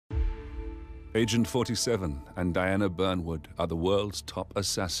Agent 47 and Diana Burnwood are the world's top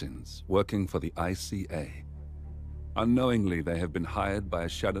assassins working for the ICA. Unknowingly, they have been hired by a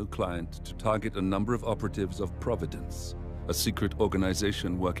shadow client to target a number of operatives of Providence, a secret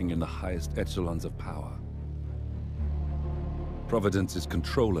organization working in the highest echelons of power. Providence's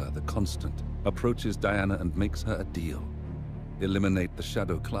controller, the Constant, approaches Diana and makes her a deal. Eliminate the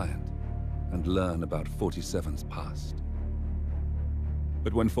shadow client and learn about 47's past.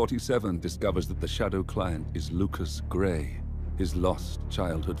 But when 47 discovers that the shadow client is Lucas Gray, his lost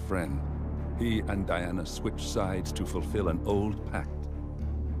childhood friend, he and Diana switch sides to fulfill an old pact: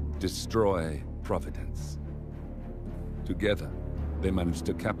 destroy Providence. Together, they manage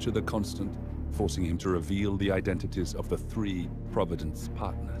to capture the Constant, forcing him to reveal the identities of the 3 Providence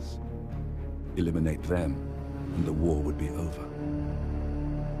partners. Eliminate them, and the war would be over.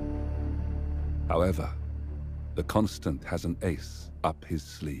 However, the Constant has an ace up his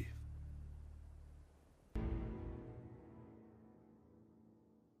sleeve.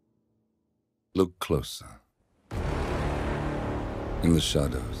 Look closer. In the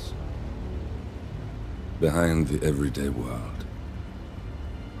shadows. Behind the everyday world.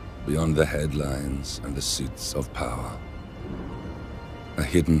 Beyond the headlines and the seats of power. A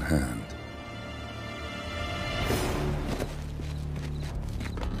hidden hand.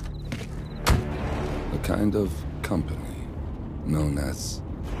 A kind of company known as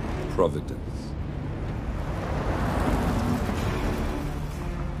Providence.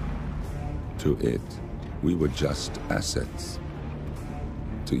 To it, we were just assets.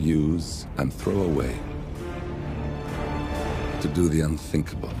 To use and throw away. To do the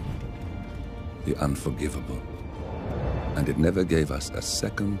unthinkable. The unforgivable. And it never gave us a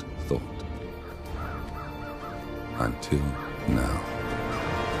second thought. Until now.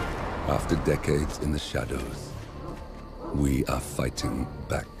 After decades in the shadows, we are fighting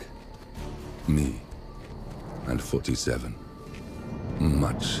back. Me and 47.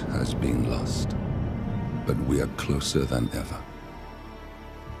 Much has been lost, but we are closer than ever.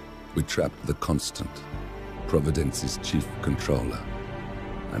 We trapped the Constant, Providence's chief controller,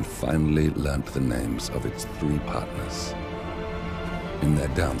 and finally learnt the names of its 3 partners. In their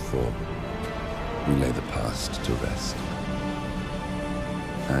downfall, we lay the past to rest.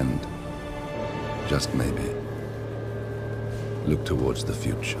 And, just maybe, look towards the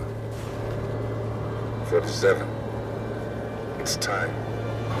future. 47. It's time.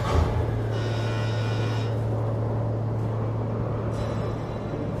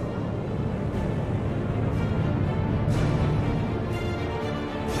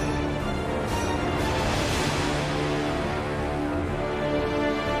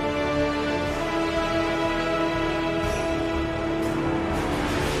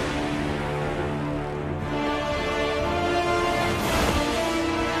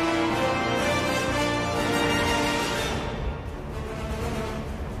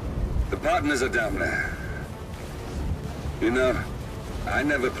 Partners are down there. You know, I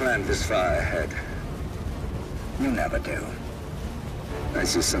never planned this far ahead. You never do. I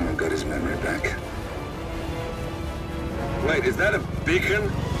see someone got his memory back. Wait, is that a beacon?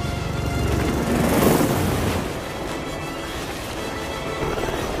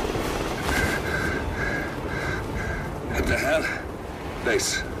 What the hell?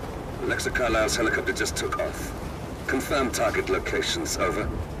 Base. Alexa Carlisle's helicopter just took off. Confirm target locations, over.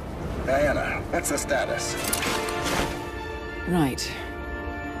 Diana, what's the status? Right.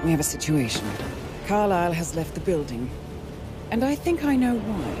 We have a situation. Carlisle has left the building. And I think I know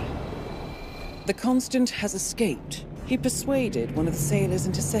why. The Constant has escaped. He persuaded one of the sailors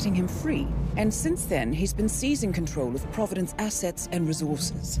into setting him free. And since then, he's been seizing control of Providence assets and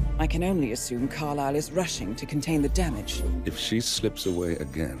resources. I can only assume Carlisle is rushing to contain the damage. If she slips away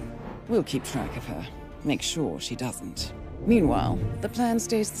again... We'll keep track of her. Make sure she doesn't. Meanwhile, the plan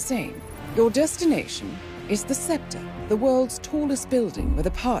stays the same. Your destination is the Scepter, the world's tallest building where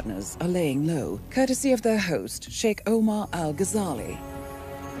the partners are laying low, courtesy of their host, Sheikh Omar Al-Ghazali.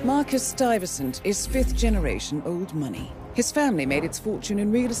 Marcus Stuyvesant is 5th-generation old money. His family made its fortune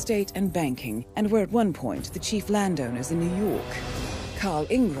in real estate and banking, and were at one point the chief landowners in New York. Carl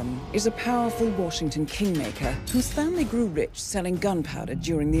Ingram is a powerful Washington kingmaker whose family grew rich selling gunpowder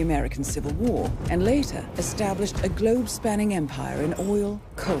during the American Civil War, and later established a globe-spanning empire in oil,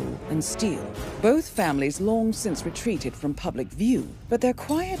 coal, and steel. Both families long since retreated from public view, but their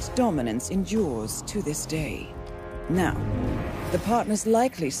quiet dominance endures to this day. Now, the partners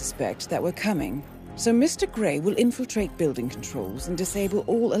likely suspect that we're coming, so Mr. Gray will infiltrate building controls and disable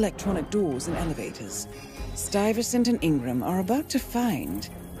all electronic doors and elevators. Stuyvesant and Ingram are about to find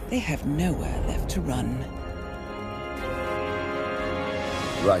they have nowhere left to run.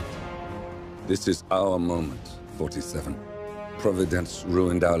 Right. This is our moment, 47. Providence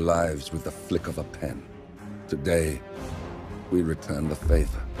ruined our lives with the flick of a pen. Today, we return the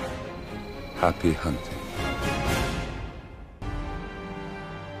favor. Happy hunting.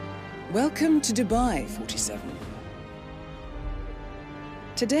 Welcome to Dubai, 47.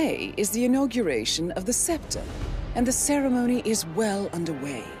 Today is the inauguration of the scepter, and the ceremony is well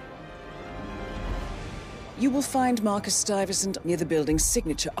underway. You will find Marcus Stuyvesant near the building's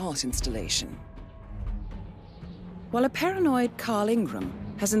signature art installation. While a paranoid Carl Ingram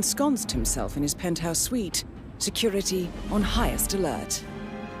has ensconced himself in his penthouse suite, security on highest alert.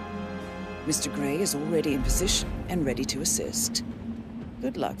 Mr. Gray is already in position and ready to assist.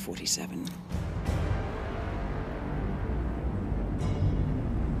 Good luck, 47.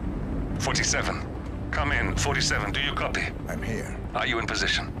 47. Come in. 47, do you copy? I'm here. Are you in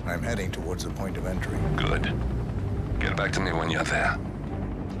position? I'm heading towards the point of entry. Good. Get back to me when you're there.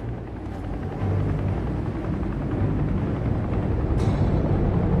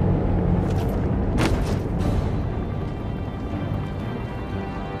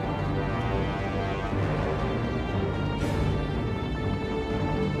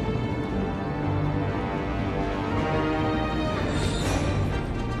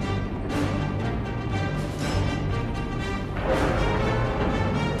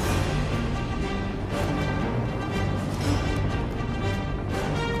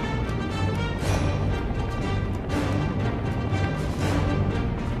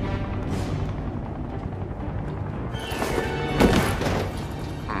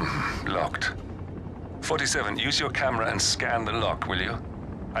 Locked. 47, use your camera and scan the lock, will you?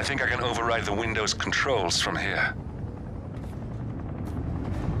 I think I can override the Windows controls from here.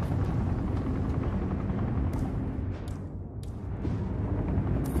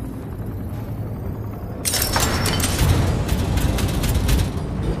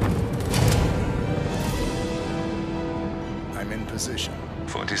 I'm in position.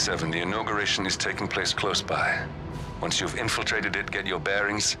 47, the inauguration is taking place close by. Once you've infiltrated it, get your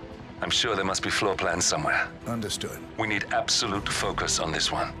bearings. I'm sure there must be floor plans somewhere. Understood. We need absolute focus on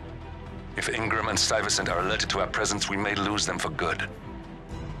this one. If Ingram and Stuyvesant are alerted to our presence, we may lose them for good.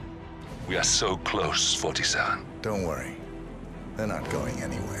 We are so close, 47. Don't worry. They're not going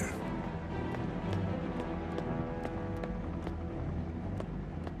anywhere.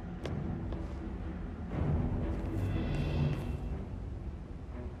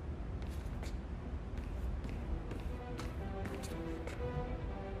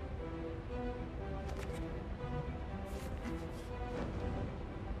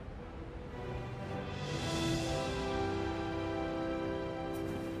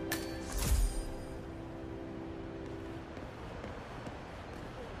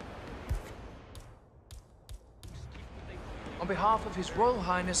 On behalf of His Royal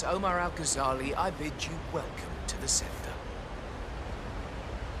Highness Omar Al-Ghazali, I bid you welcome to the scepter.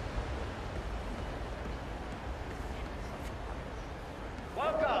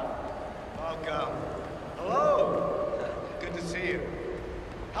 Welcome! Welcome. Hello! Good to see you.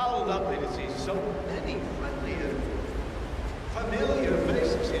 How lovely to see so many friendly and familiar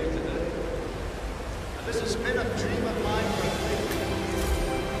faces here today. And this has been a dream of mine for a decade.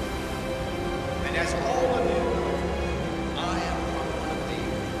 And as all of you know, I am from one of the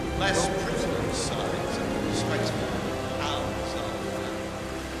less privileged sides of the respectable Al-Ghazali family.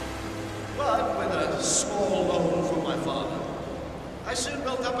 But with a small loan from my father, I soon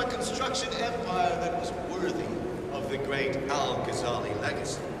built up a construction empire that was worthy of the great Al-Ghazali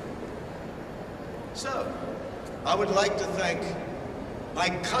legacy. So, I would like to thank my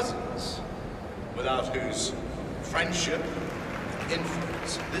cousins, without whose friendship and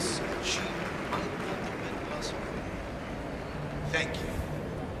influence this achievement might not have been possible. Thank you.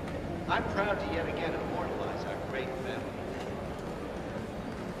 I'm proud to yet again immortalize our great family.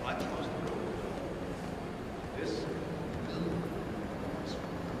 But most importantly, this building is for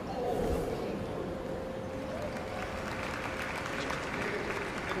all the people.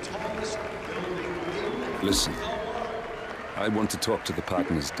 The tallest building in Listen, I want to talk to the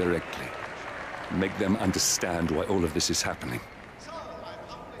partners directly. Make them understand why all of this is happening.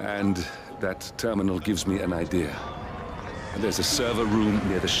 And that terminal gives me an idea. There's a server room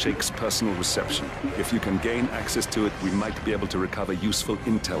near the Sheikh's personal reception. If you can gain access to it, we might be able to recover useful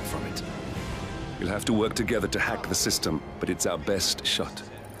intel from it. We'll have to work together to hack the system, but it's our best shot.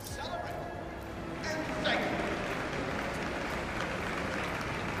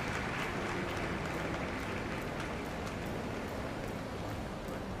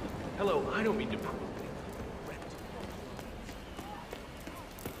 Hello, I don't mean to prove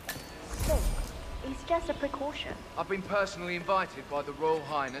Look, East just a precaution. I've been personally invited by the Royal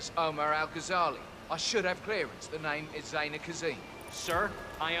Highness Omar Al-Ghazali. I should have clearance. The name is Zaina Kazim. Sir,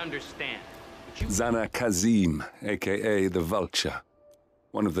 I understand. But you... Zana Kazim, aka the Vulture.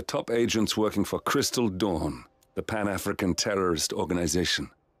 One of the top agents working for Crystal Dawn, the Pan-African terrorist organization.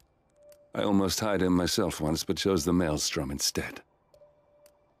 I almost hired him myself once, but chose the Maelstrom instead.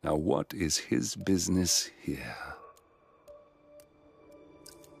 Now what is his business here?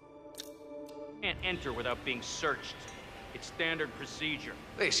 Can't enter without being searched. It's standard procedure.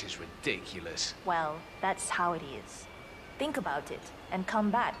 This is ridiculous. Well, that's how it is. Think about it, and come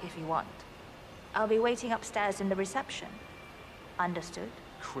back if you want. I'll be waiting upstairs in the reception. Understood?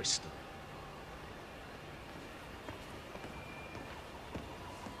 Crystal.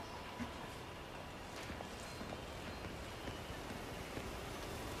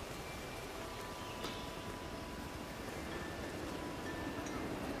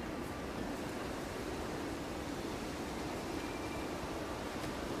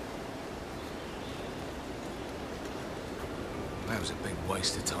 That was a big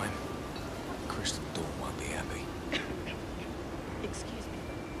waste of time. Crystal Dawn won't be happy. Excuse me.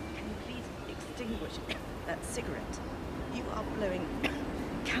 Can you please extinguish that cigarette? You are blowing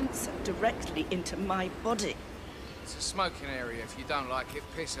cancer directly into my body. It's a smoking area. If you don't like it,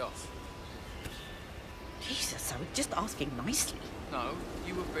 piss off. Jesus, I was just asking nicely. No,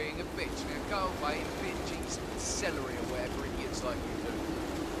 you were being a bitch. Now go away and binge eat some celery or whatever idiots like you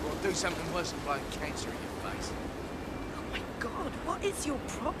do. Or do something worse than blowing cancer in your face. Oh my God, what is your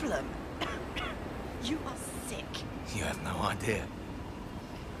problem? You are sick. You have no idea.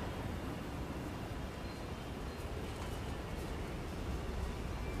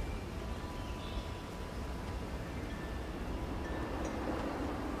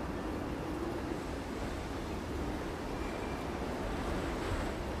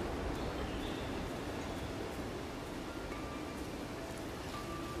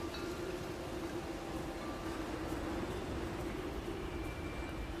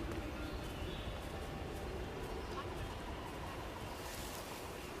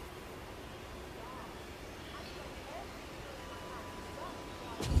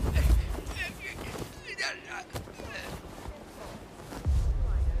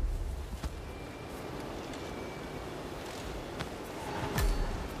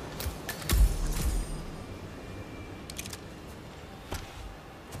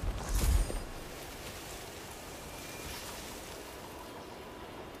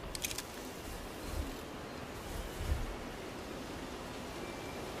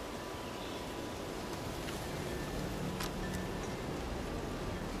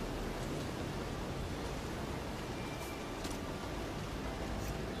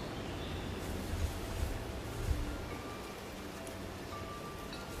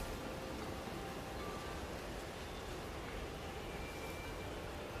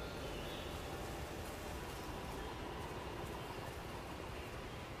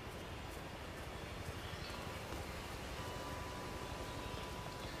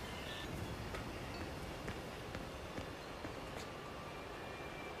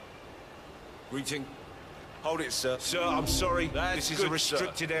 Greeting. Hold it, sir. Sir, I'm sorry. This is a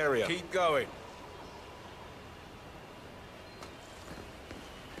restricted area. Keep going.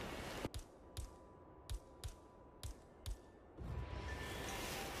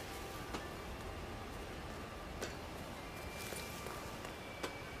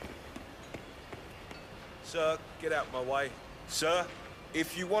 Sir, get out my way. Sir,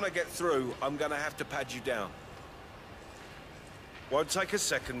 if you want to get through, I'm going to have to pad you down. Won't take a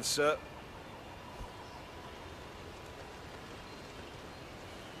second, sir.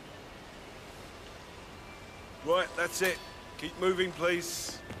 Right, that's it. Keep moving,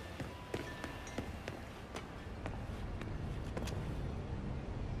 please.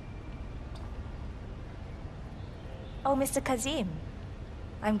 Oh, Mr. Kazim.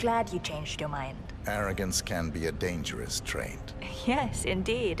 I'm glad you changed your mind. Arrogance can be a dangerous trait. Yes,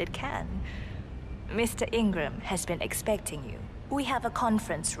 indeed, it can. Mr. Ingram has been expecting you. We have a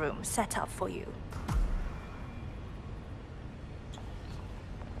conference room set up for you.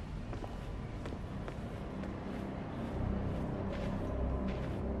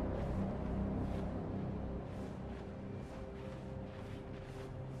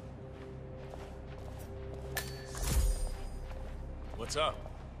 What's up?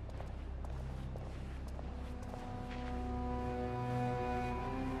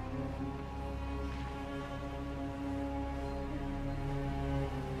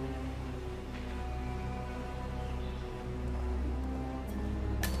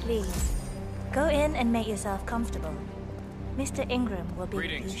 Please, go in and make yourself comfortable. Mr. Ingram will be with you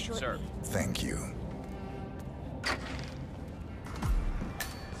Greetings, shortly. sir. Thank you.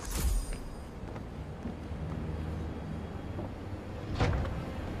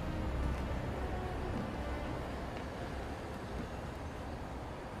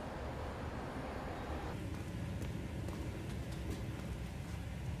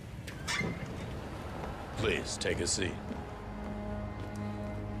 Please, take a seat.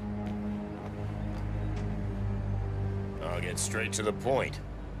 I'll get straight to the point.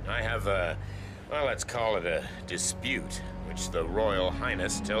 I have a, well, let's call it a dispute, which the Royal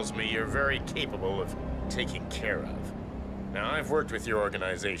Highness tells me you're very capable of taking care of. Now, I've worked with your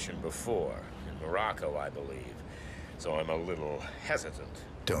organization before, in Morocco, I believe, so I'm a little hesitant.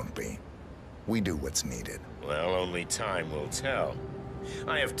 Don't be. We do what's needed. Well, only time will tell.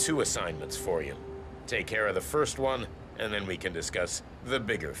 I have 2 assignments for you. Take care of the first one, and then we can discuss the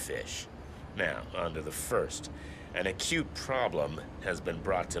bigger fish. Now, on to the first. An acute problem has been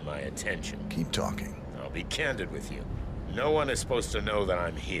brought to my attention. Keep talking. I'll be candid with you. No one is supposed to know that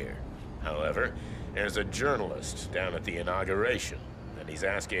I'm here. However, there's a journalist down at the inauguration, and he's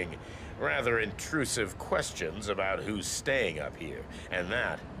asking rather intrusive questions about who's staying up here, and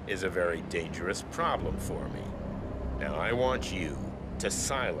that is a very dangerous problem for me. Now, I want you to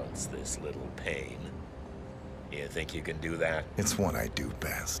silence this little pain. You think you can do that? It's what I do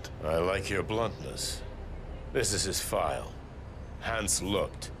best. I like your bluntness. This is his file. Hans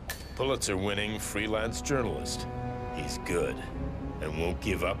Lucht, Pulitzer-winning freelance journalist. He's good, and won't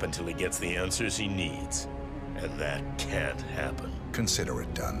give up until he gets the answers he needs. And that can't happen. Consider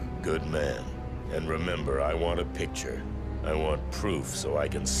it done. Good man. And remember, I want a picture. I want proof so I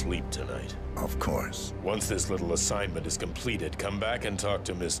can sleep tonight. Of course. Once this little assignment is completed, come back and talk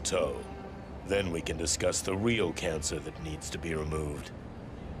to Miss Toe. Then we can discuss the real cancer that needs to be removed.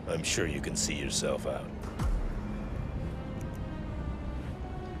 I'm sure you can see yourself out.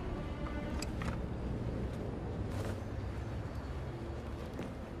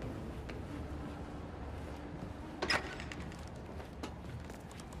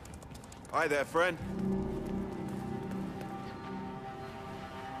 Hi there, friend.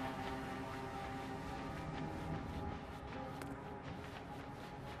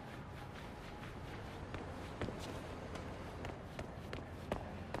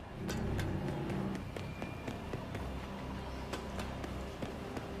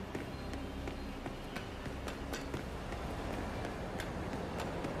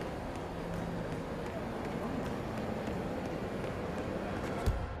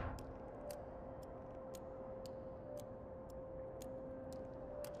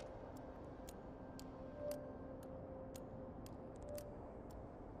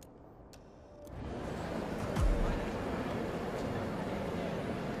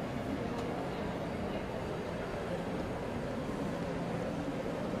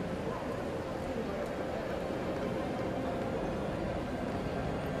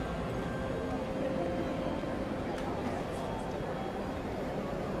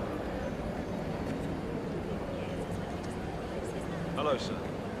 Hello, sir.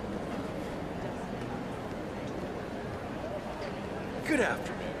 Good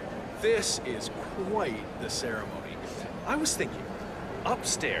afternoon. This is quite the ceremony. I was thinking,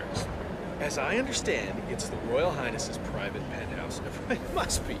 upstairs. As I understand, it's the Royal Highness's private penthouse. It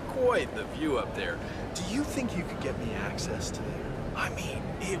must be quite the view up there. Do you think you could get me access to there? I mean,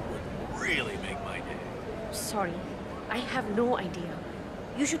 it would really make my day. Sorry, I have no idea.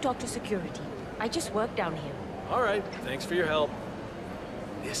 You should talk to security. I just work down here. All right, thanks for your help.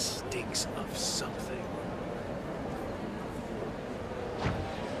 This stinks of something.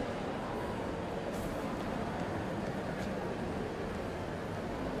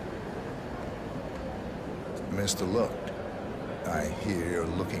 Mr. Lucht, I hear you're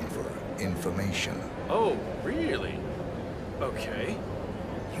looking for information. Oh, really? Okay.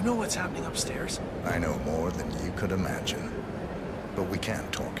 You know what's happening upstairs? I know more than you could imagine. But we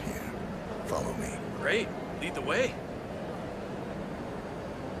can't talk here. Follow me. Great. Lead the way.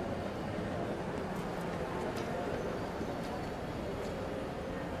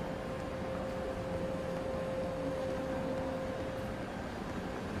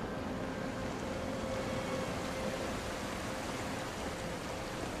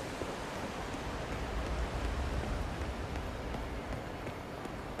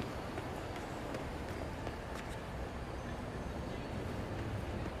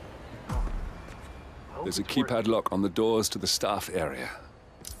 There's a keypad lock on the doors to the staff area.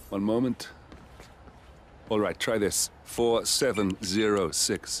 One moment. All right, try this.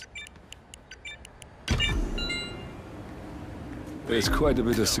 4706. There's quite a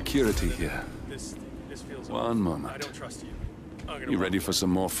bit of security here. This feels One moment. I don't trust you. You ready for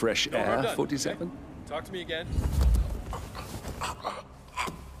some more fresh air, 47? Okay. Talk to me again.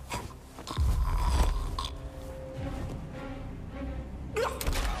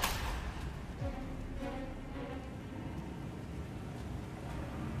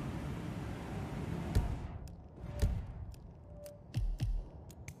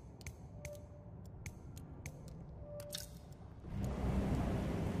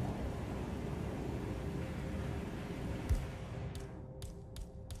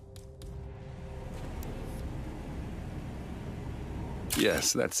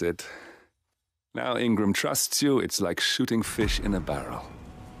 Yes, that's it. Now Ingram trusts you, it's like shooting fish in a barrel.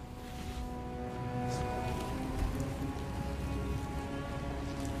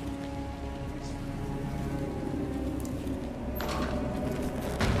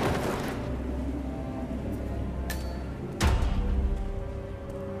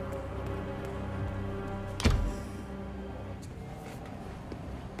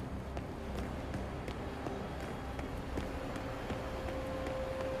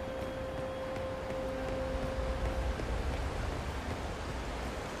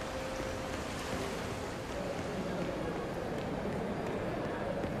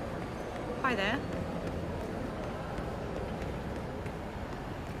 Hi there.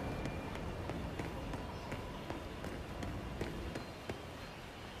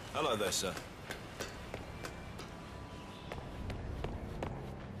 Hello there, sir.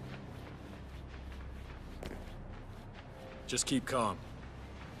 Just keep calm.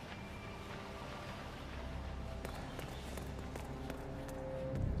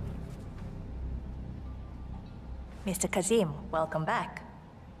 Mr. Kazim, welcome back.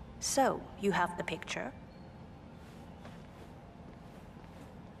 So, you have the picture?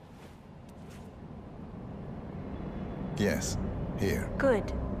 Yes, here.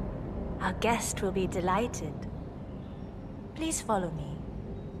 Good. Our guest will be delighted. Please follow me.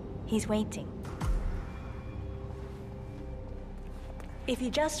 He's waiting. If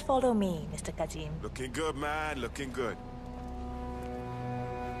you just follow me, Mr. Kazim. Looking good, man. Looking good.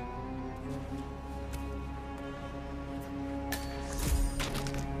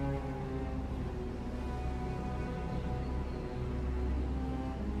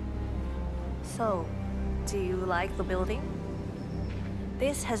 So, do you like the building?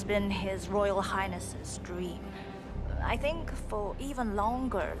 This has been His Royal Highness's dream. I think for even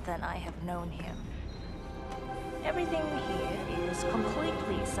longer than I have known him. Everything here is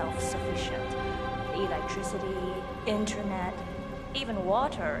completely self-sufficient. Electricity, internet, even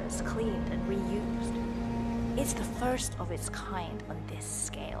water is cleaned and reused. It's the first of its kind on this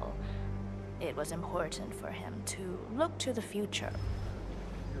scale. It was important for him to look to the future.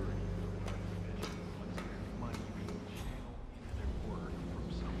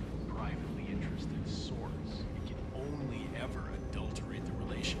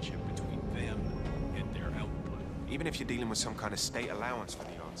 Even if you're dealing with some kind of state allowance for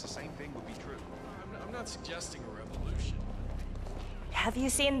the arts, the same thing would be true. I'm not suggesting a revolution. Have you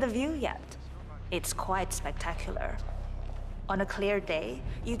seen the view yet? It's quite spectacular. On a clear day,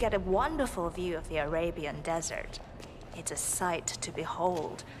 you get a wonderful view of the Arabian desert. It's a sight to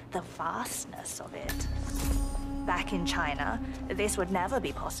behold, the vastness of it. Back in China, this would never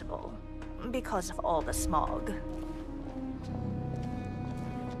be possible, because of all the smog.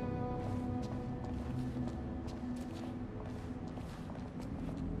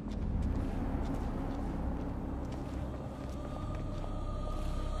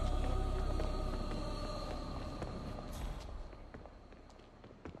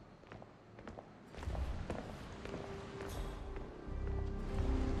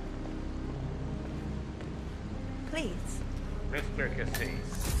 Please. Mr.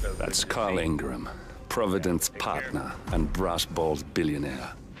 Cassis. That's Carl Ingram, Providence partner and brass balls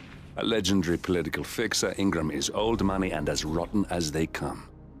billionaire. A legendary political fixer, Ingram is old money and as rotten as they come.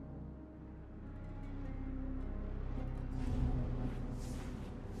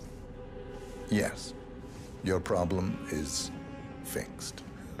 Yes. Your problem is fixed.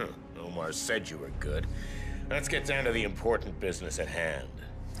 Omar said you were good. Let's get down to the important business at hand.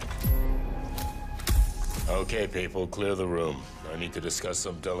 Okay, people, clear the room. I need to discuss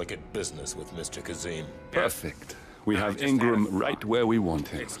some delicate business with Mr. Kazim. Perfect. We have Ingram right where we want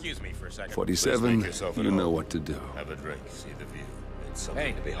him. Excuse me for a second. 47, you know what to do. Have a drink, see the view. It's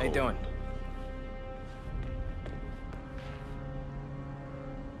something to behold. How you doing?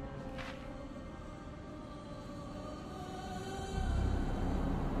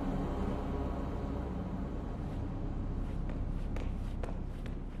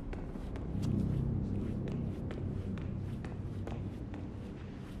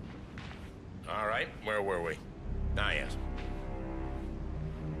 All right, where were we? Ah, yes.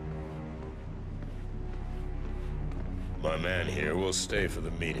 My man here will stay for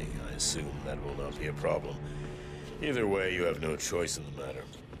the meeting. I assume that will not be a problem. Either way, you have no choice in the matter.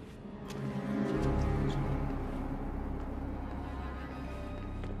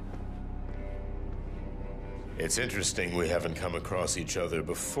 It's interesting we haven't come across each other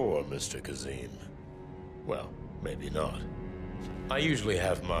before, Mr. Kazim. Well, maybe not. I usually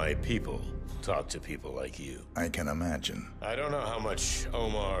have my people talk to people like you. I can imagine. I don't know how much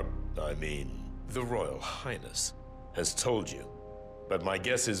Omar, the Royal Highness, has told you. but my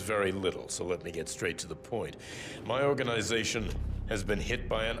guess is very little, so let me get straight to the point. My organization has been hit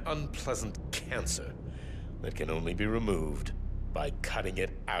by an unpleasant cancer that can only be removed by cutting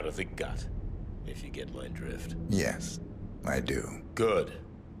it out of the gut, if you get my drift. Yes, I do. Good.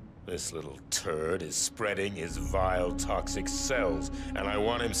 This little turd is spreading his vile, toxic cells, and I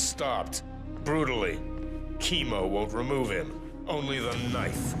want him stopped. Brutally. Chemo won't remove him. Only the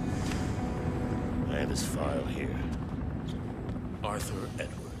knife. I have his file here. Arthur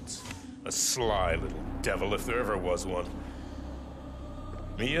Edwards. A sly little devil, if there ever was one.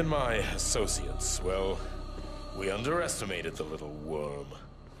 Me and my associates, well, we underestimated the little worm.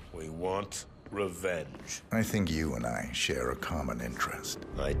 We want revenge. I think you and I share a common interest.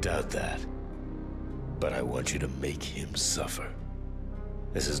 I doubt that. But I want you to make him suffer.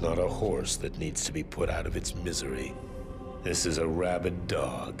 This is not a horse that needs to be put out of its misery. This is a rabid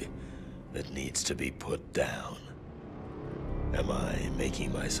dog that needs to be put down. Am I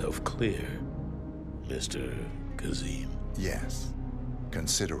making myself clear, Mr. Kazim? Yes.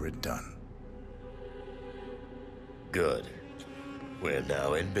 Consider it done. Good. We're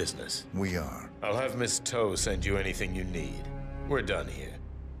now in business. We are. I'll have Miss Toe send you anything you need. We're done here.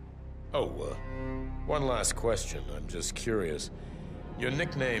 Oh, one last question. I'm just curious. You're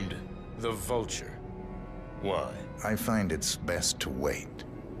nicknamed the Vulture. Why? I find it's best to wait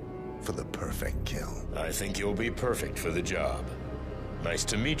for the perfect kill. I think you'll be perfect for the job. Nice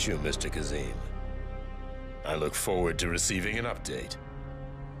to meet you, Mr. Kazim. I look forward to receiving an update.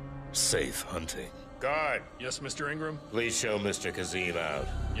 Safe hunting. Guard! Yes, Mr. Ingram? Please show Mr. Kazim out.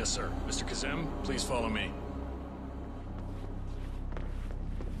 Yes, sir. Mr. Kazim, please follow me.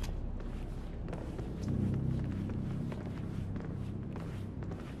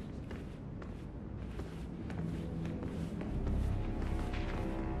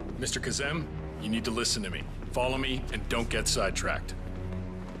 Mr. Kazim, you need to listen to me. Follow me and don't get sidetracked.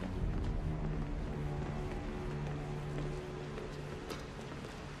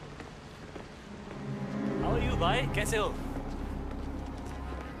 How are you, bhai? Kaise ho?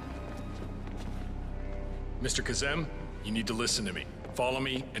 Mr. Kazim, you need to listen to me. Follow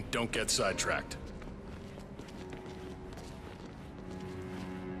me and don't get sidetracked.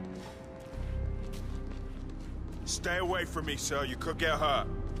 Stay away from me, sir. You could get hurt.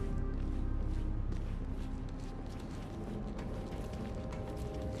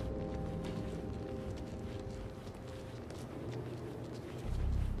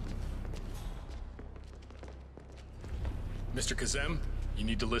 Mr. Kazim, you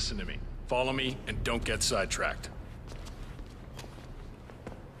need to listen to me. Follow me and don't get sidetracked.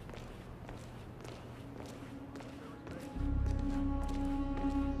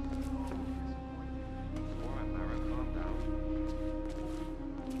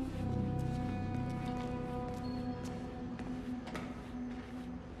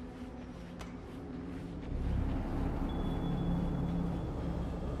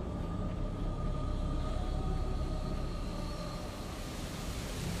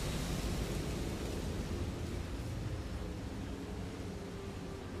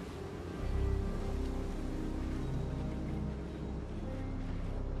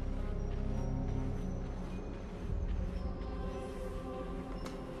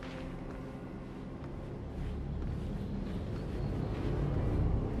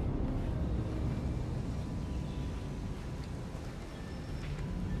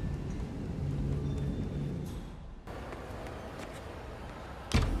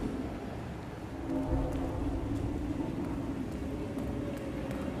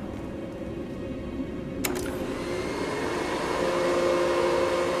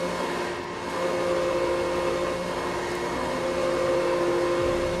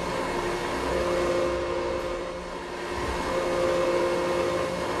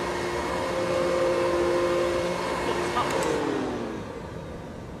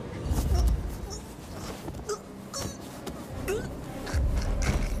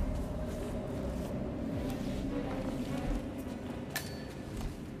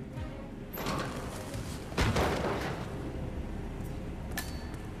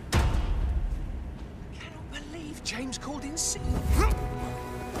 James called in sick.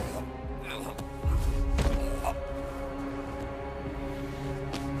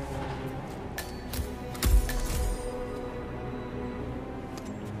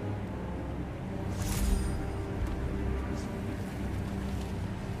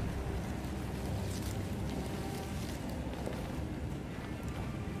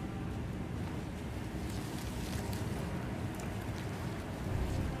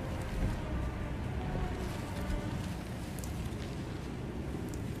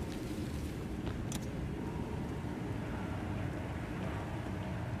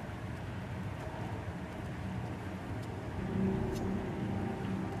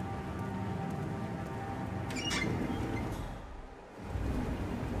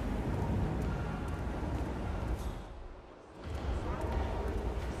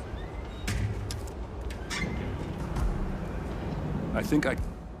 I think I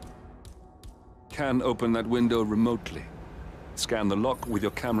can open that window remotely. Scan the lock with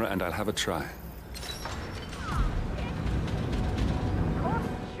your camera and I'll have a try.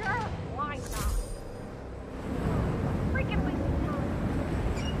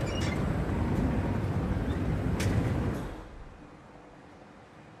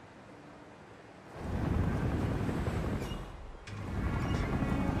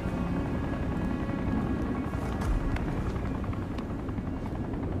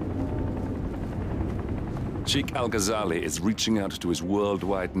 Sheikh Al-Ghazali is reaching out to his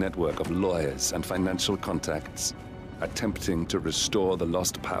worldwide network of lawyers and financial contacts, attempting to restore the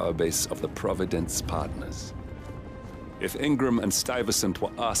lost power base of the Providence partners. If Ingram and Stuyvesant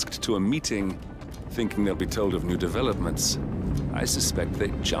were asked to a meeting, thinking they'll be told of new developments, I suspect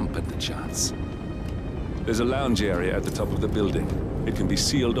they'd jump at the chance. There's a lounge area at the top of the building. It can be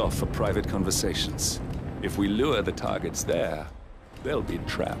sealed off for private conversations. If we lure the targets there, they'll be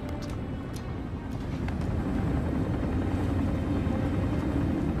trapped.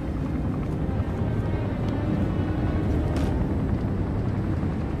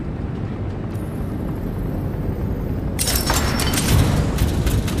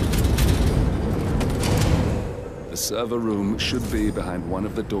 The server room should be behind one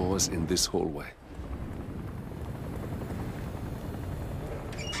of the doors in this hallway.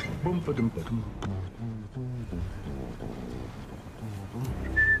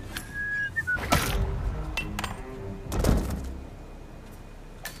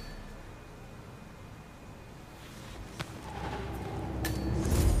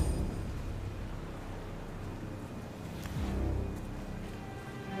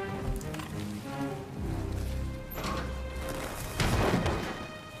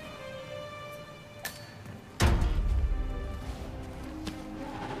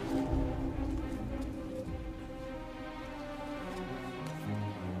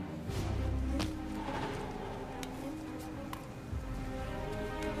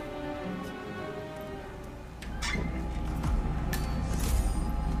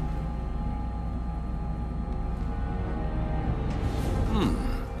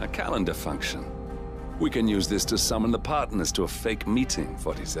 Calendar function. We can use this to summon the partners to a fake meeting,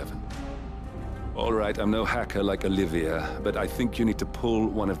 47. All right, I'm no hacker like Olivia, but I think you need to pull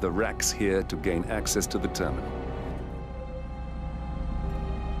one of the racks here to gain access to the terminal.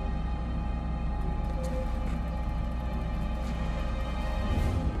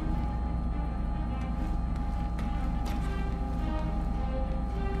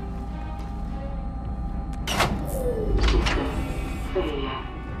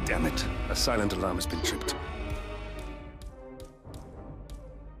 Damn it. A silent alarm has been tripped.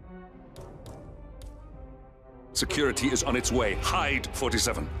 Security is on its way. Hide,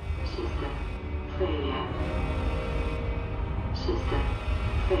 47. System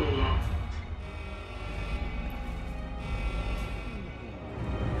failure.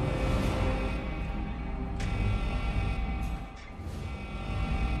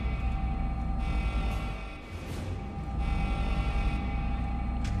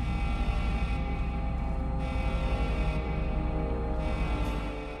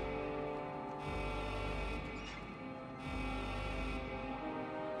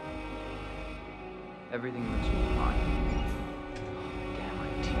 Everything looks fine. Damn,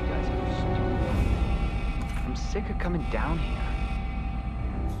 IT guys are stupid. I'm sick of coming down here.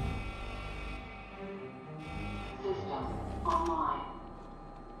 System online.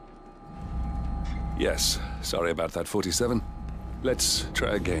 Yes, sorry about that, 47. Let's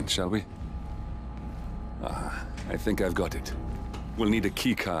try again, shall we? I think I've got it. We'll need a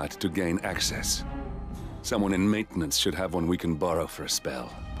keycard to gain access. Someone in maintenance should have one we can borrow for a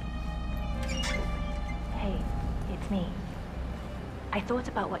spell. Hey, it's me. I thought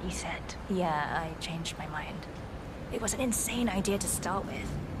about what you said. Yeah, I changed my mind. It was an insane idea to start with.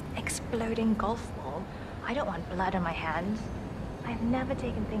 Exploding golf ball. I don't want blood on my hands. I've never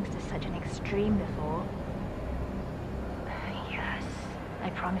taken things to such an extreme before. Yes, I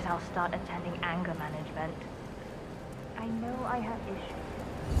promise I'll start attending anger management. I know I have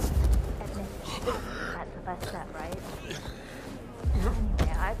issues. Admit it. That's the first step, right?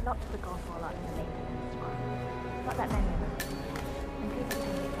 Anyway, I've locked the golf ball up in the maintenance one. Not that many of them. And people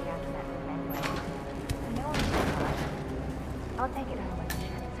tend to stay out of that room anyway. And no one's hard. I'll take it home when the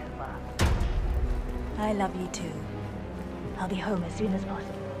shift is over. I love you too. I'll be home as soon as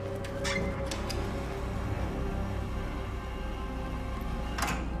possible.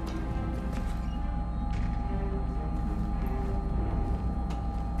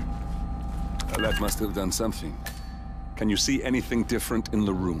 That must have done something. Can you see anything different in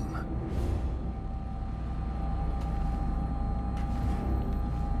the room?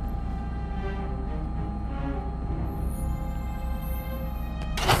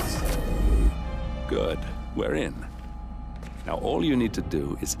 we're in. Now all you need to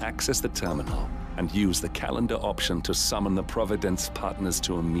do is access the terminal and use the calendar option to summon the Providence partners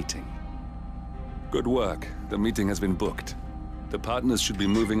to a meeting. Good work. The meeting has been booked. The partners should be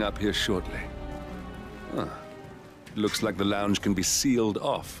moving up here shortly. Huh. It looks like the lounge can be sealed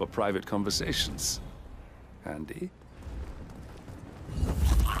off for private conversations. Handy.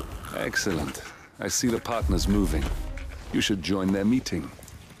 Excellent. I see the partners moving. You should join their meeting.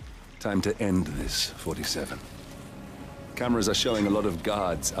 Time to end this, 47. Cameras are showing a lot of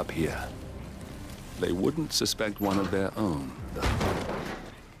guards up here. They wouldn't suspect one of their own, though.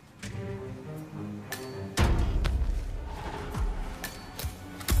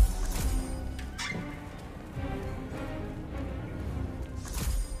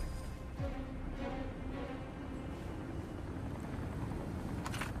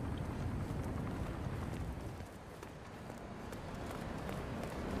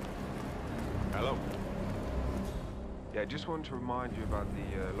 Hello. Yeah, just wanted to remind you about the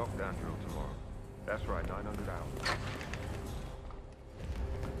lockdown drill tomorrow. That's right, 900 hours.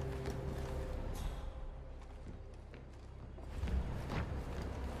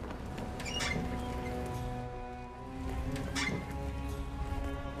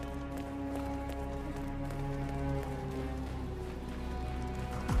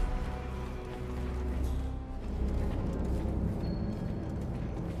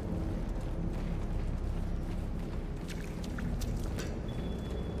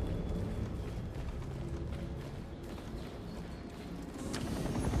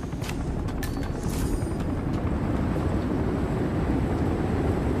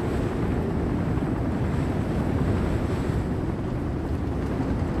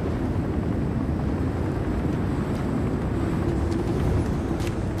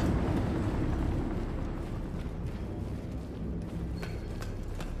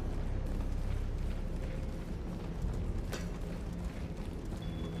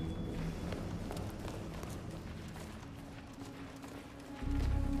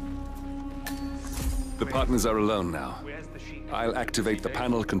 The partners are alone now. I'll activate the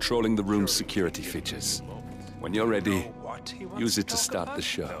panel controlling the room's security features. When you're ready, use it to start the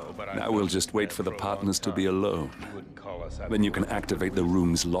show. Now we'll just wait for the partners to be alone. Then you can activate the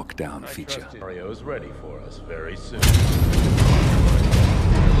room's lockdown feature. Mario's ready for us very soon.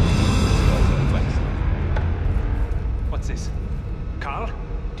 What's this? Carl?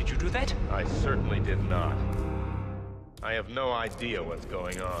 Did you do that? I certainly did not. I have no idea what's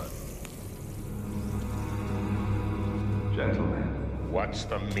going on. Gentlemen. What's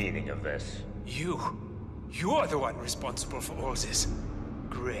the meaning of this? You're the one responsible for all this.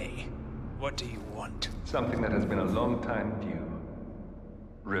 Gray, what do you want? Something that has been a long time due.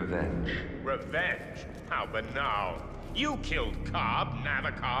 Revenge. Revenge? How banal. You killed Cobb,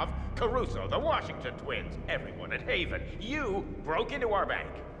 Navikov, Caruso, the Washington twins, everyone at Haven. You broke into our bank,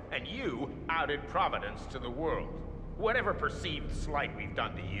 and you outed Providence to the world. Whatever perceived slight we've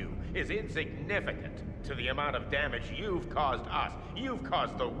done to you is insignificant to the amount of damage you've caused us. You've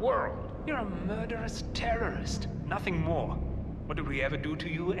caused the world. You're a murderous terrorist. Nothing more. What did we ever do to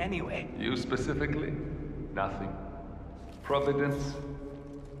you anyway? You specifically? Nothing. Providence?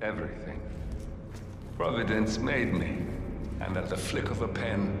 Everything. Providence made me. And at the flick of a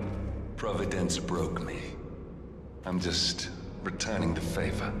pen, Providence broke me. I'm just returning the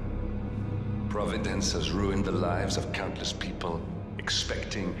favor. Providence has ruined the lives of countless people,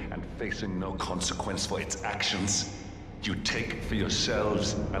 expecting and facing no consequence for its actions. You take for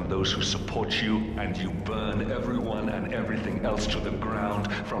yourselves and those who support you, and you burn everyone and everything else to the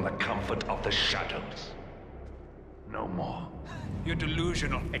ground from the comfort of the shadows. No more. You're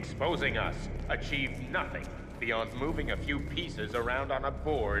delusional. Exposing us achieved nothing beyond moving a few pieces around on a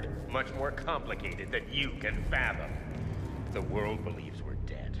board much more complicated than you can fathom. The world believes we're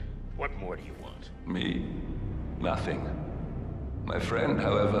dead. What more do you want? Me? Nothing. My friend,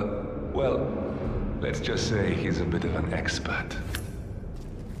 however, well, let's just say he's a bit of an expert.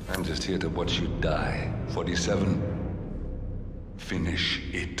 I'm just here to watch you die. 47. Finish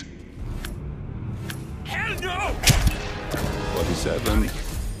it. Hell no! 47.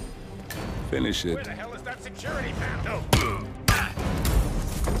 Finish it. Where the hell is that security panel?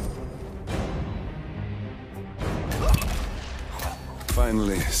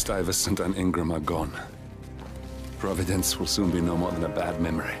 Finally, Stuyvesant and Ingram are gone. Providence will soon be no more than a bad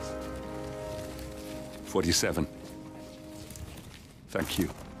memory. 47. Thank you.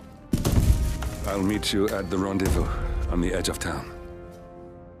 I'll meet you at the rendezvous on the edge of town.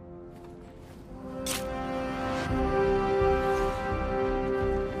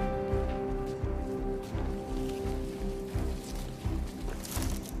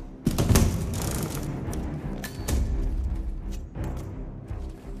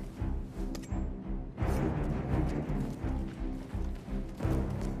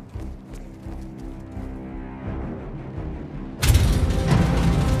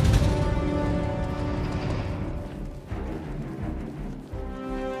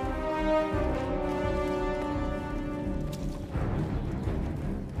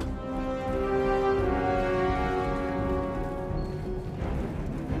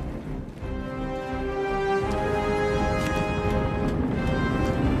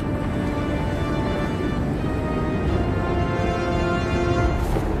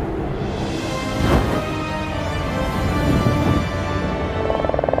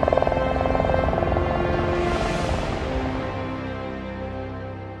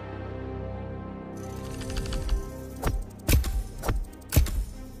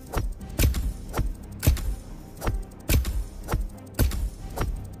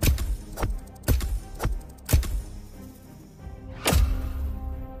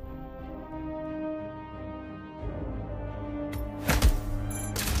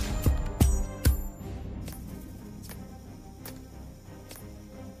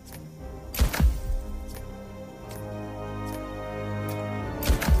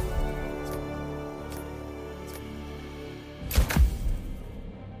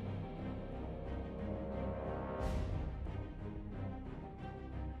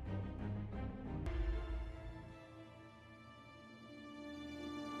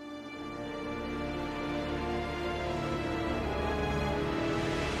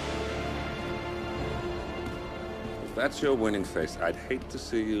 that's your winning face, I'd hate to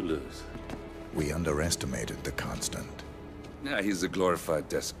see you lose. We underestimated the Constant. Yeah, he's a glorified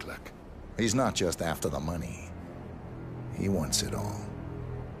desk clerk. He's not just after the money. He wants it all.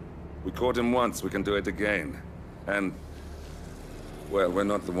 We caught him once, we can do it again. And, well, we're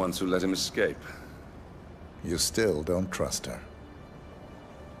not the ones who let him escape. You still don't trust her?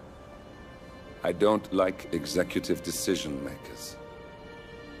 I don't like executive decision makers.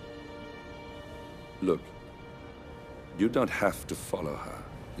 Look, you don't have to follow her,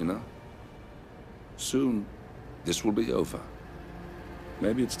 you know? Soon, this will be over.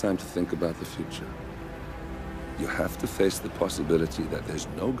 Maybe it's time to think about the future. You have to face the possibility that there's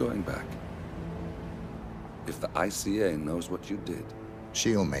no going back. If the ICA knows what you did...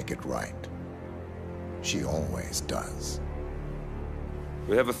 She'll make it right. She always does.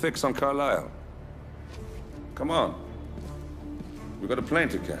 We have a fix on Carlisle. Come on. We've got a plane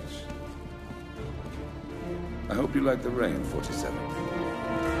to catch. I hope you like the rain, 47.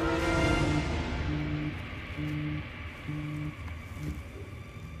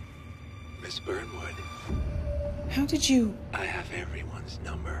 Miss Burnwood. How did you... I have everyone's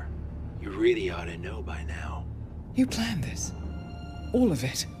number. You really ought to know by now. You planned this? All of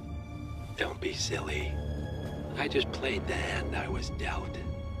it? Don't be silly. I just played the hand I was dealt.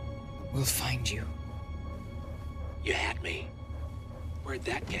 We'll find you. You had me. Where'd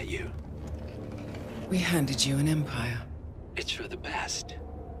that get you? We handed you an empire. It's for the best.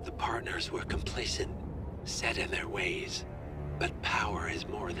 The partners were complacent, set in their ways. But power is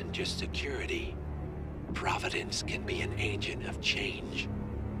more than just security. Providence can be an agent of change.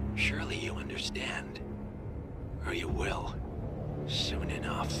 Surely you understand. Or you will. Soon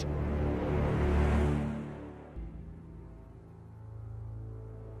enough.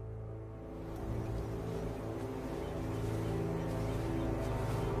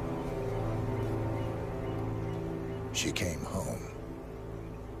 She came home.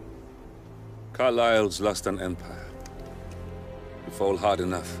 Carlisle's lost an empire. You fall hard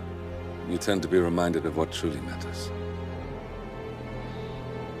enough, you tend to be reminded of what truly matters.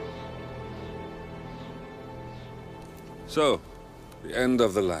 So, the end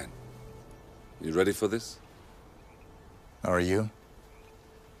of the line. You ready for this? Are you?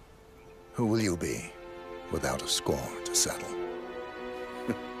 Who will you be, without a score to settle?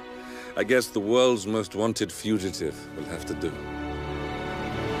 I guess the world's most wanted fugitive will have to do.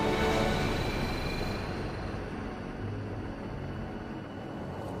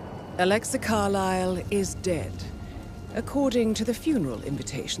 Alexa Carlisle is dead. According to the funeral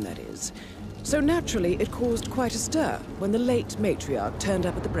invitation, that is. So naturally, it caused quite a stir when the late matriarch turned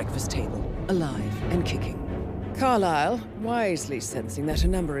up at the breakfast table, alive and kicking. Carlisle, wisely sensing that her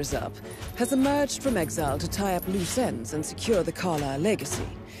number is up, has emerged from exile to tie up loose ends and secure the Carlisle legacy.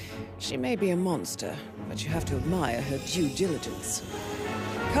 She may be a monster, but you have to admire her due diligence.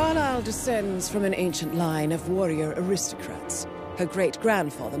 Carlisle descends from an ancient line of warrior aristocrats. Her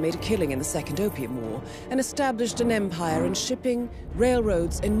great-grandfather made a killing in the Second Opium War and established an empire in shipping,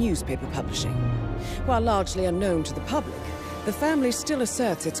 railroads, and newspaper publishing. While largely unknown to the public, the family still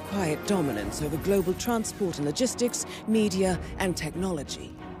asserts its quiet dominance over global transport and logistics, media, and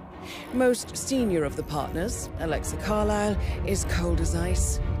technology. Most senior of the partners, Alexa Carlisle, is cold as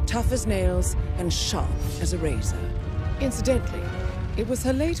ice, tough as nails, and sharp as a razor. Incidentally, it was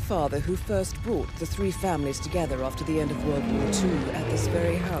her late father who first brought the three families together after the end of World War II at this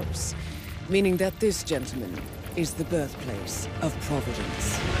very house, meaning that this gentleman is the birthplace of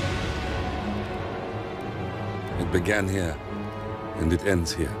Providence. It began here, and it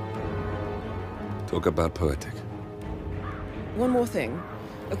ends here. Talk about poetic. One more thing.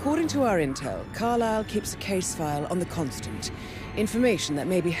 According to our intel, Carlisle keeps a case file on the Constant. Information that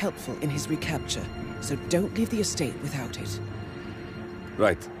may be helpful in his recapture, so don't leave the estate without it.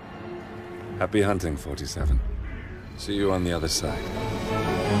 Right. Happy hunting, 47. See you on the other side.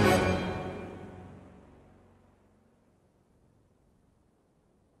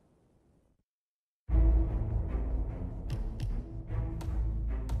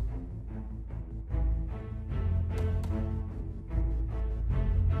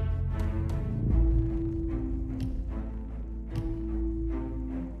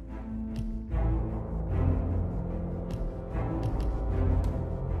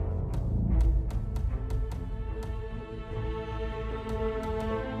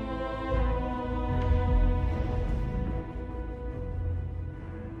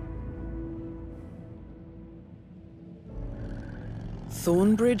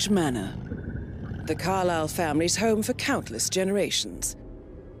 Thornbridge Manor. The Carlisle family's home for countless generations.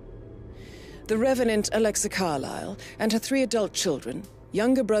 The Revenant Alexa Carlisle and her 3 adult children,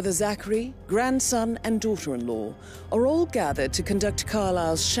 younger brother Zachary, grandson and daughter-in-law are all gathered to conduct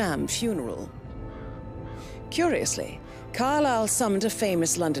Carlisle's sham funeral. Curiously, Carlisle summoned a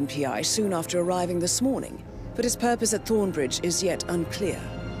famous London PI soon after arriving this morning, but his purpose at Thornbridge is yet unclear.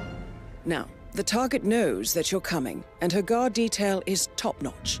 Now, the target knows that you're coming, and her guard detail is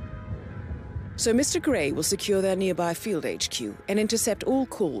top-notch. So Mr. Gray will secure their nearby field HQ and intercept all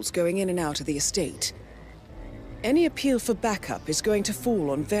calls going in and out of the estate. Any appeal for backup is going to fall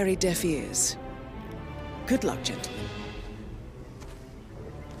on very deaf ears. Good luck, gentlemen.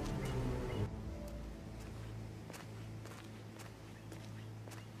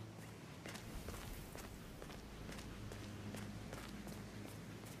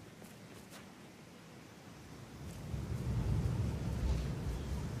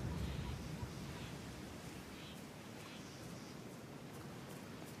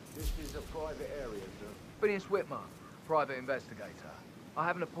 This is a private area, sir. Phineas Whitmer, private investigator. I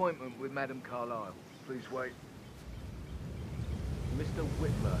have an appointment with Madame Carlisle. Please wait. Mr.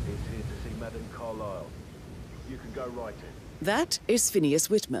 Whitmer is here to see Madame Carlisle. You can go right in. That is Phineas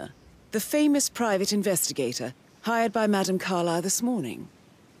Whitmer, the famous private investigator hired by Madame Carlisle this morning.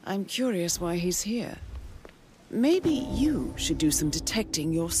 I'm curious why he's here. Maybe you should do some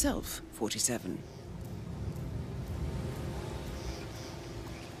detecting yourself, 47.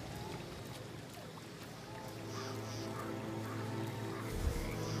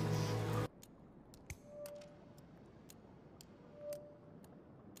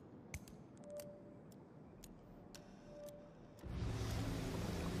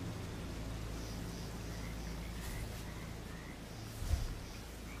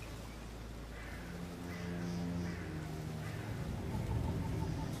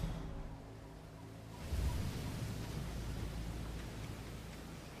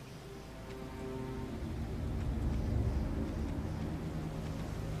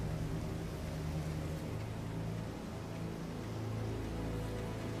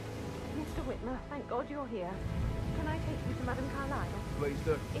 Mr. Whitmer, thank God you're here. Can I take you to Madame Carlisle? Please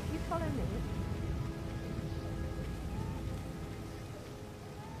do. If you follow me.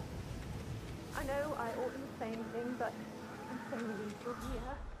 I know I oughtn't say anything, but I'm so relieved you're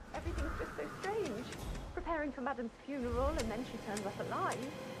here. Everything's just so strange. Preparing for Madame's funeral, and then she turns up alive.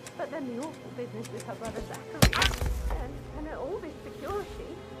 But then the awful business with her brother Zachary. And all this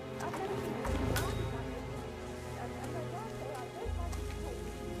security. I've never seen anything like it. And I dare say I don't like it at all.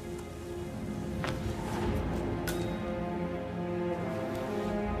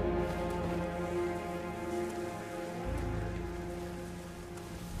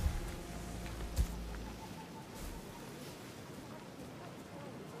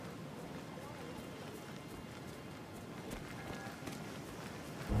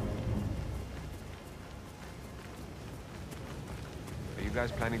 Are you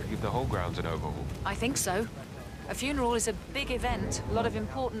guys planning to give the whole grounds an overhaul? I think so. A funeral is a big event. A lot of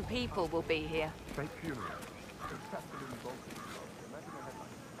important people will be here. Fake funeral.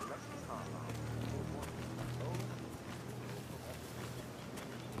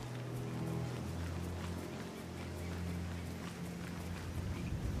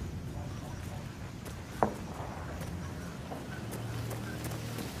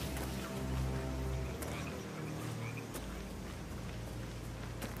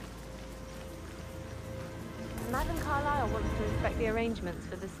 Madame Carlisle wants to inspect the arrangements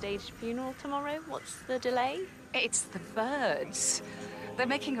for the staged funeral tomorrow. What's the delay? It's the birds. They're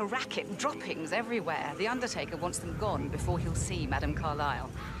making a racket, droppings everywhere. The Undertaker wants them gone before he'll see Madame Carlisle.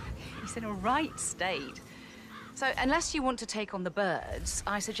 He's in a right state. So, unless you want to take on the birds,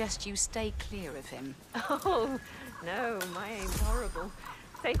 I suggest you stay clear of him. Oh, no, my aim's horrible.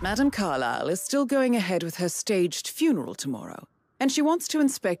 Madame Carlisle is still going ahead with her staged funeral tomorrow, and she wants to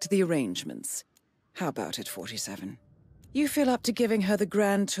inspect the arrangements. How about it, 47? You feel up to giving her the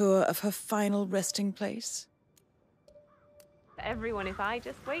grand tour of her final resting place? Everyone, if I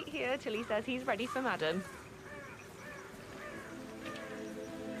just wait here till he says he's ready for Madame.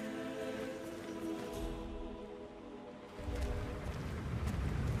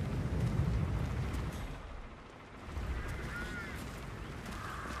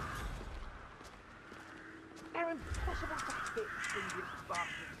 How impossible to fit things in bastards.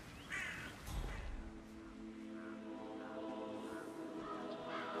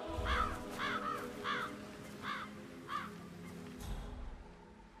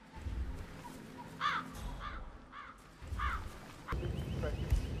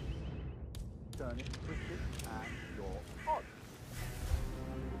 Turn it, twist it, and you're on.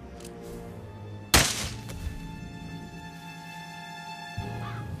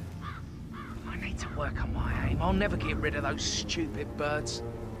 I need to work on my aim. I'll never get rid of those stupid birds.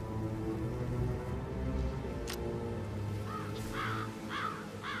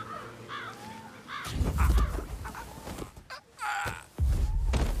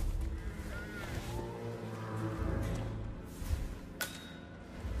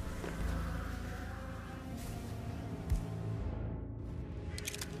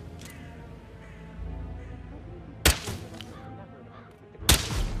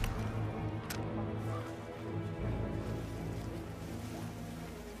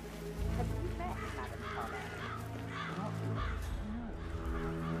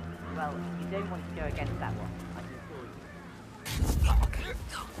 Well, you don't want to go against that one, I can assure you.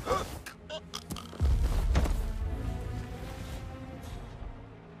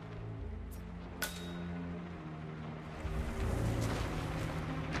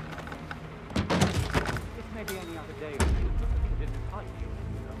 This may be any other day or two. It didn't touch you.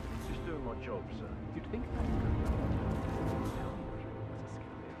 Just doing my job, sir. You'd think that.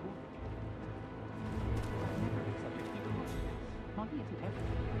 Money isn't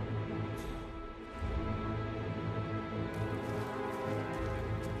everything.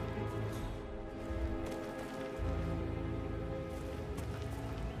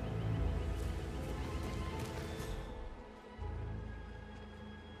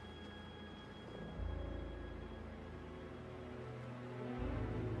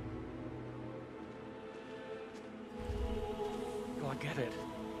 Oh, I get it.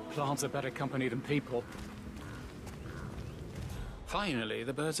 Plants are better company than people. Finally,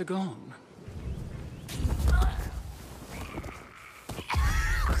 the birds are gone.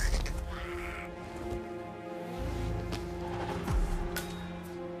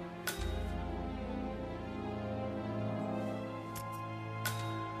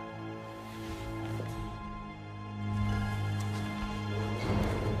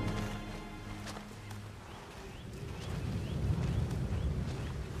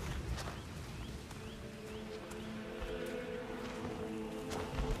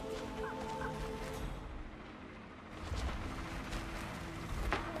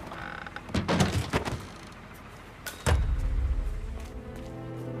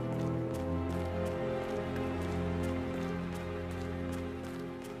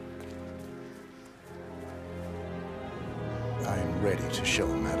 I'm ready to show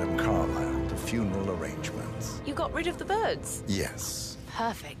Madame Carlyle the funeral arrangements. You got rid of the birds? Yes.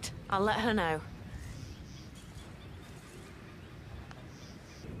 Perfect. I'll let her know.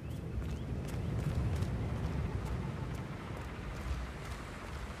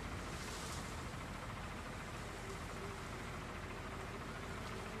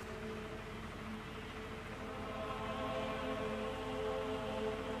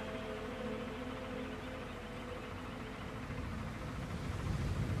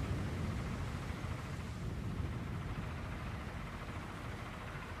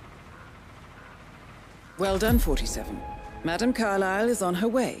 Well done, 47. Madame Carlyle is on her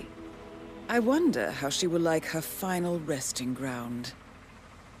way. I wonder how she will like her final resting ground.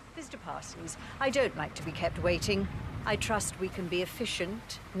 Mr. Parsons, I don't like to be kept waiting. I trust we can be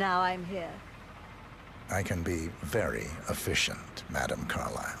efficient now I'm here. I can be very efficient, Madame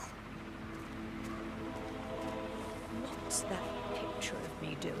Carlyle. What's that picture of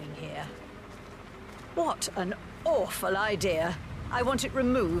me doing here? What an awful idea. I want it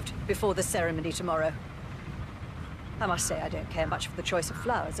removed before the ceremony tomorrow. I must say I don't care much for the choice of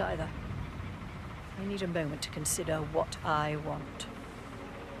flowers either. I need a moment to consider what I want.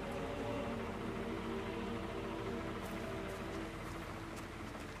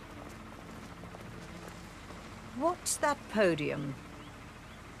 What's that podium?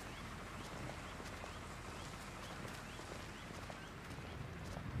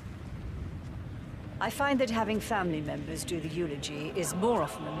 I find that having family members do the eulogy is more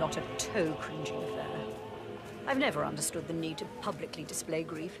often than not a toe-cringing affair. I've never understood the need to publicly display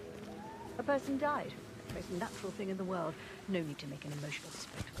grief. A person died. The most natural thing in the world. No need to make an emotional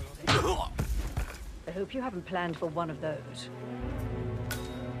spectacle of it. I hope you haven't planned for one of those.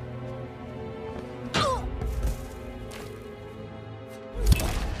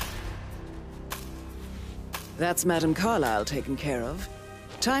 That's Madame Carlyle taken care of.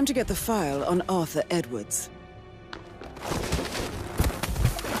 Time to get the file on Arthur Edwards.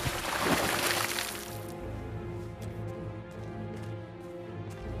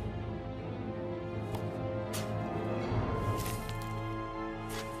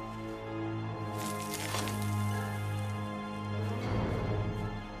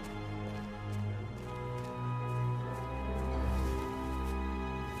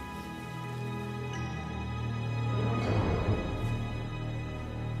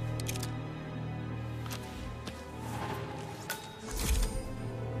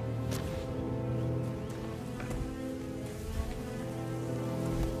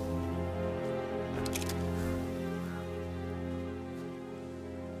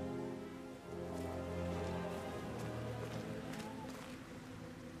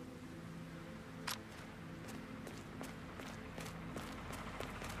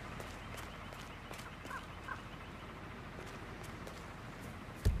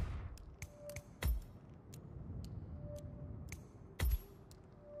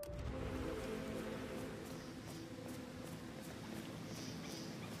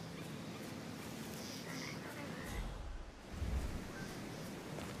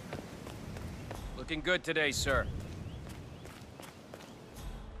 Looking good today, sir.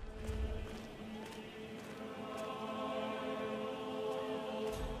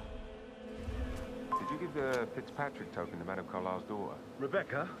 Did you give the Fitzpatrick token to Madame Carlisle's daughter?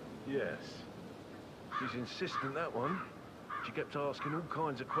 Rebecca? Yes. She's insistent, that one. She kept asking all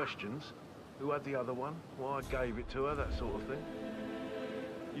kinds of questions. Who had the other one? Why I gave it to her, that sort of thing.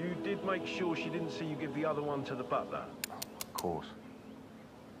 You did make sure she didn't see you give the other one to the butler? Of course.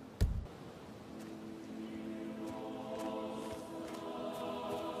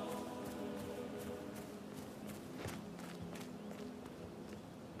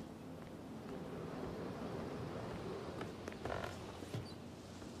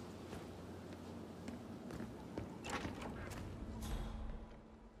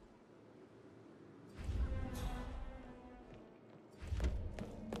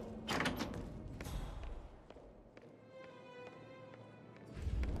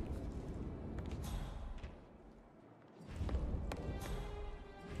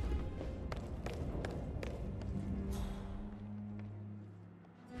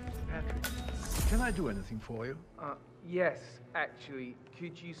 Can I do anything for you? Yes, actually.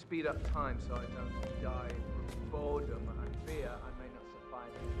 Could you speed up time so I don't die from boredom and fear I may not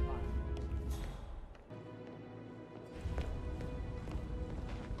survive this fight?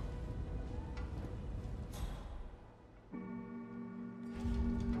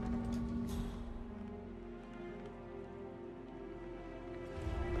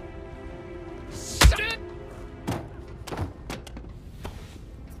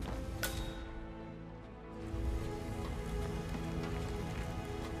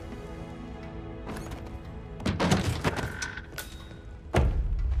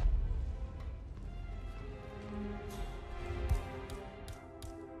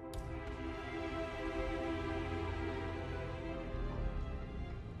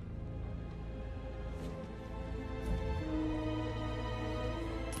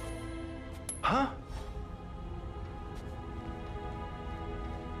 Huh?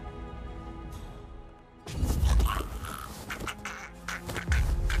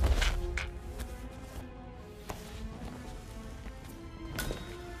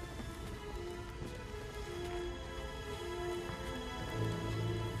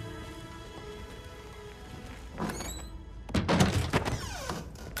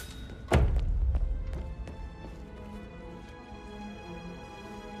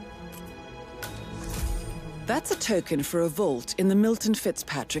 That's a token for a vault in the Milton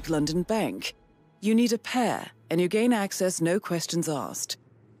Fitzpatrick London Bank. You need a pair, and you gain access no questions asked.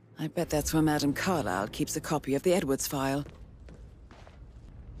 I bet that's where Madame Carlisle keeps a copy of the Edwards file.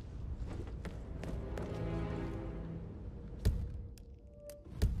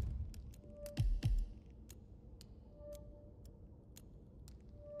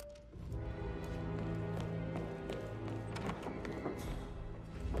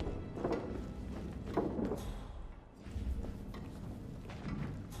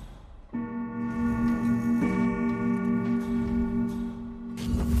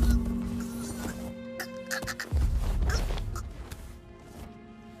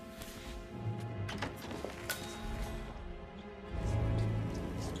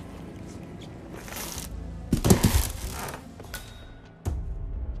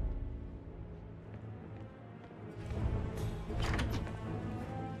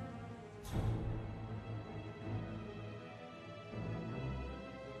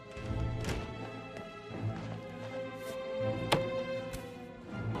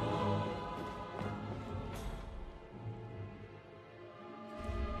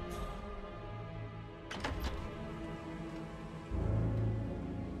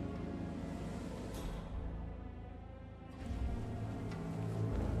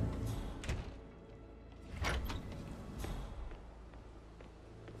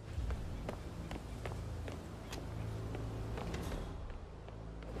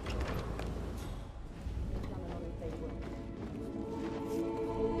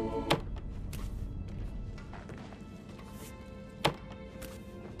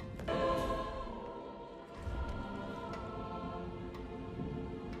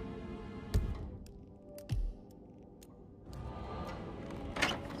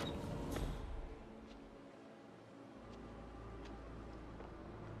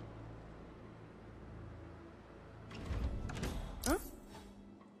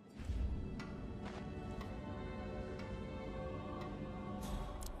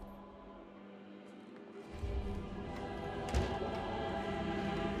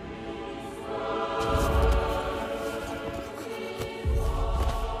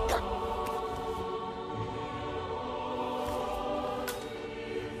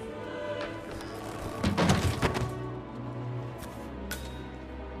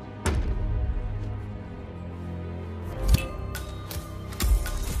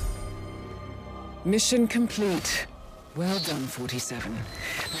 Mission complete. Well done, 47.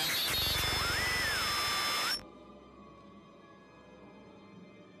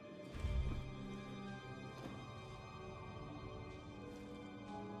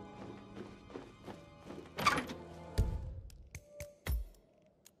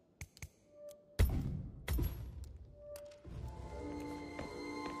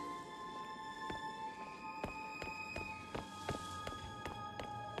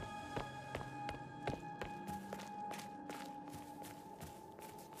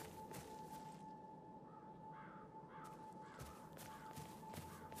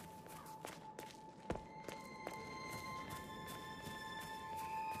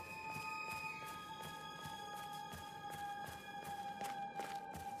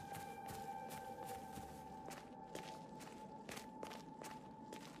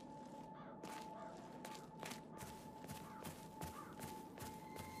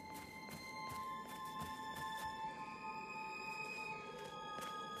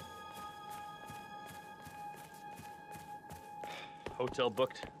 Hotel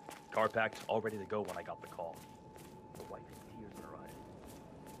booked, car packed, all ready to go when I got the call. The wife has tears in her eyes.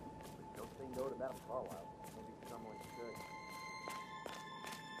 Don't say no to Madame Carlisle. Maybe someone should.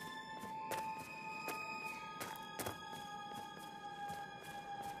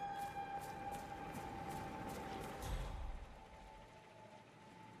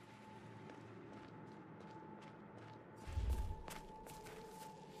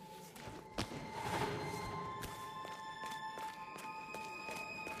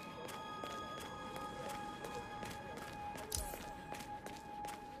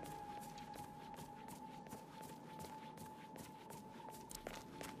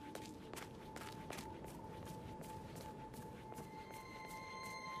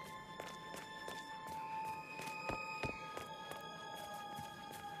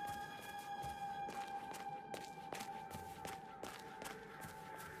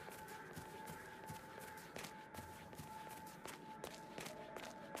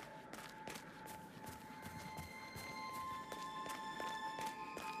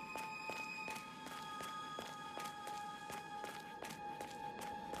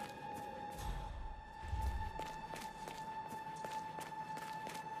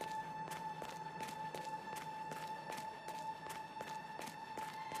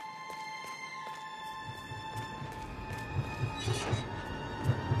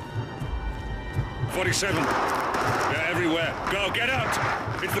 "47. They're everywhere. Go, get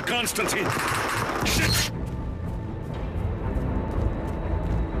out! It's the Constantine. Shit!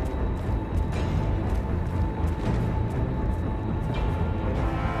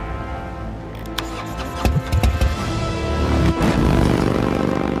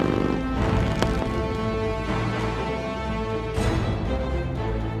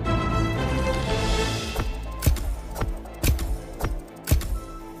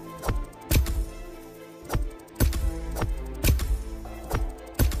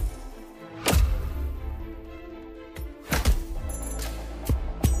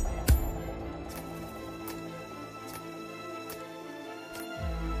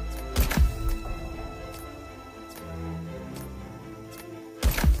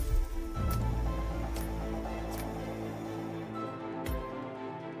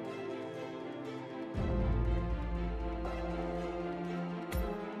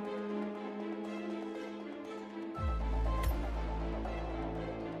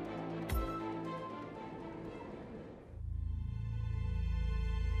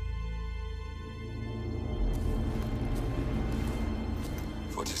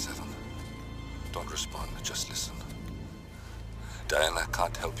 Don't respond, just listen. Diana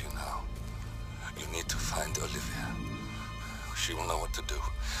can't help you now. You need to find Olivia. She will know what to do.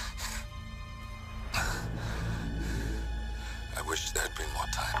 I wish there had been more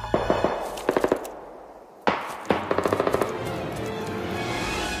time.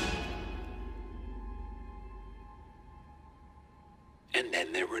 And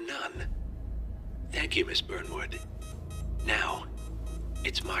then there were none. Thank you, Miss Burnwood. Now,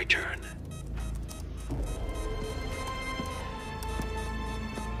 it's my turn.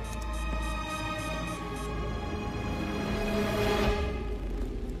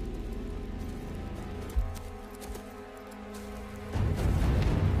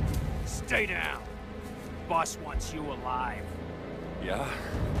 Stay down. Boss wants you alive. Yeah?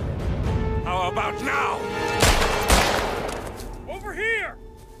 How about now? Over here!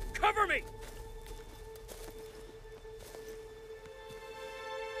 Cover me!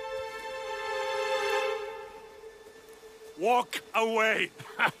 Walk away!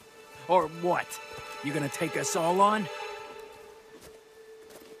 Or what? You gonna take us all on?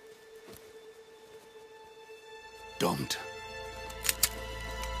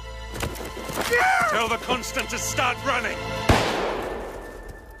 Tell the Constant to start running!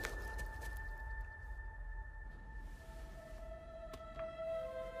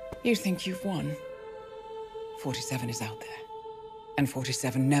 You think you've won? 47 is out there. And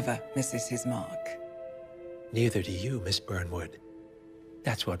 47 never misses his mark. Neither do you, Miss Burnwood.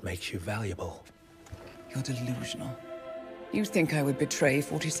 That's what makes you valuable. You're delusional. You think I would betray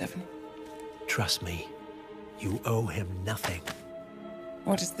 47? Trust me, you owe him nothing.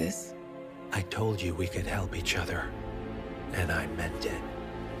 What is this? I told you we could help each other, and I meant it.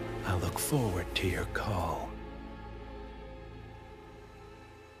 I'll look forward to your call.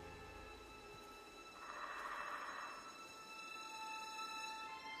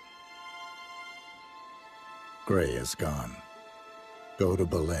 Gray is gone. Go to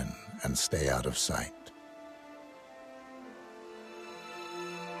Berlin and stay out of sight.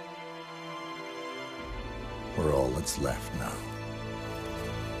 We're all that's left now.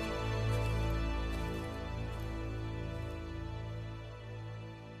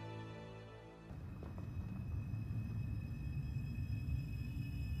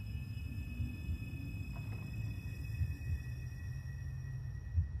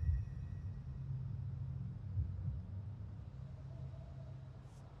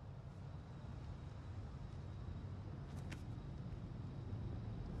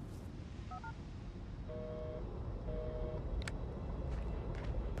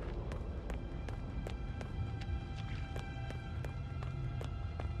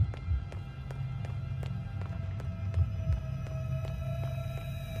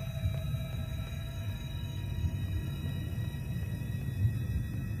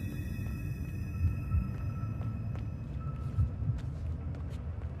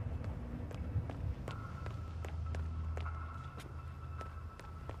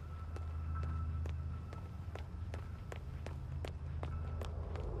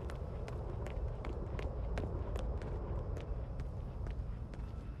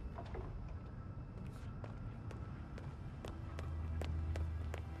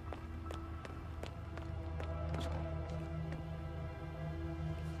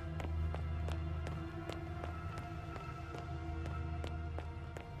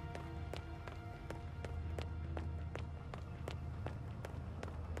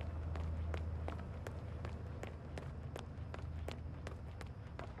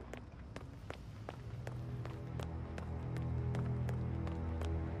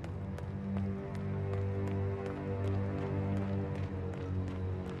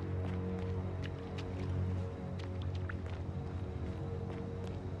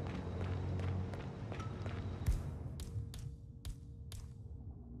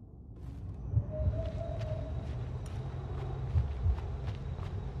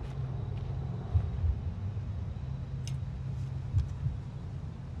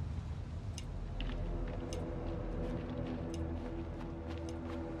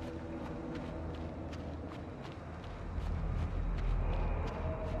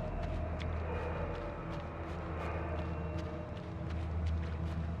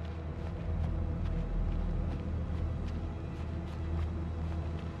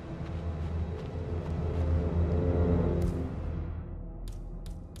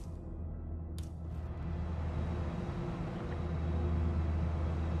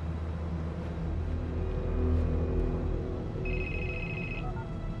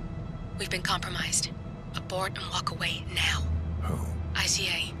 We've been compromised. Abort and walk away now. Who?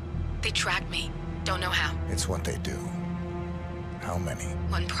 ICA. They tracked me. Don't know how. It's what they do. How many?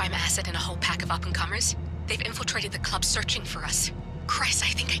 One prime asset and a whole pack of up-and-comers. They've infiltrated the club searching for us. Christ, I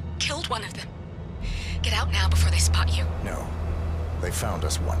think I killed one of them. Get out now before they spot you. No. They found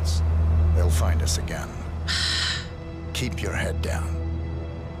us once. They'll find us again. Keep your head down.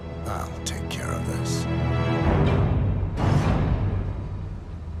 I'll take care of this.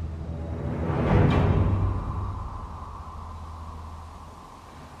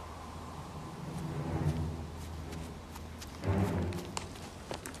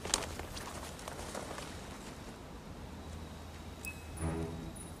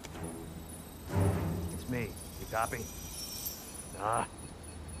 Copy? Ah,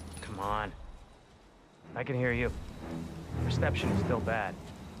 come on. I can hear you. Reception is still bad.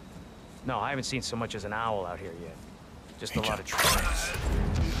 No, I haven't seen so much as an owl out here yet. Just a lot of trains.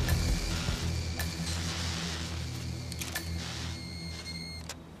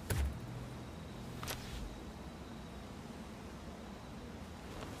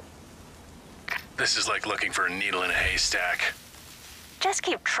 This is like looking for a needle in a haystack. Just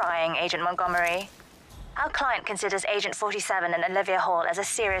keep trying, Agent Montgomery. Our client considers Agent 47 and Olivia Hall as a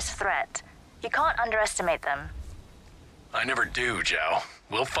serious threat. You can't underestimate them. I never do, Zhao.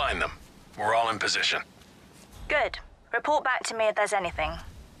 We'll find them. We're all in position. Good. Report back to me if there's anything.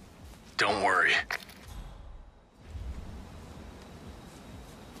 Don't worry.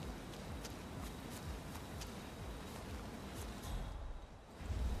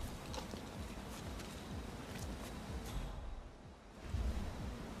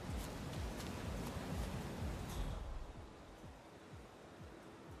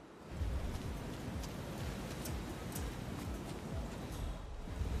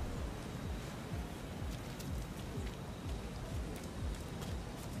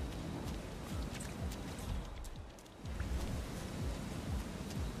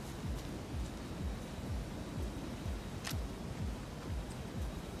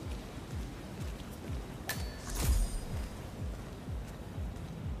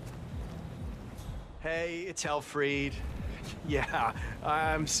 Hey, it's Helfried. Yeah,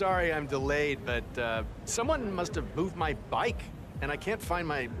 I'm sorry I'm delayed, but someone must have moved my bike, and I can't find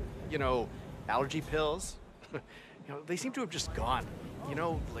my, allergy pills. They seem to have just gone,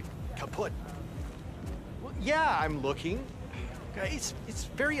 like kaput. Well, yeah, I'm looking. It's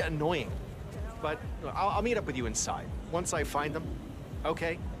very annoying, but I'll meet up with you inside once I find them.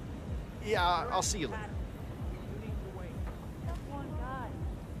 Okay? Yeah, I'll see you later.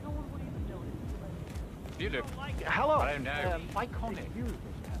 You do. Hello. I don't know. Iconic.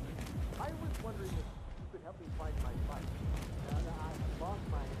 I was wondering if you could help me find my bike. I lost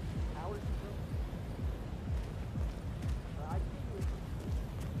my allergy pill. I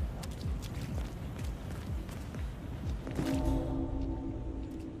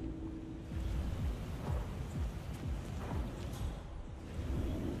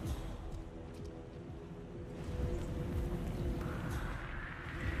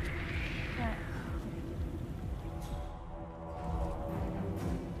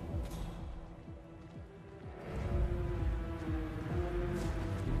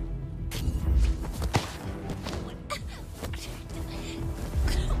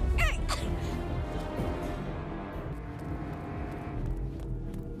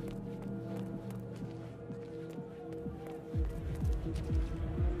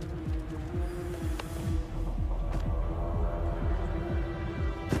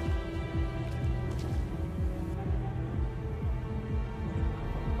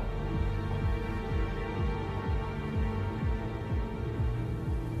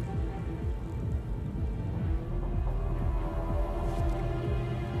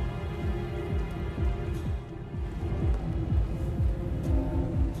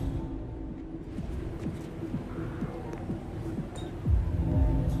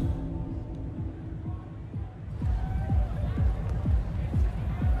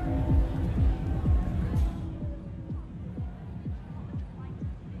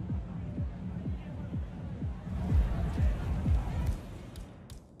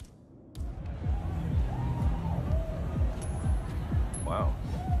Wow.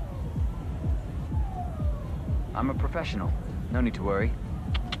 I'm a professional. No need to worry.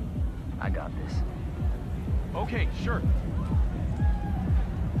 I got this. Okay, sure.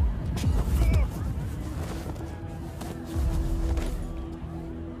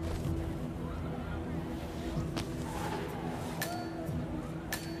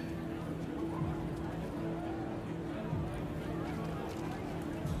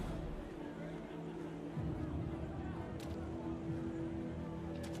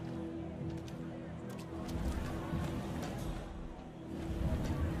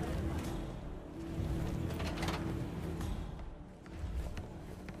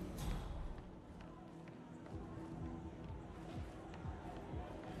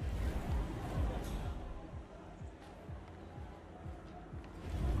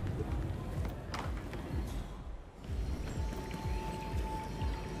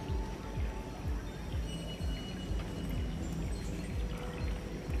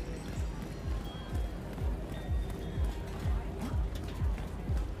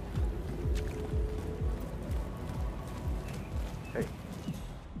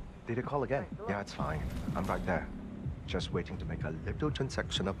 Did you call again? Yeah, it's fine. I'm right there. Just waiting to make a little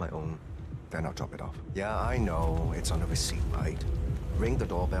transaction of my own. Then I'll drop it off. Yeah, I know. It's on the receipt, right? Ring the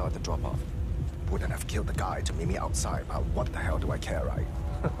doorbell at the drop-off. Wouldn't have killed the guy to meet me outside, but what the hell do I care, right?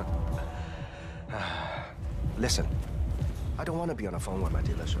 Listen, I don't want to be on the phone when my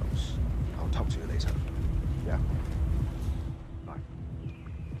dealer shows. I'll talk to you later. Yeah. Bye.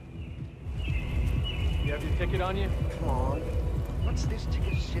 You have your ticket on you? Come on. What's this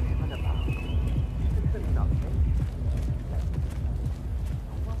ticket shit even about? Nothing.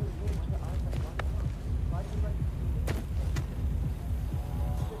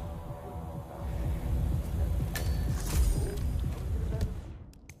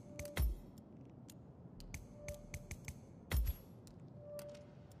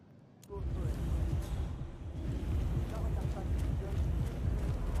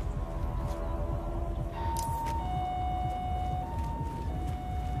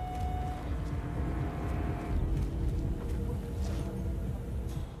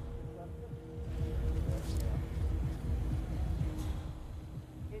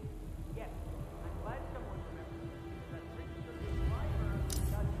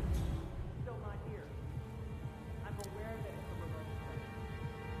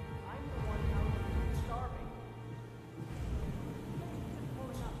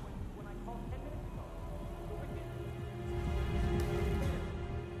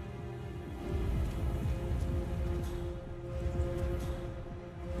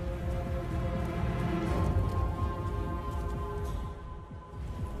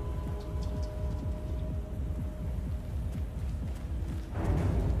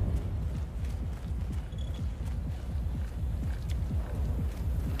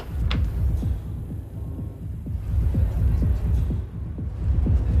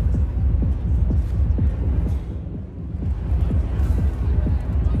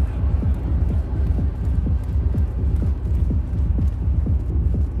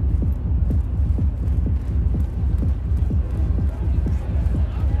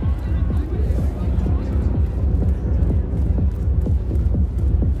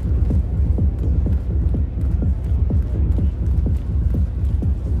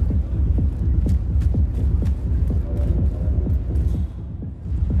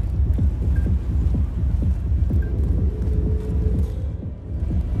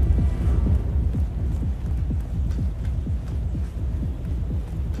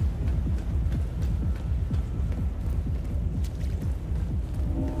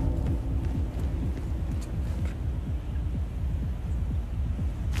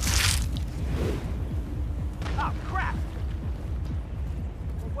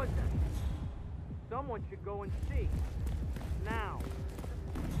 Someone should go and see. Now.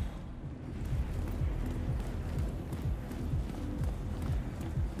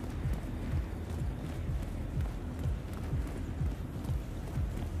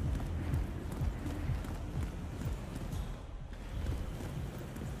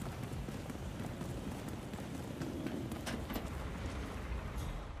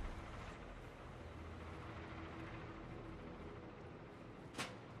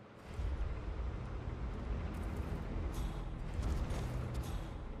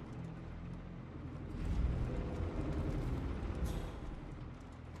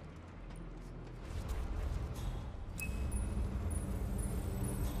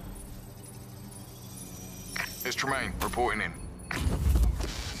 It's Tremaine, reporting in.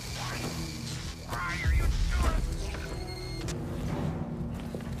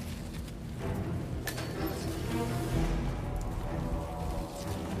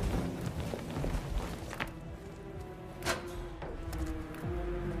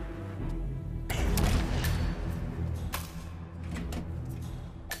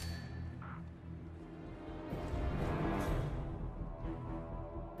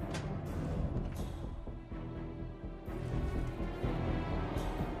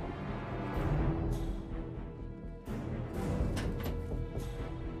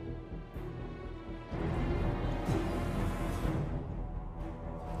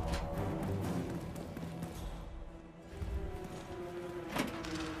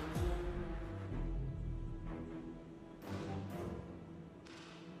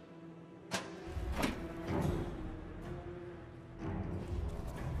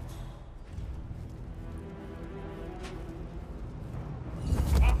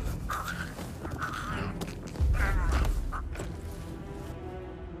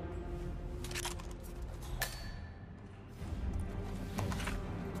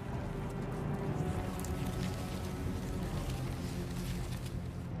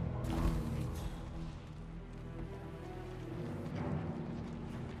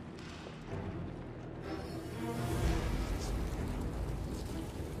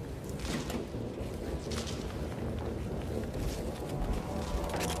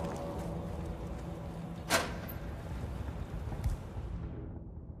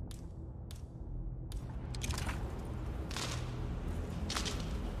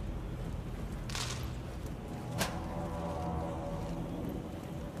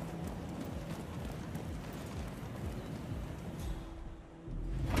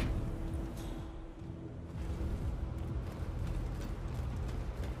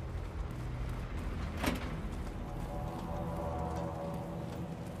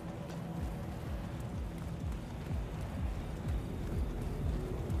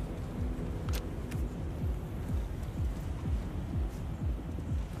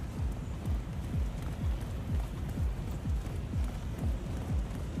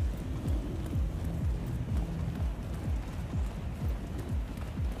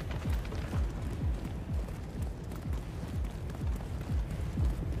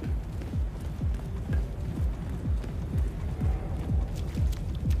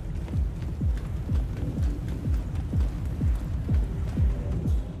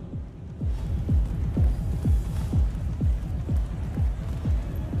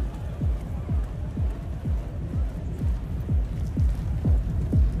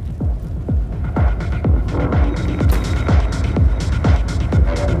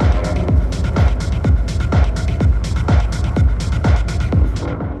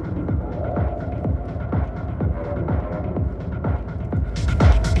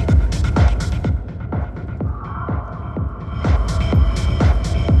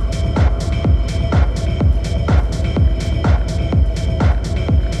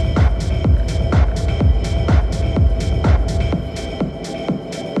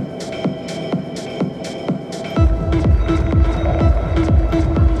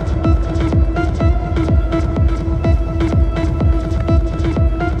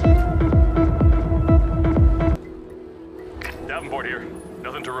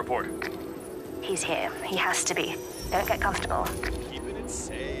 He's here. He has to be. Don't get comfortable. Keeping it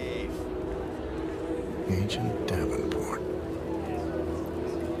safe. Agent Davenport.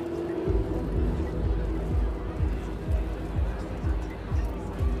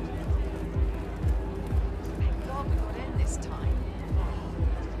 Thank God we got in this time.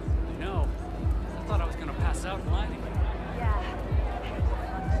 No. I thought I was gonna pass out in line again. Yeah.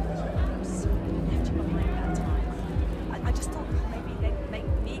 I'm sorry I left you behind that time. I just thought maybe they'd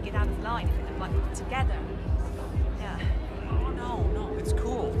make me get out of line if it looked like we were together. Yeah. Oh, no, it's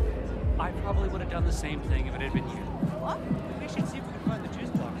cool. I probably would have done the same thing if it had been you. What? We should see if we can find the juice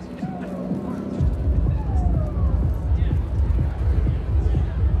box.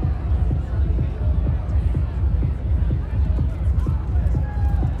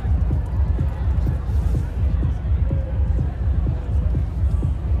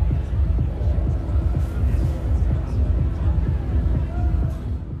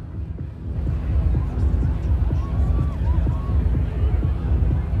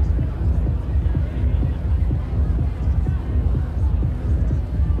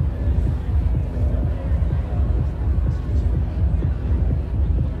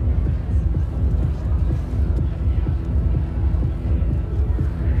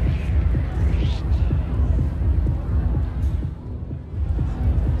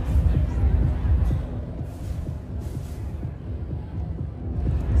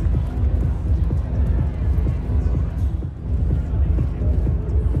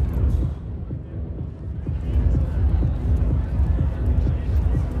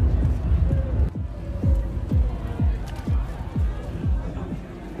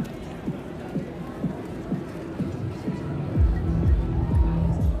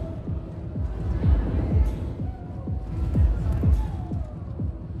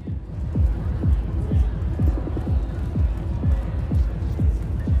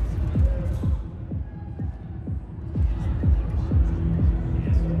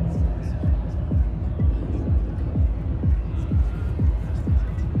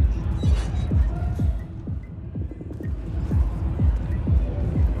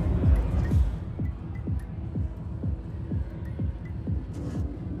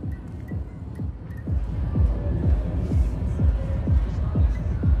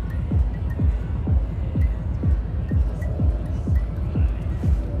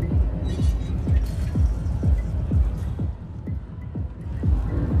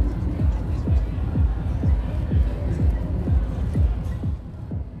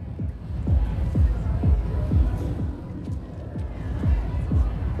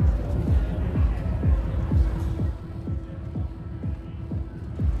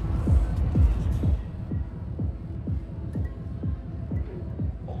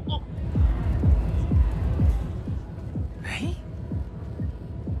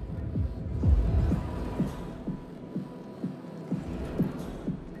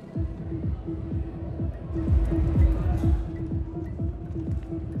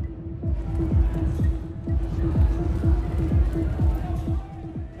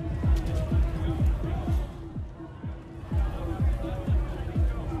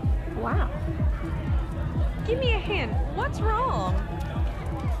 Wow. Give me a hint. What's wrong?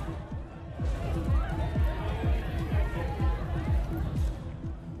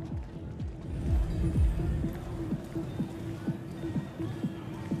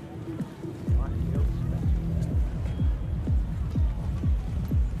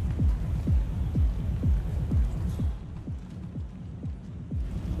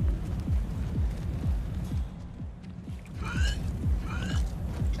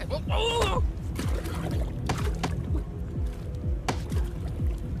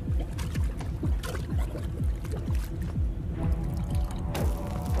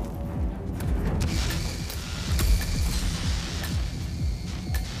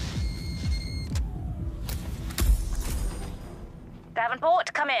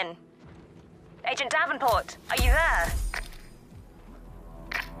 Davenport, come in. Agent Davenport, are you there?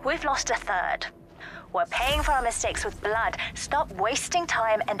 We've lost a third. We're paying for our mistakes with blood. Stop wasting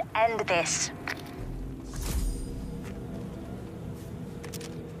time and end this.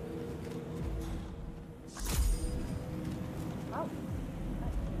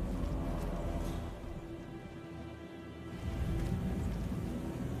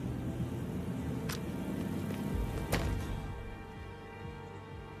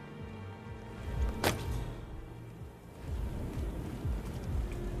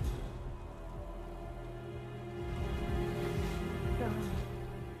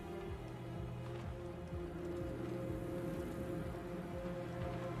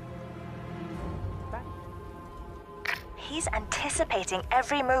 He's anticipating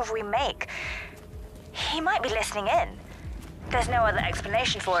every move we make. He might be listening in. There's no other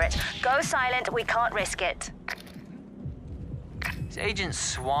explanation for it. Go silent, we can't risk it. Is Agent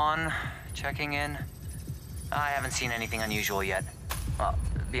Swan checking in? I haven't seen anything unusual yet. Well,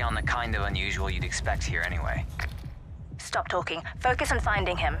 beyond the kind of unusual you'd expect here anyway. Stop talking. Focus on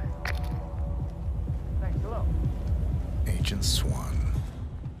finding him. Thanks, hello. Agent Swan.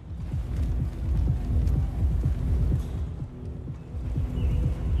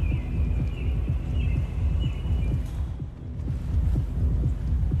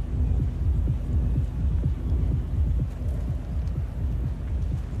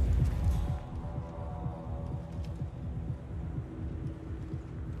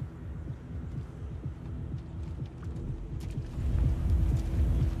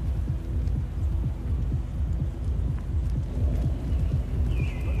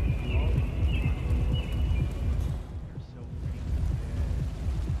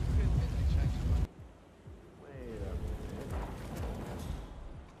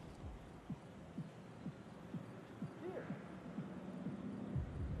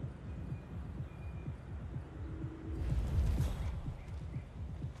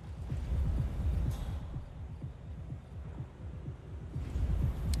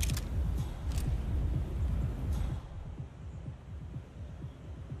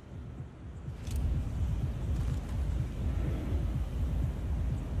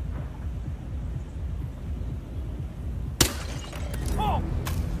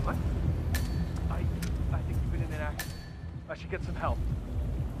 I should get some help.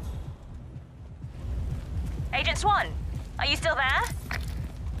 Agent Swan, are you still there?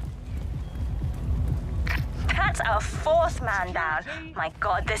 That's our fourth man down. My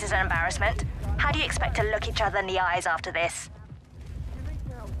God, this is an embarrassment. How do you expect to look each other in the eyes after this?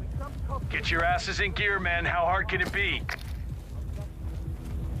 Get your asses in gear, men. How hard can it be?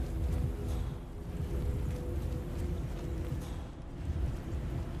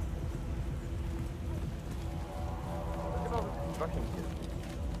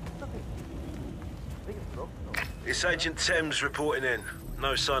 It's Agent Thames reporting in.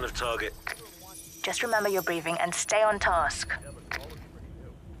 No sign of target. Just remember your breathing and stay on task.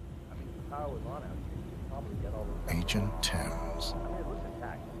 Agent Thames.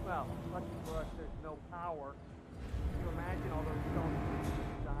 Well, lucky for us, there's no power. Can you imagine all those stones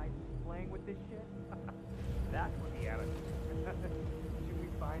inside playing with this shit? That's what the attitude. Should we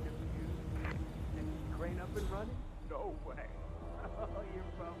find a fuse and crane up and running? No way. Oh,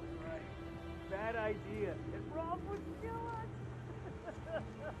 you're probably right. Bad idea. And Rob would kill us.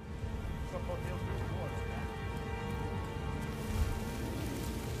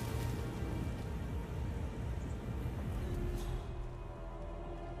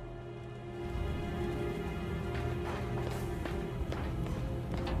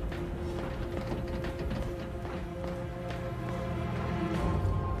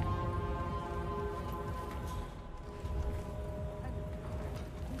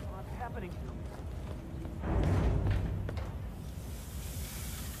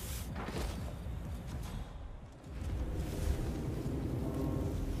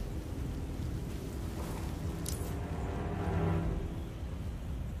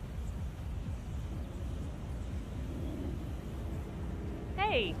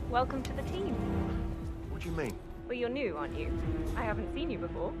 Hey, welcome to the team. What do you mean? Well, you're new, aren't you? I haven't seen you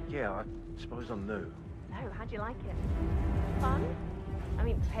before. Yeah, I suppose I'm new. No, how'd you like it? Fun? I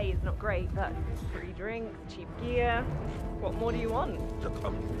mean, pay is not great, but free drinks, cheap gear. What more do you want? Look,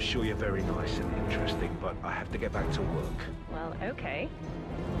 I'm sure you're very nice and interesting, but I have to get back to work. Well, okay.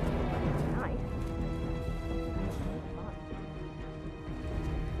 Nice.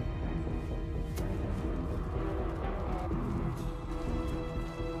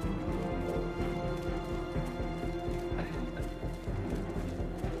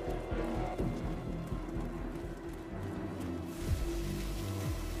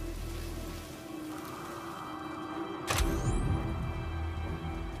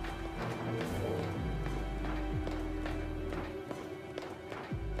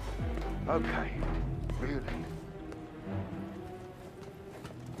 Okay, really?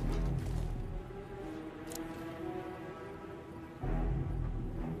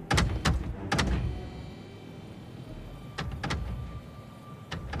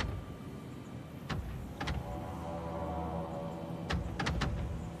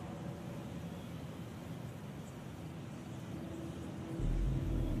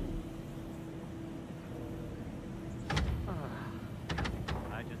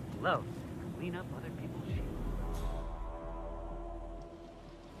 I just love to clean up other people's shit.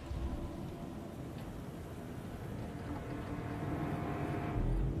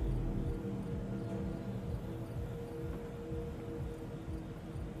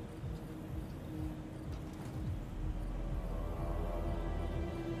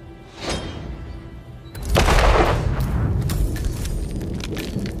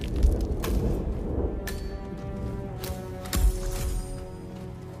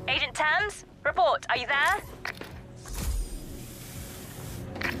 Agent Tams, report. Are you there?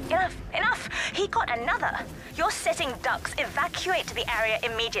 Enough, enough! He got another. You're setting ducks. Evacuate to the area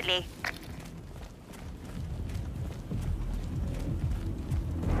immediately.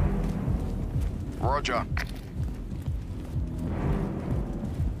 Roger.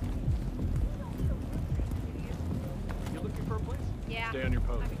 You looking for a place? Yeah. Stay on your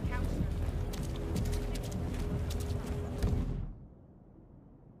post.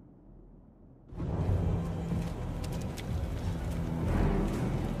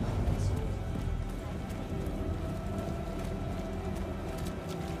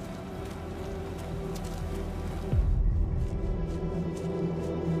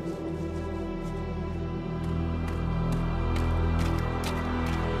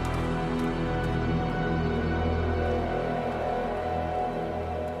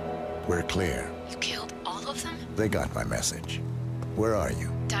 We're clear. You killed all of them? They got my message. Where are you?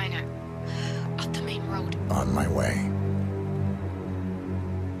 Diner. Up the main road. On my way.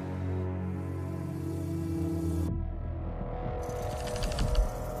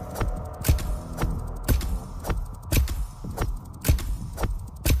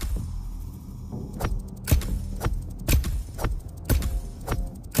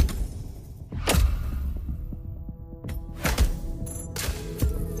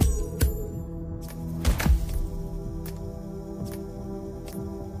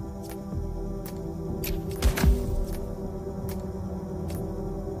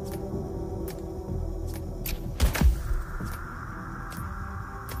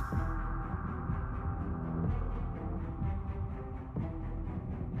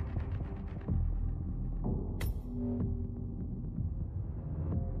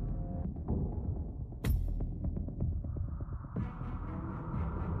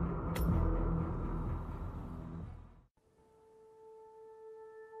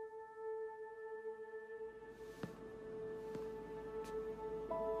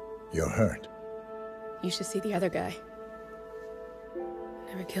 You're hurt. You should see the other guy.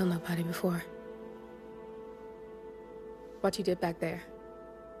 Never killed nobody before. What you did back there.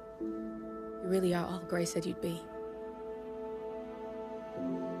 You really are all Gray said you'd be.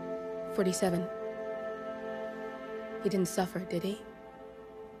 47. He didn't suffer, did he?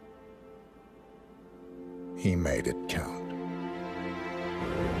 He made it count.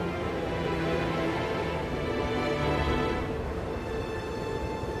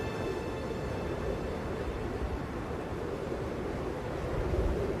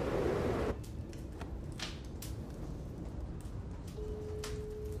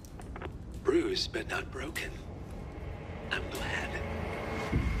 Bruised but not broken. I'm glad.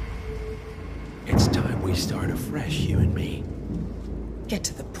 It's time we start afresh, you and me. Get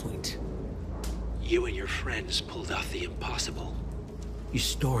to the point. You and your friends pulled off the impossible. You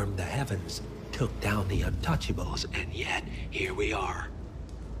stormed the heavens, took down the untouchables, And yet, here we are.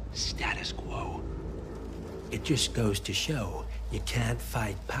 Status quo. it just goes to show You can't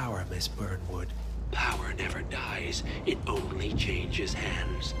fight power, Miss Burnwood. Power never dies, it only changes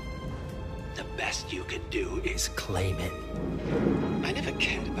hands. The best you can do is claim it. I never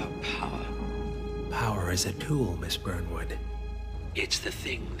cared about power. Power is a tool, Miss Burnwood. It's the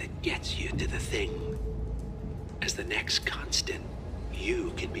thing that gets you to the thing. As the next constant,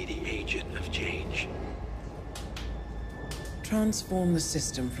 you can be the agent of change. Transform the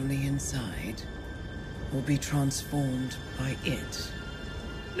system from the inside, or be transformed by it.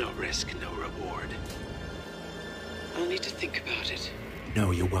 No risk, no reward. I'll need to think about it.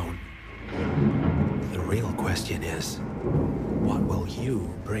 No, you won't. The real question is, what will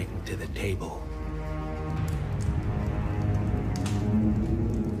you bring to the table?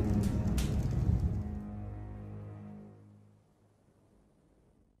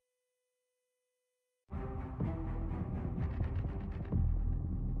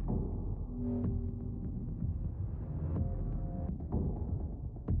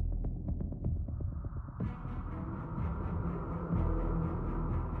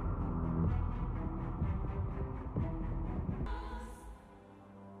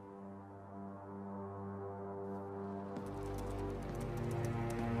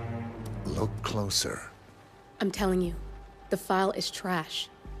 Look closer. I'm telling you, the file is trash.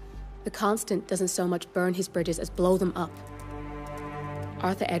 The Constant doesn't so much burn his bridges as blow them up.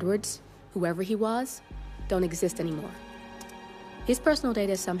 Arthur Edwards, whoever he was, don't exist anymore. His personal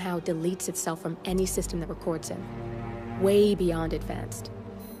data somehow deletes itself from any system that records him. Way beyond advanced.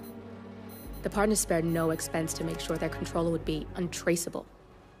 The partners spared no expense to make sure their controller would be untraceable.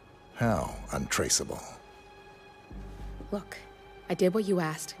 How untraceable? Look, I did what you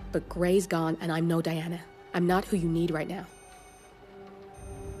asked, but Gray's gone and I'm no Diana. I'm not who you need right now.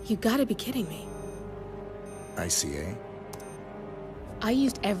 You gotta be kidding me. ICA? I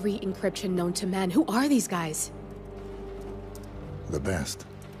used every encryption known to man. Who are these guys? The best.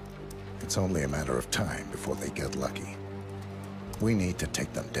 It's only a matter of time before they get lucky. We need to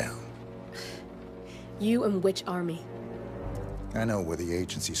take them down. You and which army? I know where the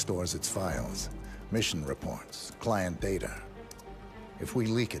agency stores its files, mission reports, client data. If we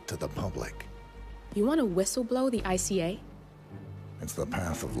leak it to the public... You want to whistleblow the ICA? It's the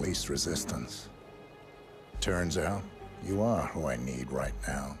path of least resistance. Turns out, you are who I need right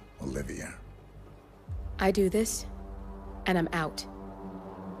now, Olivia. I do this, and I'm out.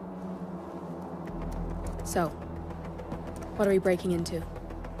 So, what are we breaking into?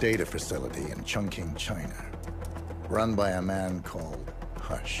 Data facility in Chongqing, China. Run by a man called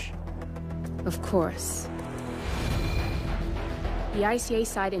Hush. Of course. The ICA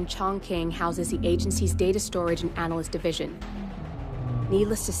site in Chongqing houses the agency's data storage and analyst division.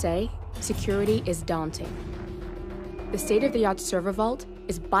 Needless to say, security is daunting. The state-of-the-art server vault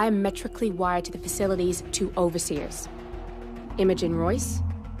is biometrically wired to the facility's two overseers. Imogen Royce,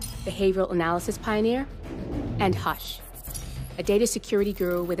 behavioral analysis pioneer, and Hush, a data security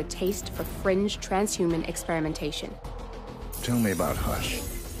guru with a taste for fringe transhuman experimentation. Tell me about Hush.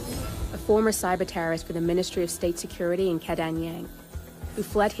 A former cyber terrorist for the Ministry of State Security in Kadanyang, who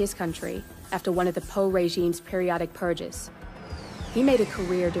fled his country after one of the Po regime's periodic purges. He made a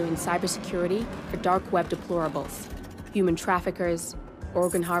career doing cybersecurity for dark web deplorables, human traffickers,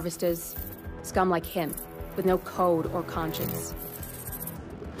 organ harvesters, scum like him, with no code or conscience.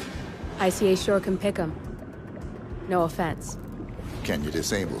 ICA sure can pick him. No offense. Can you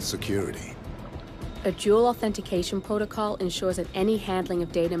disable security? A dual authentication protocol ensures that any handling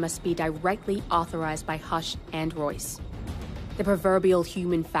of data must be directly authorized by Hush and Royce. The proverbial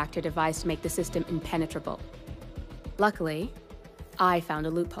human factor device to make the system impenetrable. Luckily, I found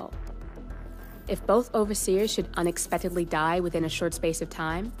a loophole. If both overseers should unexpectedly die within a short space of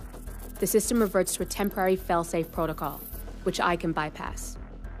time, the system reverts to a temporary failsafe protocol, which I can bypass.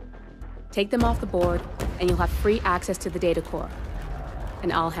 Take them off the board, and you'll have free access to the data core,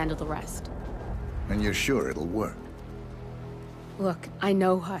 and I'll handle the rest. And you're sure it'll work? Look, I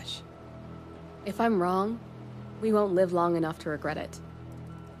know Hush. If I'm wrong, we won't live long enough to regret it.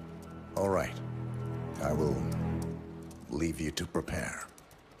 All right. I will leave you to prepare.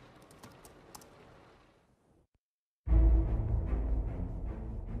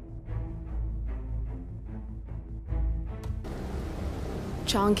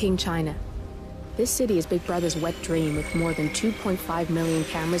 Chongqing, China. This city is Big Brother's wet dream with more than 2.5 million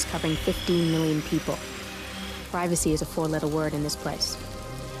cameras covering 15 million people. Privacy is a four-letter word in this place.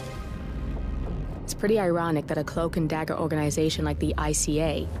 It's pretty ironic that a cloak and dagger organization like the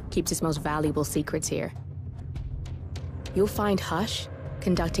ICA keeps its most valuable secrets here. You'll find Hush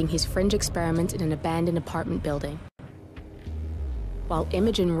conducting his fringe experiments in an abandoned apartment building, while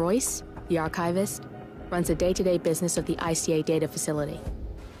Imogen Royce, the archivist, runs the day-to-day business of the ICA data facility.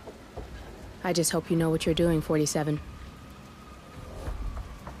 I just hope you know what you're doing, 47.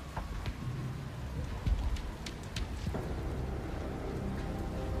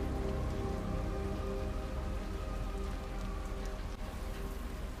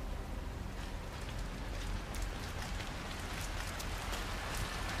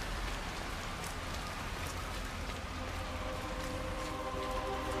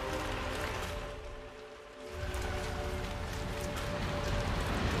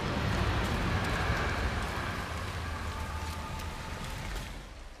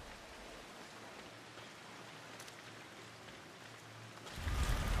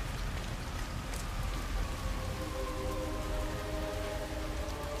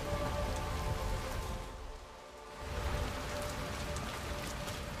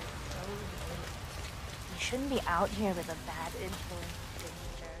 You shouldn't be out here with a bad influence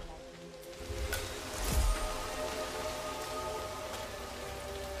stranger like me.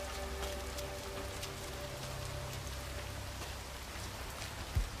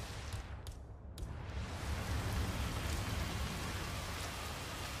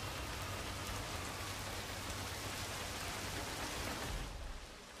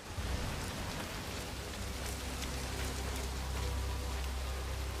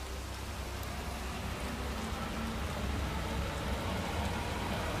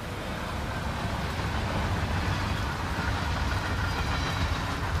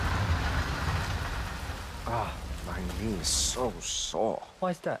 My knee is so sore.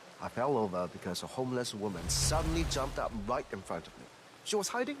 Why's that? I fell over because a homeless woman suddenly jumped up right in front of me. She was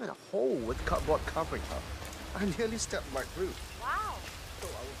hiding in a hole with cardboard covering her. I nearly stepped right through. Wow. So I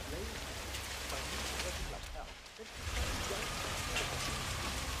was laying my knee hurting like hell. Then she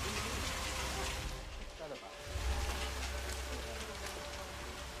started jumping.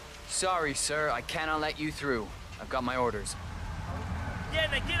 Sorry, sir. I cannot let you through. I've got my orders. Yeah,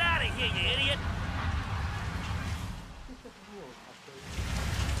 then get out of here, you idiot!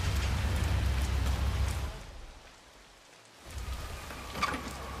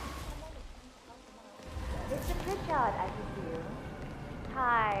 Mr. Pritchard, I presume.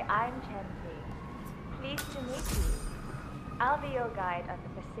 Hi, I'm Chancy. Pleased to meet you. I'll be your guide on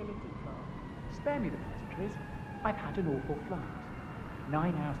the facility tour. Spare me the pleasantries. I've had an awful flight.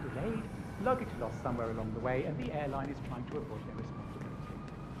 9 hours delayed, luggage lost somewhere along the way, and the airline is trying to avoid their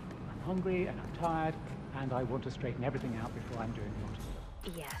responsibility. I'm hungry and I'm tired, and I want to straighten everything out before I'm doing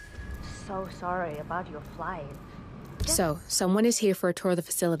what. Yes, so sorry about your flight. So, someone is here for a tour of the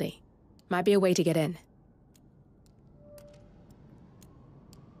facility. Might be a way to get in.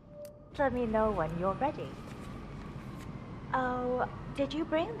 Let me know when you're ready. Oh, did you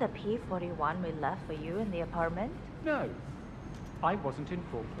bring the P-41 we left for you in the apartment? No, I wasn't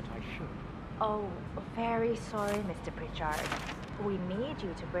informed that I should. Oh, very sorry, Mr. Pritchard. We need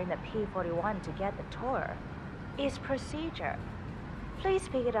you to bring the P-41 to get the tour. It's procedure. Please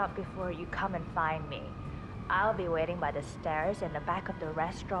pick it up before you come and find me. I'll be waiting by the stairs in the back of the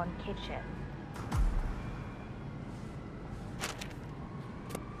restaurant kitchen.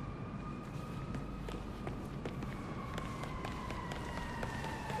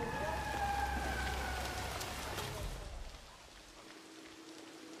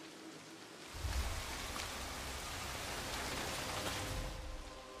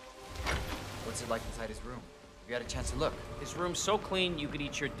 What's it like inside his room? Have you had a chance to look? His room's so clean you could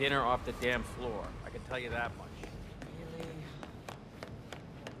eat your dinner off the damn floor. I can tell you that much. Really?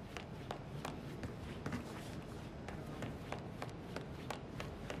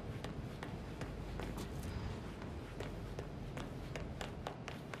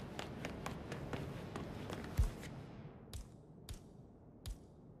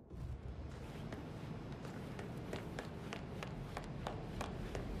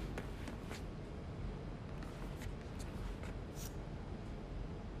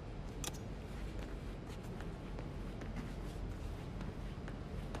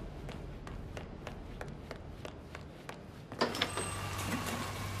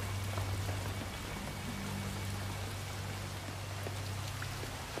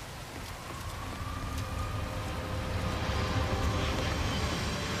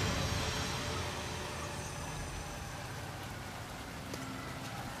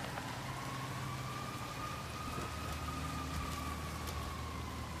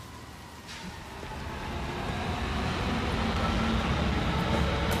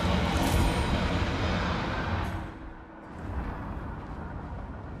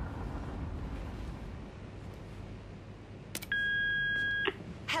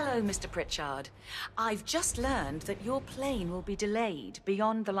 Hello, Mr. Pritchard. I've just learned that your plane will be delayed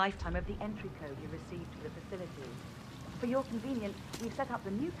beyond the lifetime of the entry code you received for the facility. For your convenience, we've set up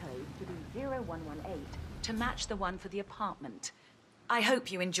the new code to be 0118 to match the one for the apartment. I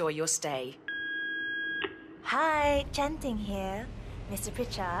hope you enjoy your stay. Hi, Chanting here. Mr.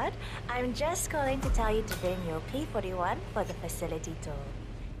 Pritchard, I'm just calling to tell you to bring your P41 for the facility tour.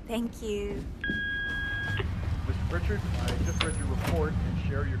 Thank you. Mr. Pritchard, I just read your report and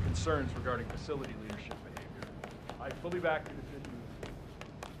share your concerns regarding facility leadership behavior. I fully back your decision.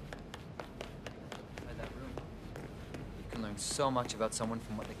 Inside that room, you can learn so much about someone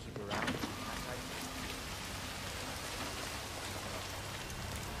from what they keep around.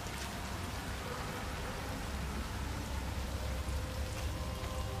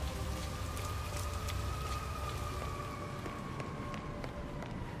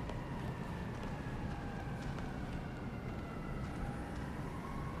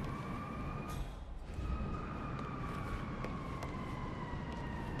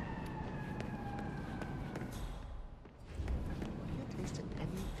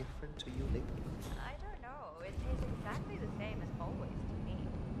 I don't know. It tastes exactly the same as always to me.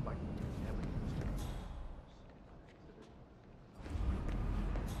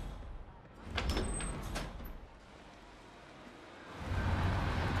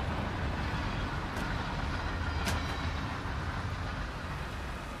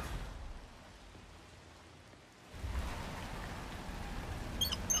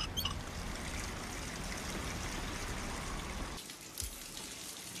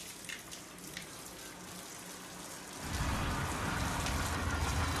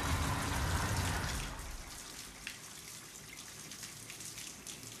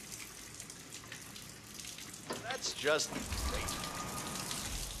 That's just great.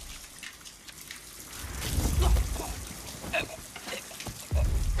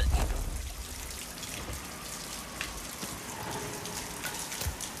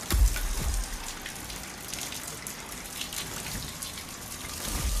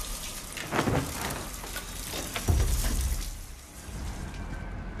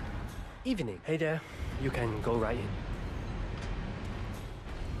 Evening. Hey there. You can go right in.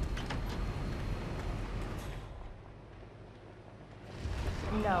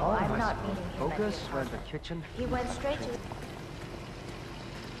 No, I'm not meeting him. Focus where the kitchen. He went straight to...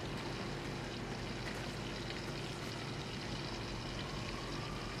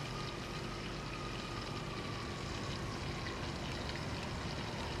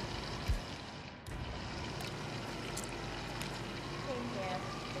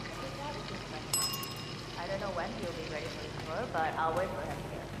 I don't know when he'll be ready for his tour, but I'll wait for him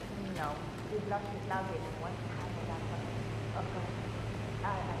here. No, he's lost his luggage and wants to have it that way. Of course.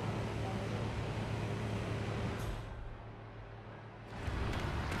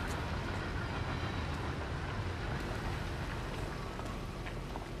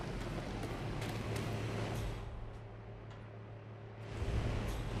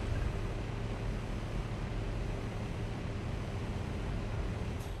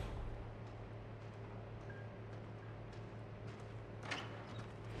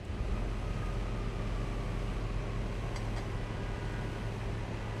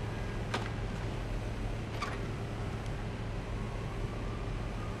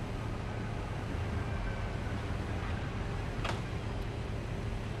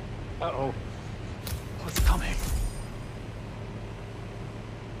 Uh-oh. What's coming?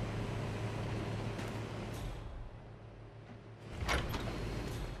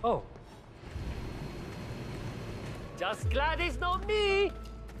 Oh. Just glad it's not me!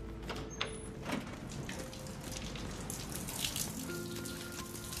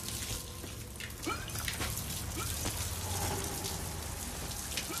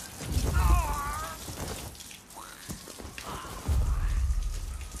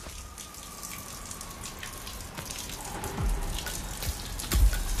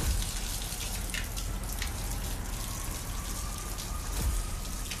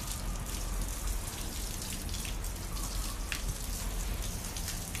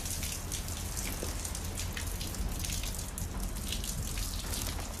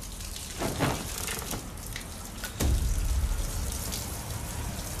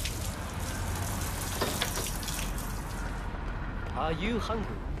 Are you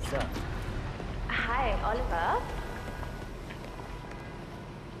hungry, sir? Hi, Oliver.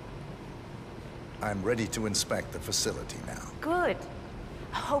 I'm ready to inspect the facility now. Good.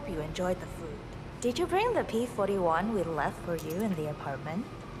 I hope you enjoyed the food. Did you bring the P41 we left for you in the apartment?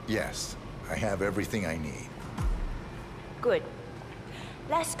 Yes, I have everything I need. Good.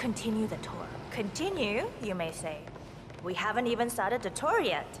 Let's continue the tour. Continue, you may say. We haven't even started the tour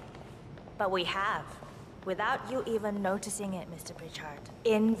yet. But we have. Without you even noticing it, Mr. Pritchard.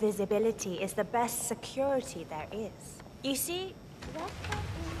 Invisibility is the best security there is. You see, that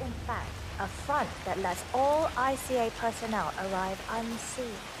is in fact a front that lets all ICA personnel arrive unseen.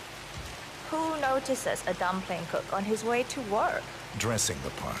 Who notices a dumpling cook on his way to work? Dressing the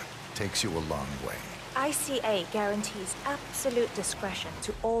part takes you a long way. ICA guarantees absolute discretion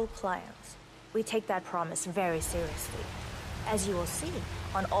to all clients. We take that promise very seriously, as you will see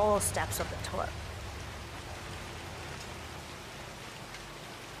on all steps of the tour.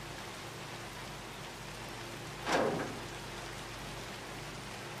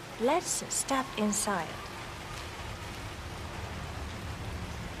 Let's step inside.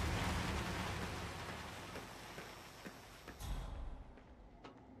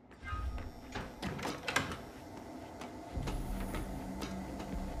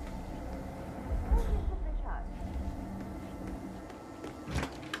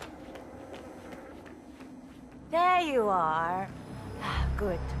 There you are.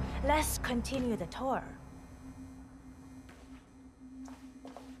 Good. Let's continue the tour.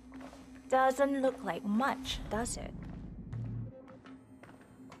 Doesn't look like much, does it?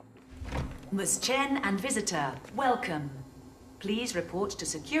 Ms. Chen and visitor, welcome. Please report to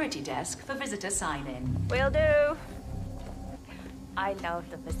security desk for visitor sign-in. Will do. I love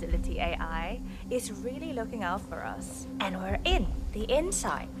the facility AI. It's really looking out for us. And we're in. The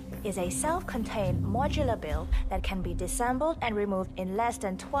inside is a self-contained modular build that can be disassembled and removed in less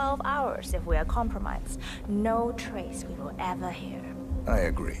than 12 hours if we are compromised. No trace we will ever hear. I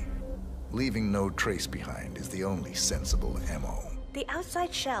agree. Leaving no trace behind is the only sensible MO. The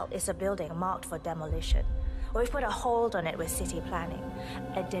outside shell is a building marked for demolition. We've put a hold on it with city planning.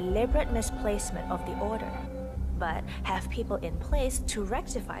 A deliberate misplacement of the order. But have people in place to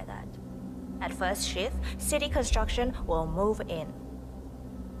rectify that. At first shift, city construction will move in.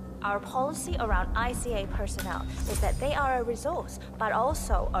 Our policy around ICA personnel is that they are a resource, but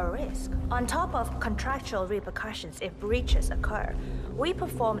also a risk. On top of contractual repercussions if breaches occur, we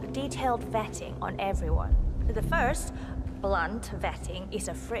perform detailed vetting on everyone. The first, blunt vetting, is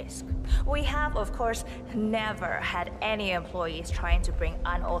a frisk. We have, of course, never had any employees trying to bring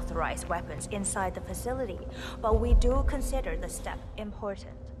unauthorized weapons inside the facility, but we do consider the step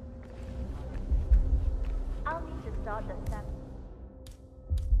important. I'll need to start the step.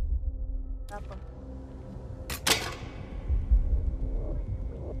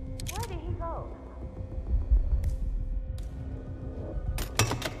 Where did he go?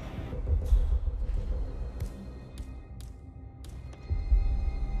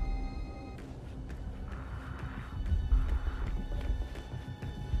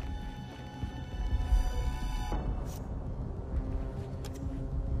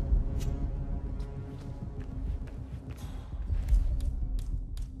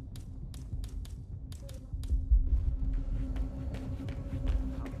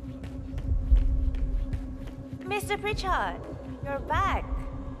 Mr. Pritchard, you're back.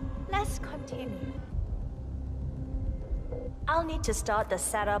 Let's continue. I'll need to start the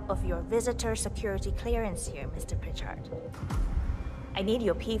setup of your visitor security clearance here, Mr. Pritchard. I need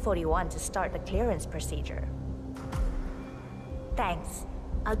your P-41 to start the clearance procedure. Thanks.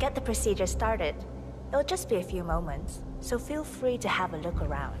 I'll get the procedure started. It'll just be a few moments, so feel free to have a look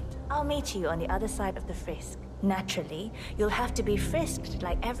around. I'll meet you on the other side of the frisk. Naturally, you'll have to be frisked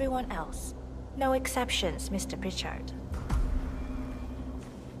like everyone else. No exceptions, Mr. Pritchard.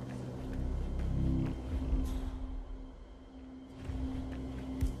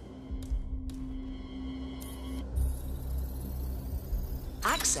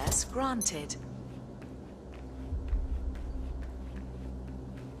 Access granted.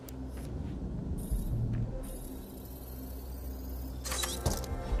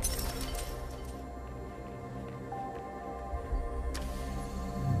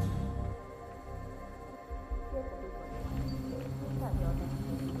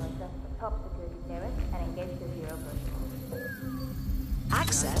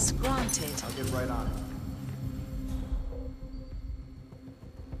 Access granted. I'll get right on it.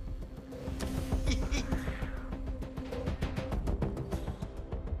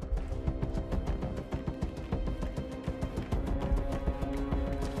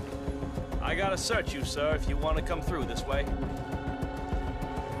 I gotta search you, sir, if you want to come through this way.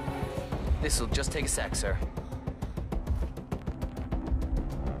 This'll just take a sec, sir.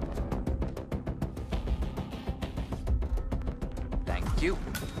 Thank you.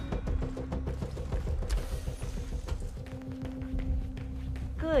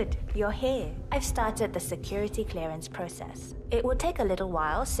 Good, you're here. I've started the security clearance process. It will take a little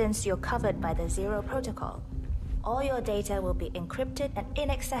while since you're covered by the Zero Protocol. All your data will be encrypted and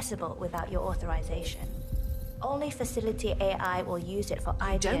inaccessible without your authorization. Only facility AI will use it for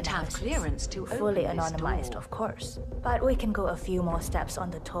ID don't have analysis. clearance to fully open this anonymized, door. of course. But we can go a few more steps on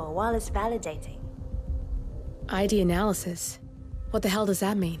the tour while it's validating. ID analysis? What the hell does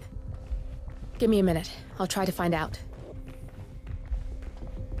that mean? Give me a minute. I'll try to find out.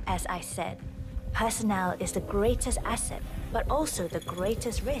 As I said, personnel is the greatest asset, but also the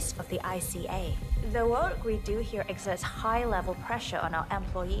greatest risk of the ICA. The work we do here exerts high-level pressure on our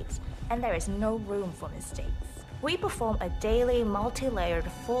employees, and there is no room for mistakes. We perform a daily, multi-layered,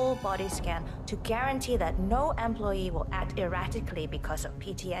 full-body scan to guarantee that no employee will act erratically because of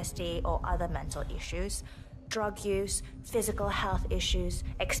PTSD or other mental issues, drug use, physical health issues,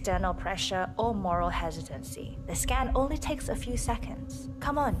 external pressure, or moral hesitancy. The scan only takes a few seconds.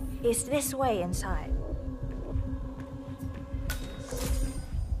 Come on, it's this way inside.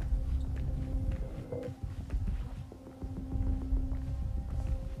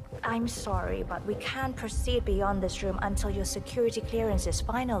 I'm sorry, but we can't proceed beyond this room until your security clearance is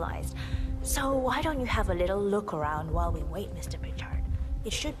finalized. So why don't you have a little look around while we wait, Mr. Pritchard?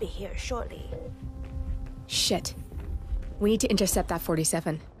 It should be here shortly. Shit. We need to intercept that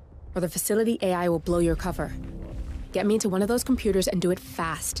 47, or the facility AI will blow your cover. Get me into one of those computers and do it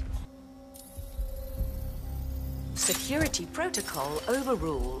fast. Security protocol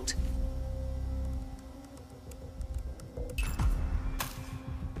overruled.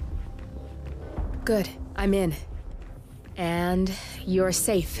 Good, I'm in. And you're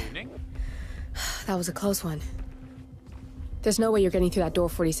safe. That was a close one. There's no way you're getting through that door,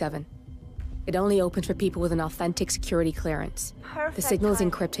 47. It only opens for people with an authentic security clearance. Perfect The signal is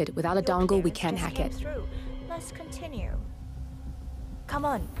timing. encrypted. Without a dongle, we can't hack it. Through. Let's continue. Come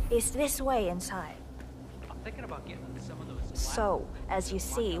on, it's this way inside. I'm thinking about getting some of those. So, as you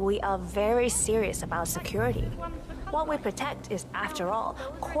see, we are very serious about security. What we protect is, after all,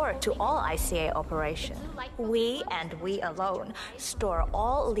 core to all ICA operations. We, and we alone, store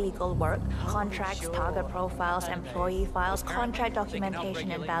all legal work, contracts, target profiles, employee files, contract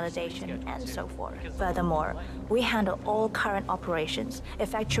documentation and validation, and so forth. Furthermore, we handle all current operations,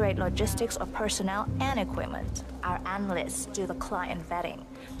 effectuate logistics of personnel and equipment. Our analysts do the client vetting,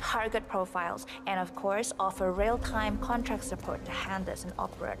 target profiles, and of course, offer real-time contract support to handlers and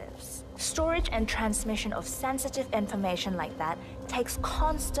operatives. Storage and transmission of sensitive information like that takes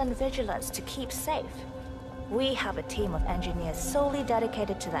constant vigilance to keep safe. We have a team of engineers solely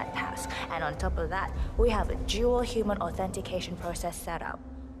dedicated to that task, and on top of that, we have a dual human authentication process set up.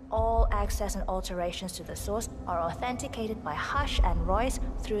 All access and alterations to the source are authenticated by Hush and Royce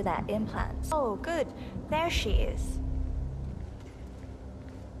through their implants. Oh, good. There she is.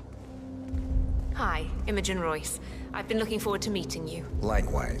 Hi, Imogen Royce. I've been looking forward to meeting you.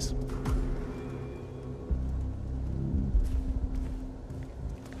 Likewise.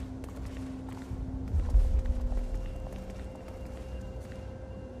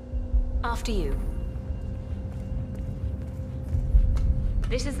 After you.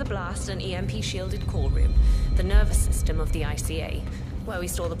 This is the blast and EMP-shielded call room, the nervous system of the ICA, where we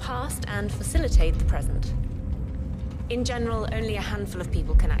store the past and facilitate the present. In general, only a handful of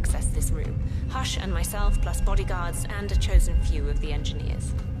people can access this room. Hush and myself, plus bodyguards and a chosen few of the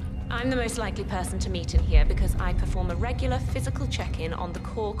engineers. I'm the most likely person to meet in here because I perform a regular physical check-in on the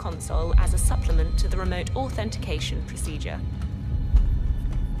core console as a supplement to the remote authentication procedure.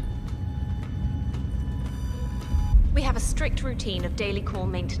 We have a strict routine of daily core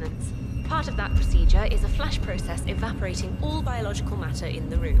maintenance. Part of that procedure is a flash process evaporating all biological matter in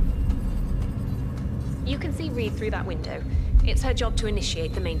the room. You can see Reed through that window. It's her job to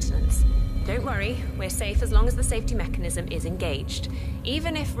initiate the maintenance. Don't worry, we're safe as long as the safety mechanism is engaged.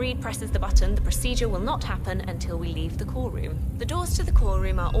 Even if Reed presses the button, the procedure will not happen until we leave the core room. The doors to the core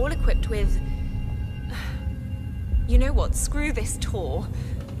room are all equipped with... You know what? Screw this tour.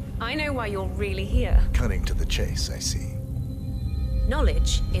 I know why you're really here. Cutting to the chase, I see.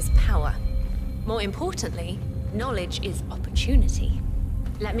 Knowledge is power. More importantly, knowledge is opportunity.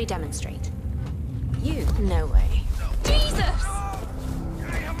 Let me demonstrate. You, no way. Jesus!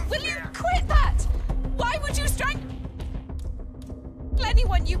 Will you quit that? Why would you strike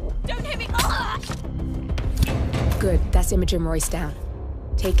anyone? You don't hit me. Good, that's Imogen Royce down.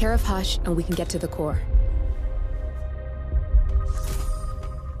 Take care of Hush, and we can get to the core.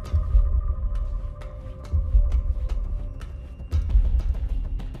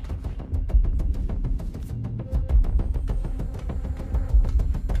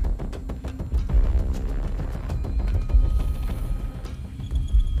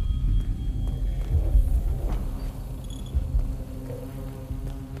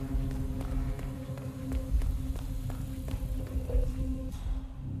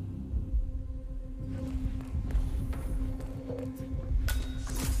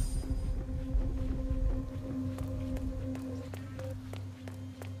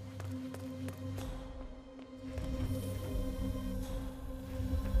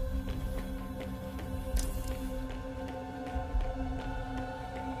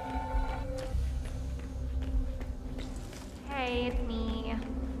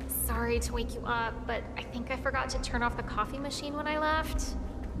 sorry to wake you up, but I think I forgot to turn off the coffee machine when I left.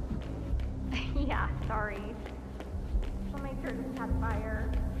 Yeah, sorry. She'll make sure to catch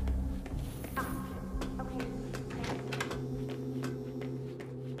fire. Ah, okay.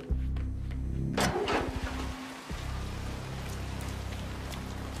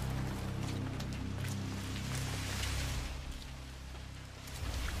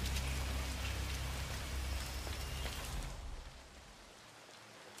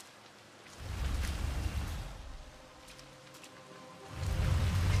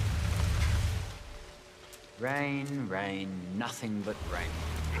 Rain, rain, nothing but rain.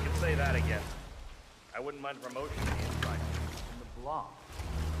 You can say that again. I wouldn't mind promotion to the inside. In the block.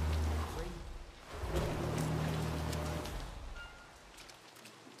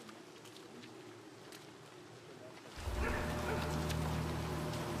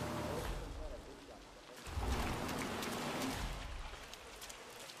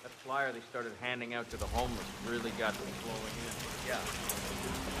 That flyer they started handing out to the homeless really got them flowing in. Yeah.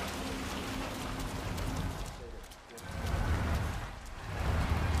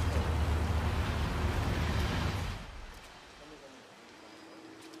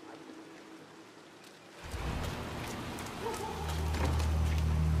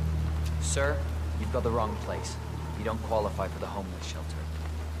 Sir, you've got the wrong place. You don't qualify for the homeless shelter.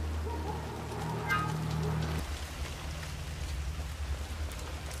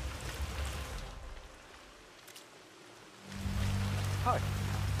 Hi.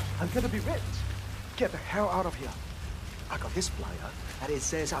 I'm gonna be rich. Get the hell out of here. I got this flyer, and it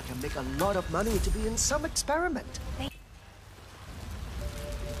says I can make a lot of money to be in some experiment.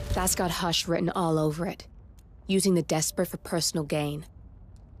 That's got Hush written all over it. Using the desperate for personal gain.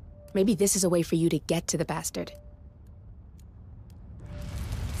 Maybe this is a way for you to get to the bastard.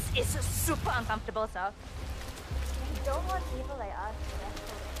 It's super uncomfortable, sir. We don't want people like us to get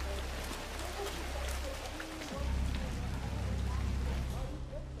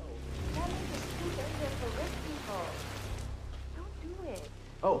Don't do it.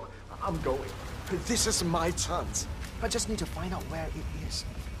 Oh, I'm going. This is my chance. I just need to find out where it is.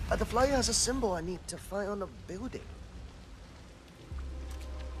 The flyer has a symbol I need to find on the building.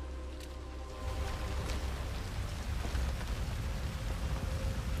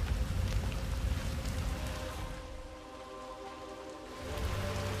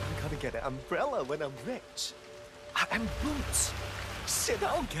 I'm gonna get an umbrella when I'm rich. And boots. Sit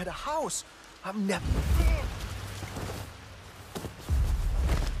down, get a house. I'm never...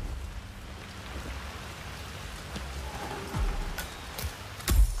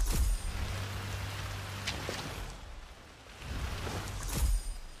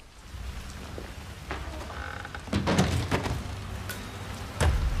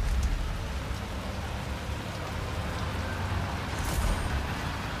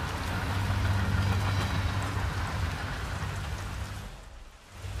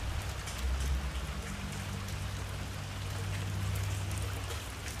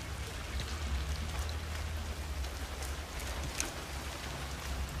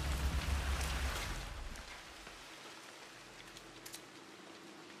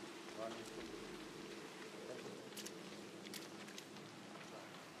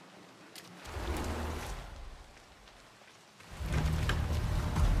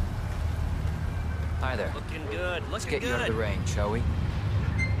 Hi there. Looking good, Let's looking get you out of the rain, shall we?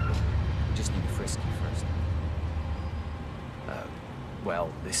 We just need to frisk you first.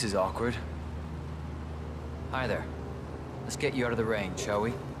 Well, this is awkward. Hi there. Let's get you out of the rain, shall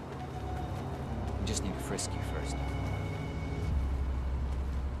we? We just need to frisk you first.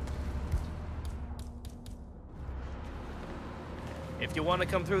 If you want to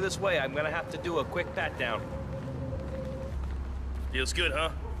come through this way, I'm gonna have to do a quick pat down. Feels good, huh?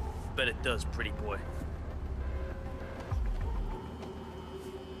 Bet it does, pretty boy.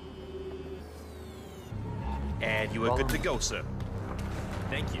 And you are good to go, sir.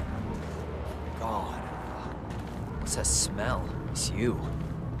 Thank you. God. What's that smell? It's you.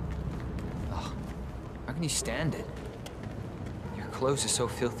 Ugh. How can you stand it? Your clothes are so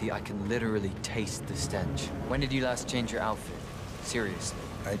filthy I can literally taste the stench. When did you last change your outfit? Seriously.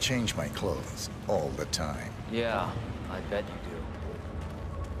 I change my clothes all the time. Yeah, I bet you do.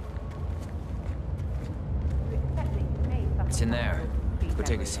 It's in there. Go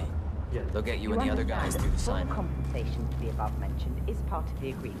take a seat. They'll get you and the other guys through the sign. Compensation to the above mentioned is part of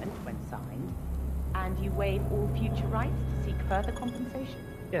the agreement when signed. And you waive all future rights to seek further compensation?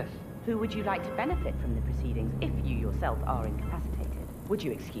 Yes. Who would you like to benefit from the proceedings if you yourself are incapacitated? Would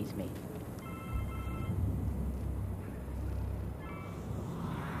you excuse me?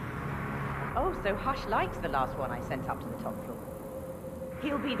 Oh, so Hush likes the last one I sent up to the top floor.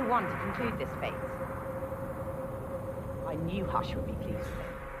 He'll be the one to conclude this phase. I knew Hush would be pleased with him.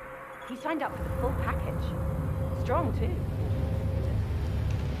 He signed up for the full package. Strong, too.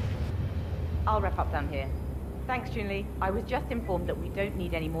 I'll wrap up down here. Thanks, Junli. I was just informed that we don't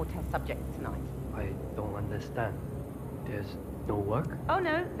need any more test subjects tonight. I don't understand. There's no work? Oh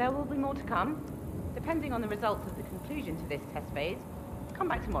no, there will be more to come. Depending on the results of the conclusion to this test phase, come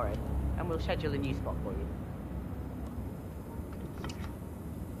back tomorrow, and we'll schedule a new spot for you.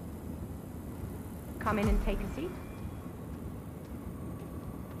 Come in and take a seat.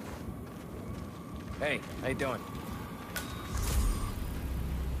 Hey, how you doing?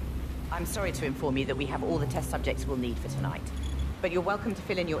 I'm sorry to inform you that we have all the test subjects we'll need for tonight. But you're welcome to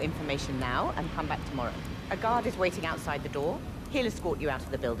fill in your information now and come back tomorrow. A guard is waiting outside the door. He'll escort you out of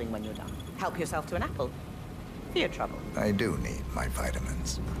the building when you're done. Help yourself to an apple. For your trouble. I do need my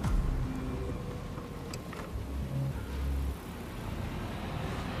vitamins.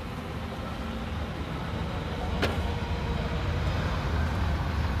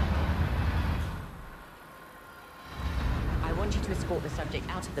 I want you to escort the subject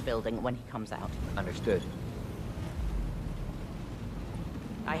out of the building when he comes out. Understood.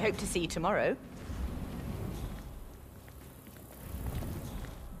 I hope to see you tomorrow.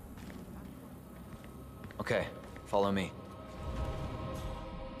 Okay, follow me.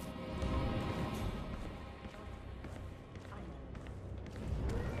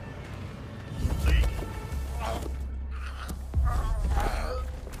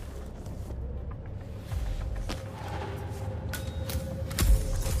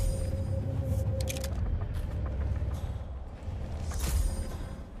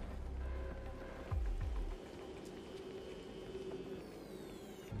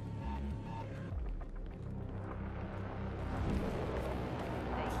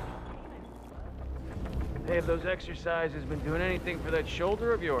 Hey, have those exercises been doing anything for that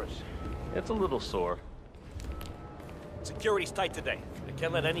shoulder of yours? It's a little sore. Security's tight today. They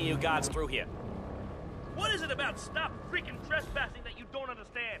can't let any of you guards through here. What is it about stop freaking trespassing that you don't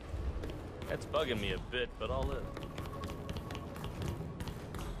understand? That's bugging me a bit, but I'll live.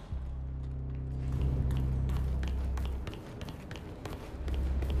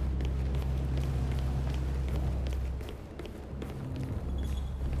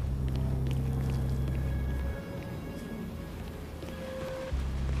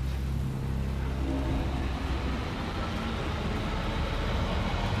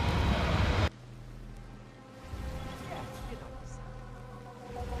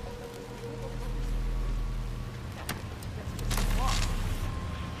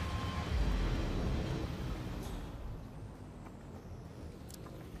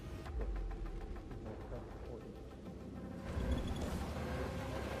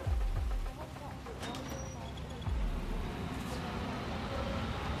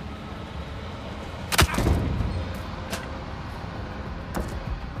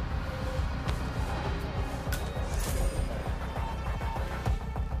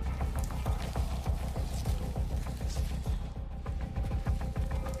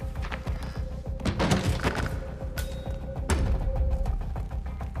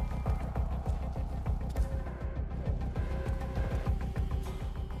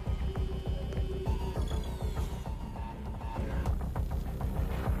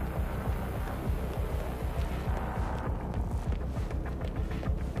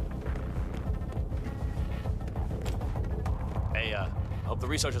 Hope the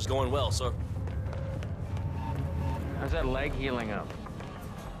research is going well, sir. How's that leg healing up?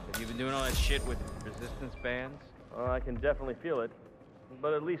 Have you been doing all that shit with resistance bands? I can definitely feel it.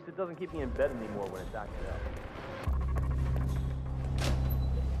 But at least it doesn't keep me in bed anymore when it's acted out.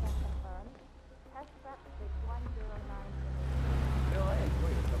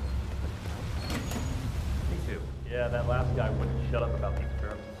 Me too. Yeah, that last guy wouldn't shut up about the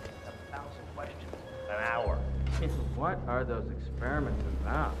experiments. 1,000 questions. An hour. What are those experiments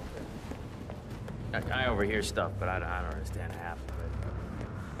about? I overhear stuff, but I don't understand half of it.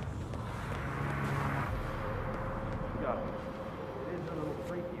 Yeah. It is a little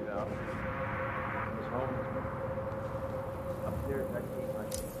freaky, though. This home is upstairs, I keep my...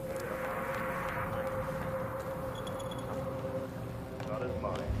 Not as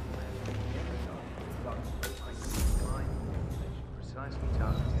mine. Precisely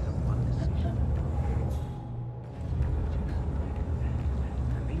targeted on one decision.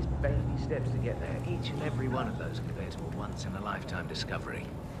 And these baby steps to get there, each and every one of those compared to a once-in-a-lifetime discovery.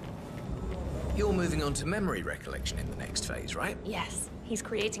 You're moving on to memory recollection in the next phase, right? Yes, he's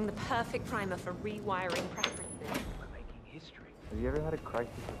creating the perfect primer for rewiring preferences. We're making history. Have you ever had a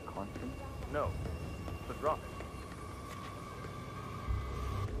crisis of conscience? No. So drop it.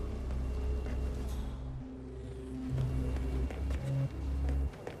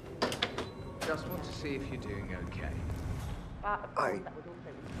 just want to see if you're doing okay. I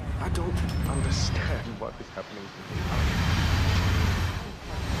don't understand what is happening to me.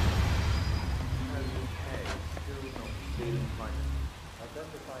 Okay, still not feeling fine.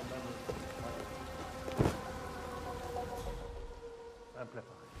 Identify memory.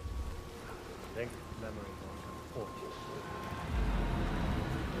 Amplify. Link memory on 40.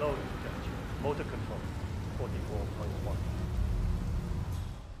 Load suggestion. Motor control 44.1.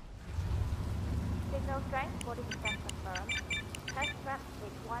 Signal strength 40% confirmed. Test prep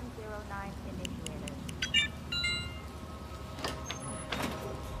H109 initiated.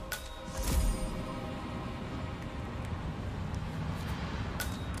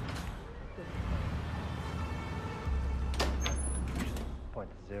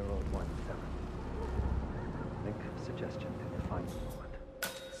 .017. Link suggestion to the final moment.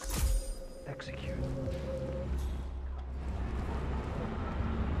 Execute.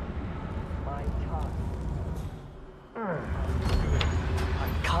 My time. I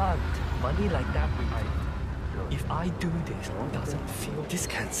can't. Money like that, if I do this, doesn't feel. This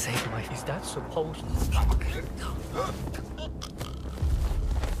can save my. Is that supposed?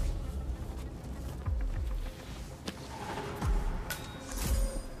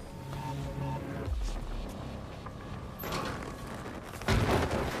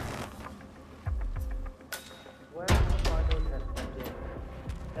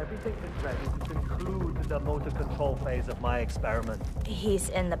 Everything is ready to conclude the motor control phase of my experiment. He's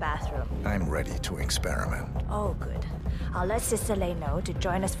in the bathroom. I'm ready to experiment. Oh, good. I'll let Sister Lei know to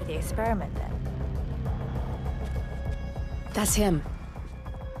join us for the experiment then. That's him.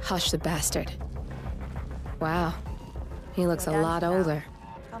 Hush the bastard. Wow. He looks a lot older.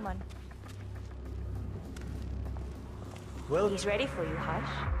 Come on. Well, He's ready for you, Hush.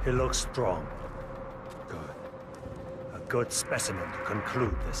 he looks strong. Good. A good specimen to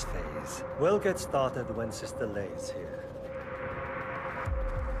conclude this phase. We'll get started when Sister Lei's here.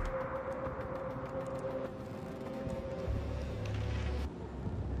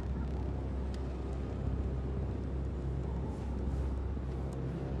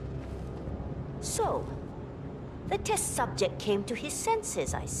 So, the test subject came to his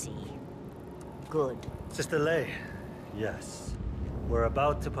senses, I see. Good. Sister Lei, yes. We're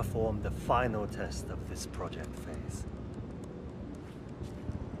about to perform the final test of this project phase.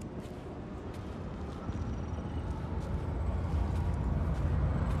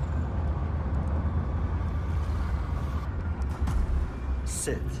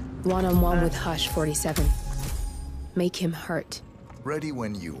 Sit. One-on-one with Hush 47. Make him hurt. Ready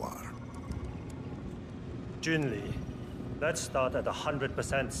when you are. Junli, let's start at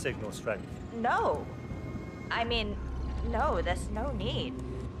 100% signal strength. No. I mean, no, there's no need.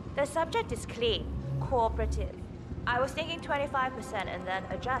 The subject is clean, cooperative. I was thinking 25% and then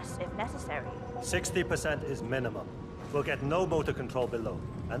adjust if necessary. 60% is minimum. We'll get no motor control below,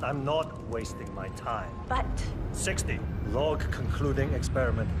 and I'm not wasting my time. But... 60. Log concluding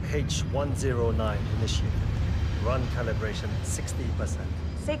experiment H109 initiated. Run calibration 60%.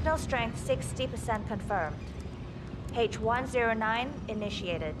 Signal strength 60% confirmed. H109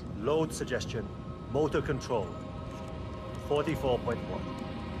 initiated. Load suggestion, motor control 44.1.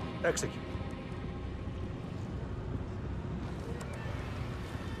 Execute.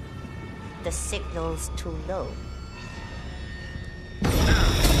 The signal's too low.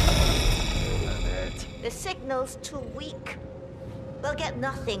 The signal's too weak. We'll get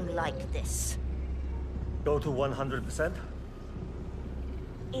nothing like this. Go to 100%?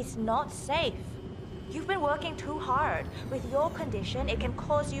 It's not safe. You've been working too hard. With your condition, it can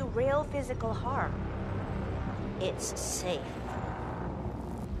cause you real physical harm. It's safe.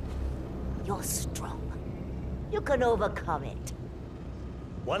 You're strong. You can overcome it.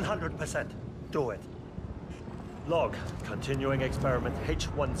 100%. Do it. Log continuing experiment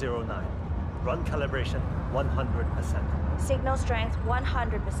H109. Run calibration 100%. Signal strength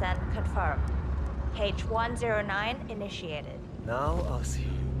 100% confirmed. H109 initiated. Now I'll see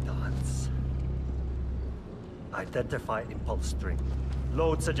you dance. Identify impulse string.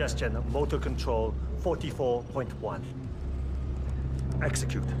 Load suggestion, motor control 44.1.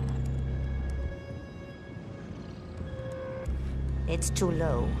 Execute. It's too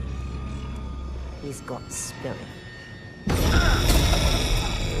low. He's got spirit.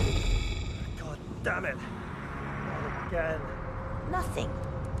 God damn it. Not again. Nothing.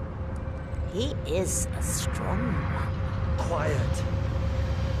 He is a strong one. Quiet.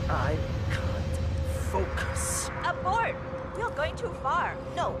 I can't focus. Abort! You're going too far.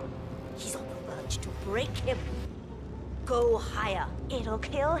 No. He's on the verge to break him. Go higher. It'll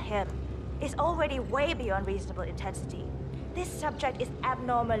kill him. It's already way beyond reasonable intensity. This subject is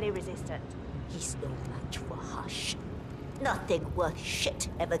abnormally resistant. He's no match for Hush. Nothing worth shit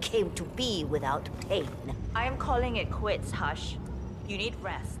ever came to be without pain. I am calling it quits, Hush. You need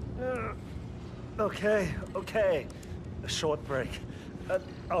rest. Okay. A short break.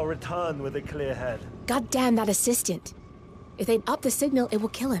 I'll return with a clear head. God damn that assistant. If they up the signal, it will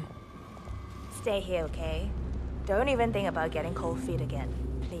kill him. Stay here, okay? Don't even think about getting cold feet again,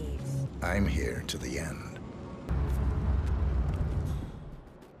 please. I'm here to the end.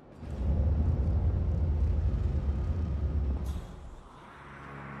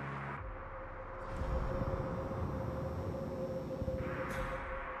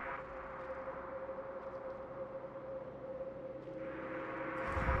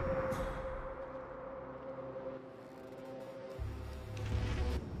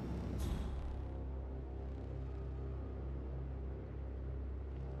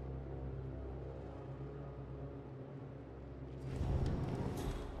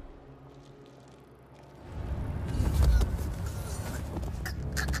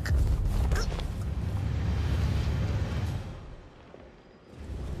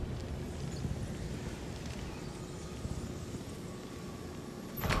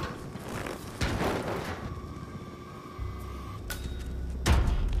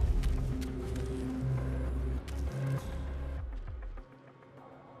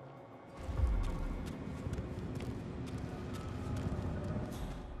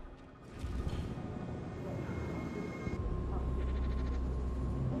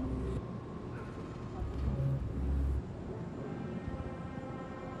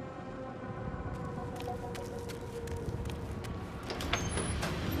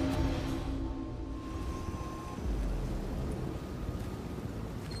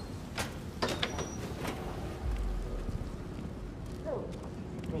 No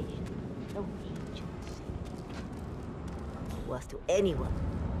agency. Worth to anyone.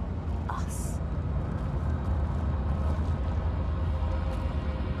 Us.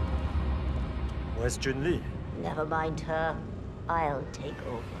 Where's Junli? Never mind her. I'll take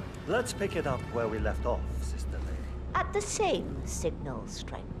over. Let's pick it up where we left off, Sister Lady. At the same signal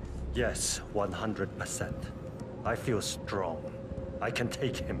strength. Yes, 100%. I feel strong. I can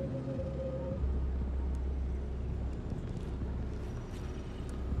take him.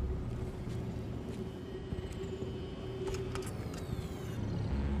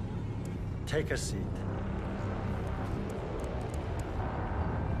 Take a seat.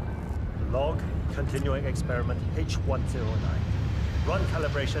 Log, continuing experiment H109. Run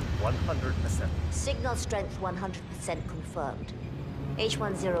calibration 100%. Signal strength 100% confirmed.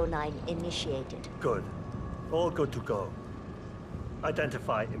 H109 initiated. Good. All good to go.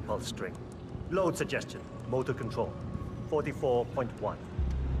 Identify impulse string. Load suggestion. Motor control. 44.1.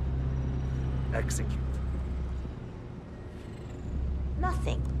 Execute.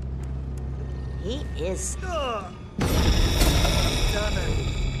 Nothing. He is... Damn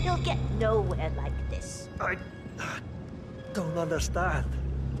it! You'll get nowhere like this. I don't understand.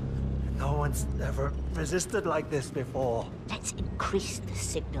 No one's ever resisted like this before. Let's increase the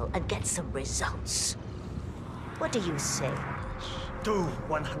signal and get some results. What do you say? Do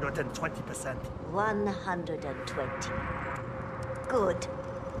 120%. 120. Good.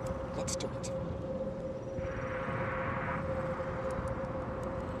 Let's do it.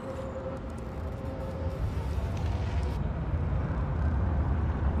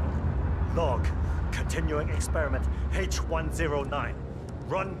 Log, continuing experiment H109.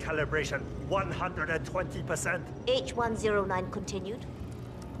 Run calibration 120%. H109 continued.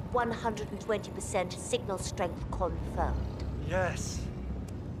 120% signal strength confirmed. Yes.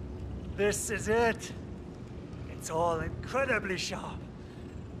 This is it. It's all incredibly sharp.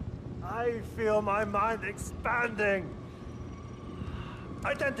 I feel my mind expanding.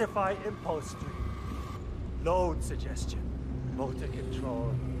 Identify impulse stream. Load suggestion. Motor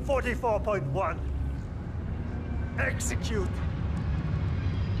control. 44.1. Execute.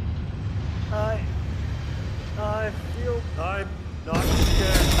 I feel I'm not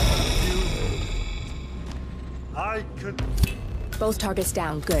scared. I could... Both targets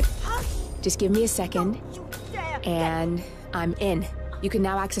down, good. Just give me a second, and I'm in. You can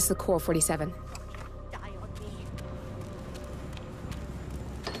now access the core 47.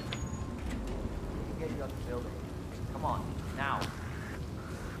 Come on, now.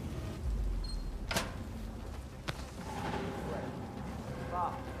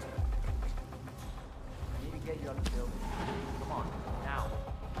 Stop. I need to get you out of the building. Come on, now.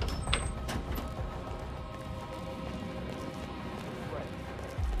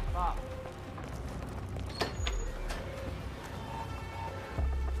 Stop.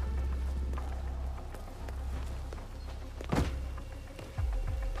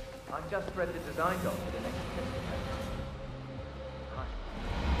 I just read the design doc for the next test.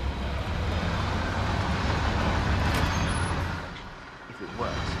 If it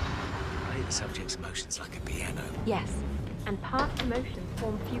works, play the subject's emotions like a piano. Yes, and past emotions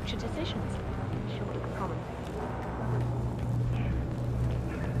form future decisions. Sure looks common.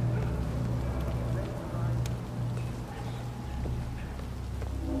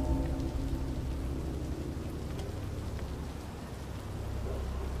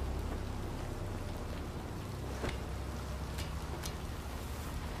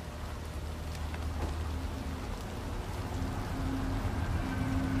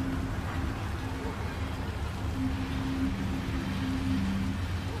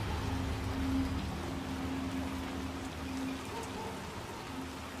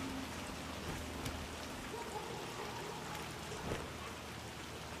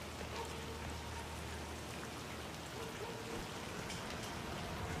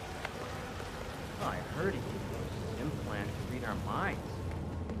 I heard he could use his implant to read our minds.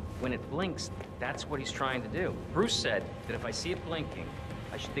 When it blinks, that's what he's trying to do. Bruce said that if I see it blinking,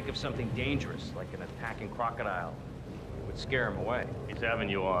 I should think of something dangerous, like an attacking crocodile. It would scare him away. He's having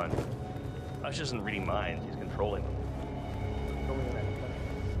you on. Hush isn't reading minds, he's controlling them.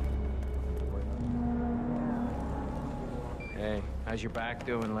 Hey, how's your back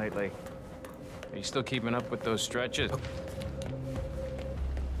doing lately? Are you still keeping up with those stretches?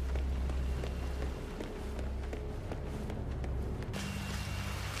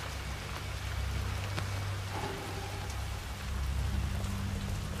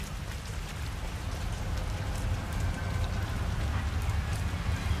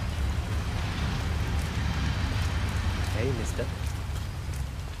 Hey, mister.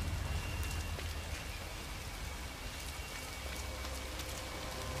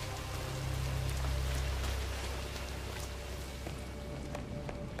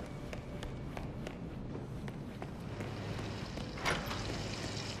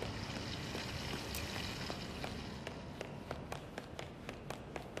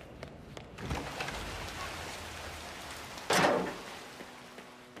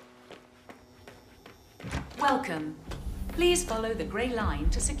 Welcome. Please follow the grey line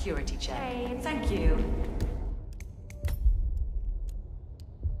to security check. Thank you.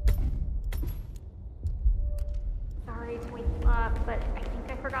 Sorry to wake you up, but I think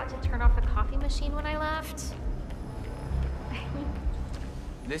I forgot to turn off the coffee machine when I left.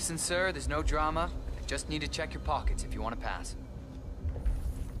 Listen, sir, there's no drama. I just need to check your pockets if you want to pass.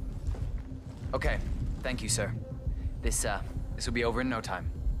 Okay, thank you, sir. This will be over in no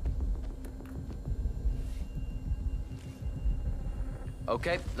time.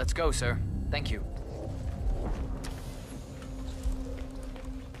 Okay, let's go, sir. Thank you.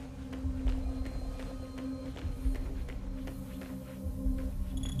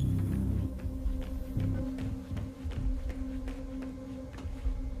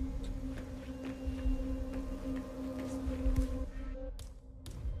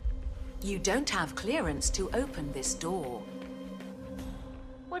 You don't have clearance to open this door.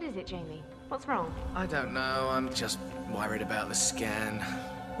 What is it, Jamie? What's wrong? I don't know, I'm just worried about the scan.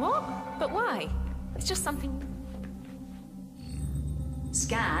 What? But why? It's just something...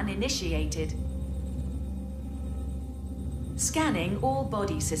 Scan initiated. Scanning all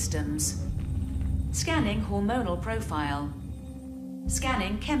body systems. Scanning hormonal profile.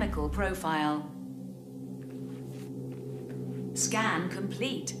 Scanning chemical profile. Scan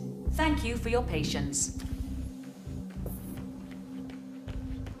complete. Thank you for your patience.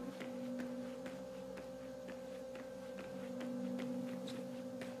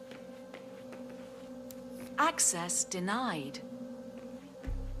 Access denied.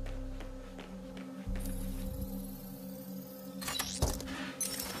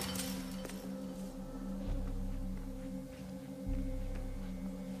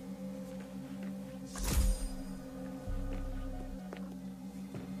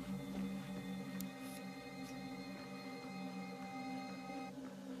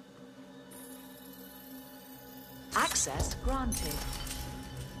 Access granted.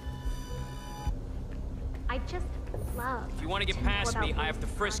 I just love... If you want to get past me, I have to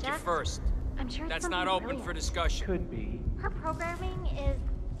frisk you first. I'm sure it's That's not something open brilliant. for discussion. Could be. Her programming is...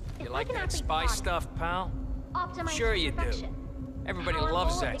 You it's like an that athlete's spy body. stuff, pal? Optimized Sure you for do. perfection. Everybody Powerful,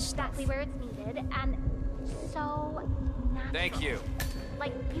 loves that exactly where it's needed, and so natural. Thank you.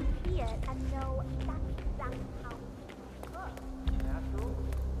 Like, you see it and know that's exactly how it looks. Natural?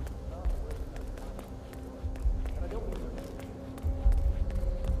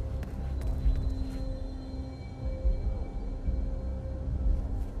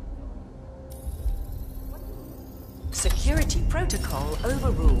 Secure security protocol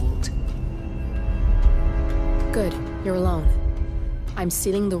overruled. Good, you're alone. I'm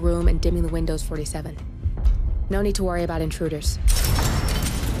sealing the room and dimming the windows, 47. No need to worry about intruders.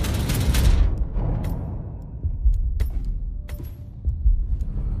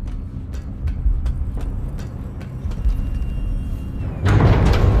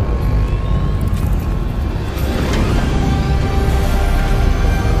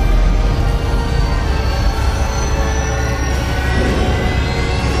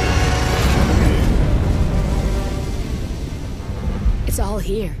 It's all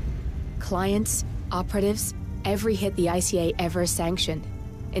here. Clients, operatives, every hit the ICA ever sanctioned.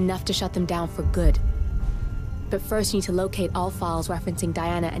 Enough to shut them down for good. But first you need to locate all files referencing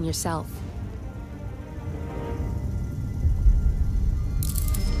Diana and yourself.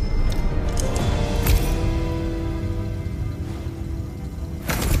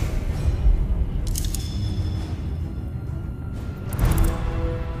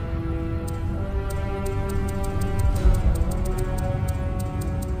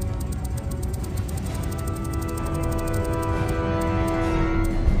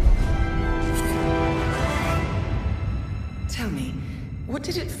 Tell me, what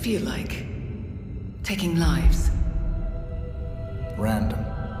did it feel like? Taking lives? Random.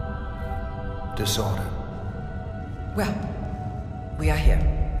 Disorder. Well, we are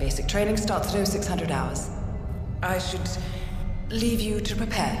here. Basic training starts at 0600 hours. I should leave you to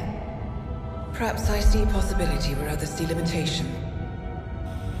prepare. Perhaps I see possibility where others see limitation.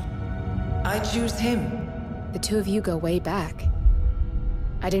 I choose him. The two of you go way back.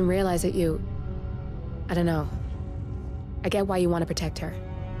 I didn't realize that you... I don't know. I get why you want to protect her.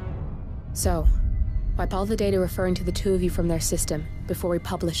 So, wipe all the data referring to the two of you from their system before we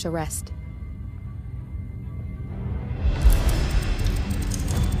publish the rest.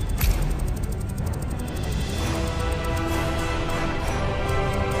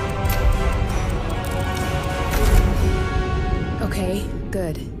 Okay,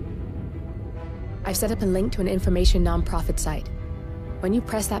 good. I've set up a link to an information non-profit site. When you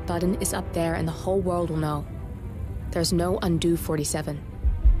press that button, it's up there and the whole world will know. There's no undo 47.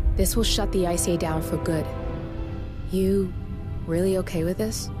 This will shut the ICA down for good. You really okay with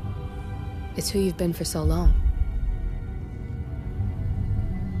this? It's who you've been for so long.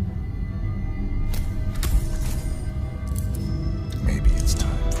 Maybe it's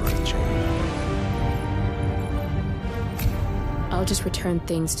time for a change. I'll just return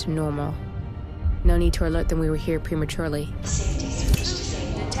things to normal. No need to alert them we were here prematurely. Safety switch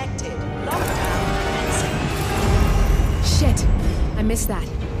detected. Lockdown commencing. Shit! I missed that.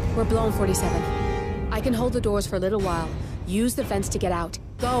 We're blown, 47. I can hold the doors for a little while. Use the vents to get out.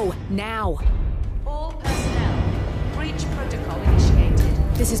 Go, now! All personnel, breach protocol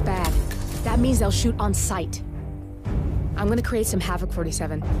initiated. This is bad. That means they'll shoot on sight. I'm gonna create some havoc,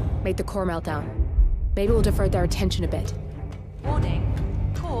 47. Make the core meltdown. Maybe we'll divert their attention a bit. Warning,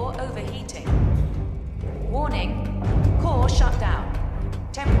 core overheating. Warning, core shut down.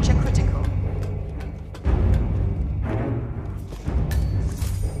 Temperature critical.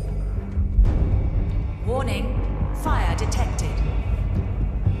 Warning, fire detected.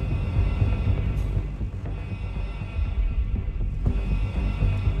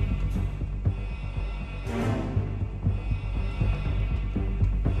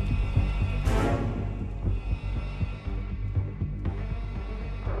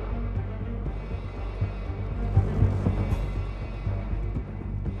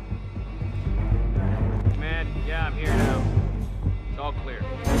 Man, yeah, I'm here now. It's all clear.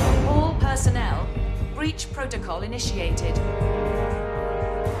 All personnel, breach protocol initiated.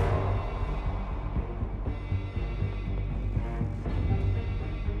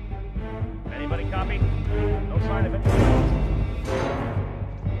 Anybody copy? No sign of it.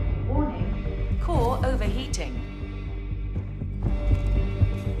 Warning, core overheating.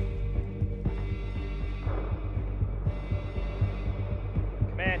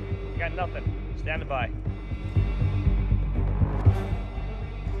 Command, got nothing. Standing by.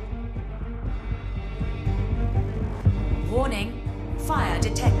 Warning, fire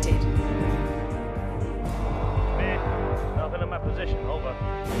detected. Man, nothing in my position. Over.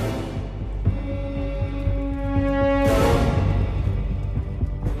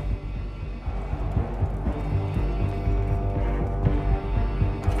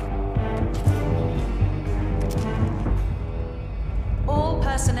 All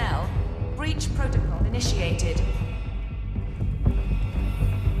personnel, breach protocol initiated.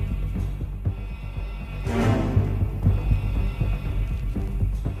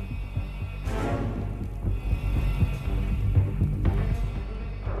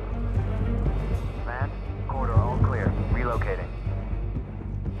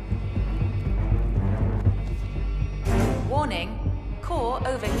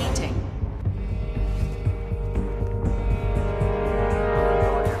 Core overheating.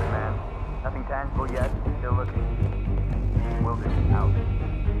 Roger, command. Nothing tangible yet. Still looking. Will do. Out.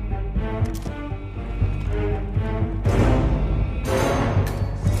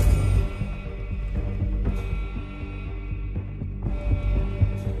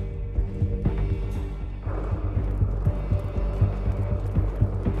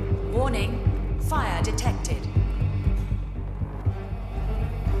 Warning, fire detected.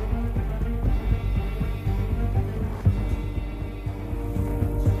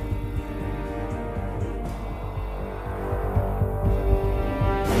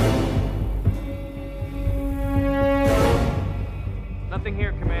 Nothing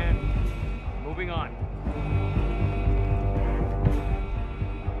here, command. Moving on.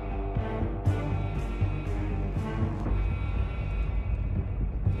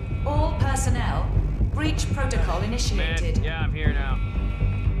 All personnel, breach protocol initiated. Command, yeah, I'm here now.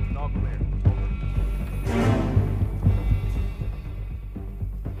 It's all clear.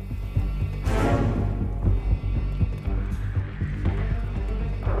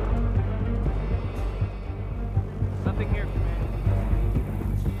 Nothing here,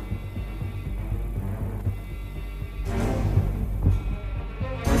 command.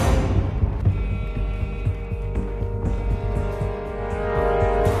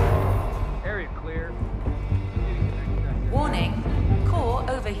 Area clear. Warning, core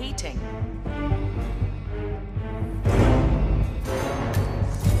overheating.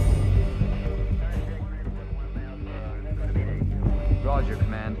 Roger,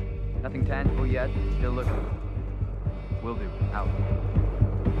 command. Nothing tangible yet. Still looking. Will do. Out.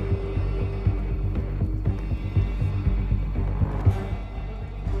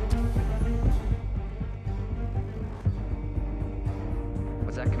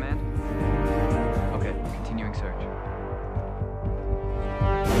 What's that, command? Okay, continuing search.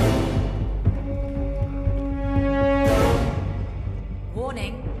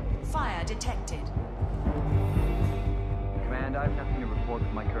 Warning, fire detected. Command, I have nothing to report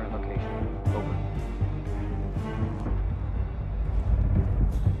from my current location. Over.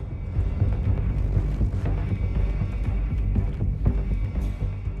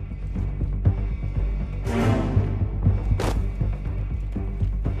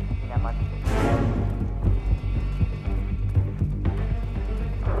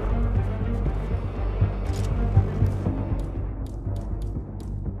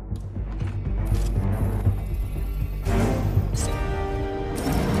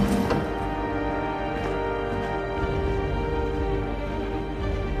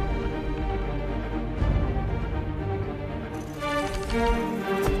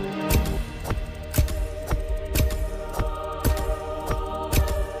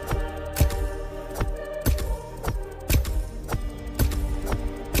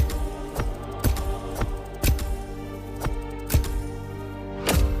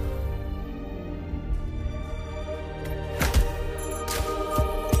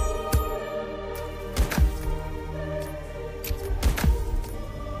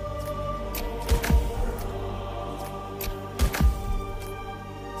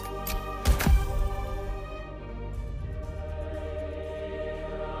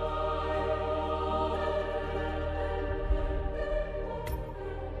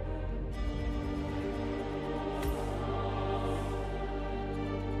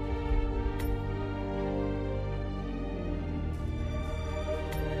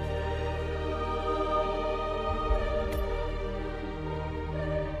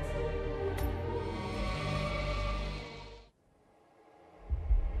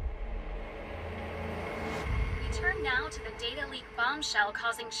 Turn now to the data leak bombshell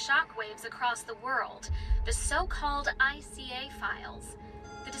causing shockwaves across the world, the so-called ICA files.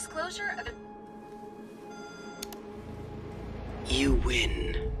 The disclosure of... You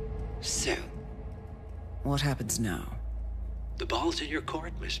win. So, What happens now? the ball's in your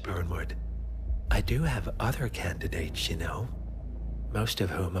court, Miss Burnwood. I do have other candidates, you know. Most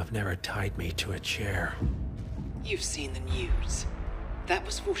of whom have never tied me to a chair. You've seen the news. That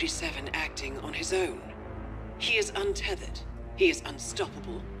was 47 acting on his own. He is untethered, he is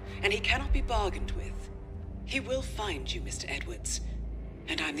unstoppable, and he cannot be bargained with. He will find you, Mr. Edwards,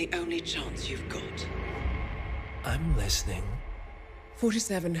 and I'm the only chance you've got. I'm listening.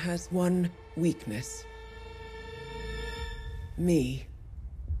 47 has one weakness. Me.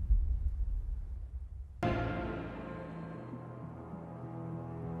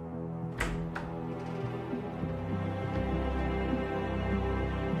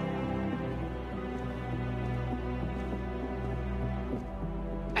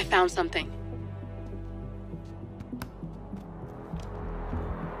 I found something.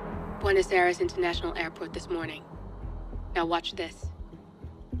 Buenos Aires International Airport this morning. Now watch this.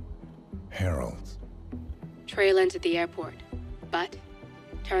 Heralds. Trail ends at the airport, but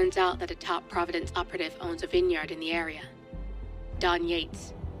turns out that a top Providence operative owns a vineyard in the area. Don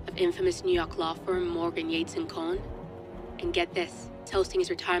Yates, of infamous New York law firm Morgan, Yates & Cohn. And get this, it's hosting his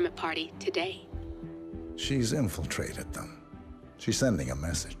retirement party today. She's infiltrated them. She's sending a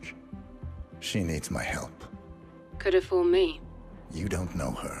message. She needs my help. Could have fooled me. You don't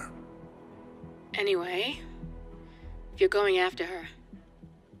know her. Anyway, if you're going after her,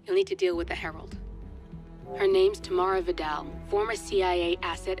 you'll need to deal with the Herald. Her name's Tamara Vidal, former CIA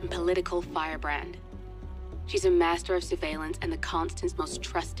asset and political firebrand. She's a master of surveillance and the Constant's most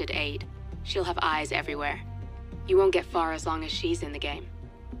trusted aide. She'll have eyes everywhere. You won't get far as long as she's in the game.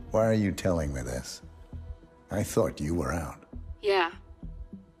 Why are you telling me this? I thought you were out. Yeah.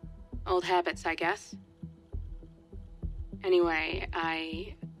 Old habits, I guess. Anyway,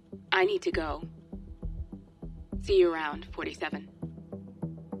 I need to go. See you around, 47.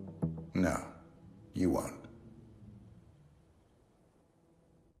 No, you won't.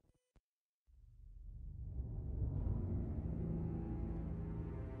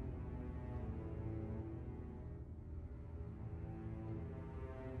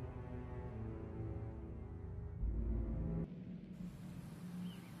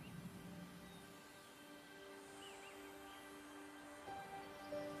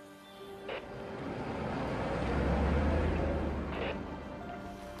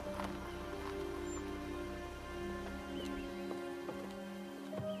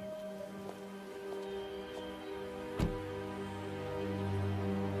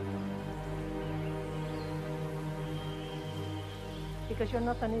 Because you're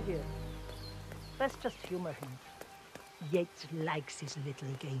not an idiot. Let's just humor him. Yates likes his little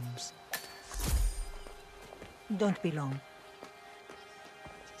games. Don't be long.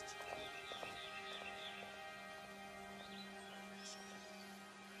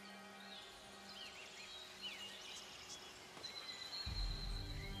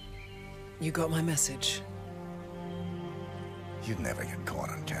 You got my message. You'd never get caught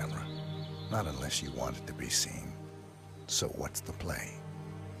on camera. Not unless you wanted to be seen. So what's the play?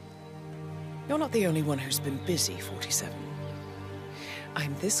 You're not the only one who's been busy, 47.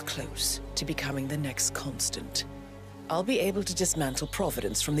 I'm this close to becoming the next Constant. I'll be able to dismantle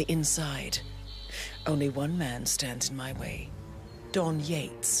Providence from the inside. Only one man stands in my way. Don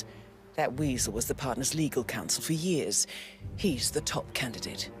Yates. That weasel was the partner's legal counsel for years. He's the top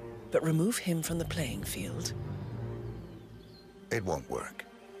candidate. But remove him from the playing field. It won't work.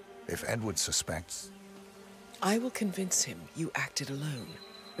 If Edward suspects... I will convince him you acted alone.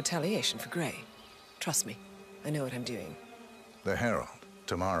 Retaliation for Grey. Trust me, I know what I'm doing. The Herald,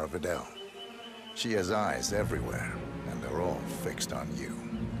 Tamara Vidal. She has eyes everywhere, and they're all fixed on you.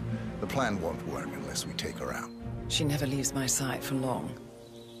 The plan won't work unless we take her out. She never leaves my side for long.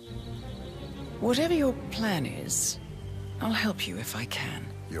 Whatever your plan is, I'll help you if I can.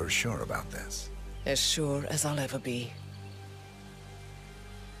 You're sure about this? As sure as I'll ever be.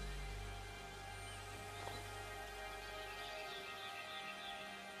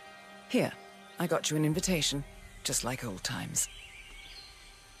 Here, I got you an invitation, just like old times.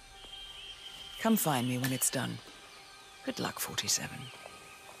 Come find me when it's done. Good luck, 47.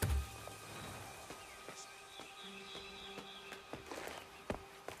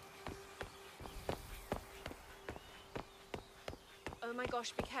 Oh my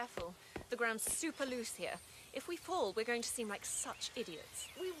gosh, be careful. The ground's super loose here. If we fall, we're going to seem like such idiots.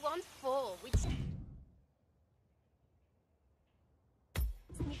 We won't fall. We just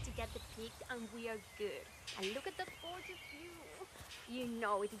need to get the peak and we are good. And look at the gorgeous view. You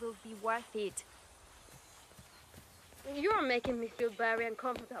know it will be worth it. You're making me feel very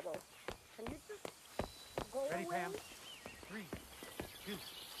uncomfortable. Can you just go Ready, away? Pam? 3, 2,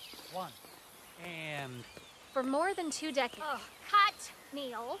 1, and... For more than 2 decades. Oh, cut,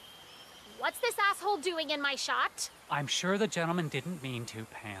 Neil. What's this asshole doing in my shot? I'm sure the gentleman didn't mean to,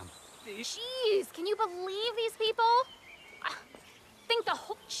 Pam. Jeez, can you believe these people? Think the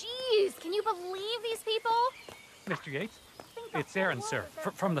whole... Jeez, can you believe these people? Mr. Yates? It's Aaron, sir,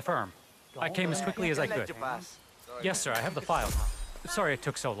 from the firm. I came as quickly as I could. Yes, sir, I have the file. Sorry it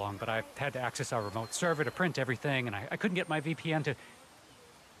took so long, but I had to access our remote server to print everything, and I couldn't get my VPN to...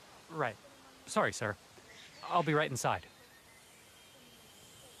 Right. Sorry, sir. I'll be right inside.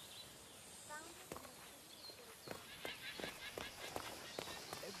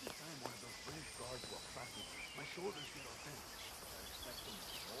 Every time one of those British guards walk past me, my shoulders get offended. I expect them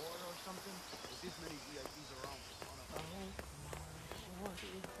war or something. With this many VIPs around. Oh my lord,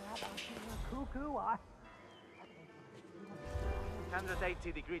 is that a cuckoo?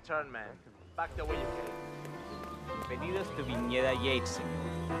 180-degree turn, man. Back the way you came. Bienvenidos to Viñeda Yates,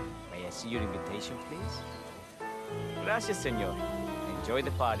 señor. May I see your invitation, please? Gracias, señor. Enjoy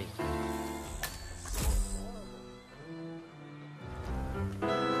the party.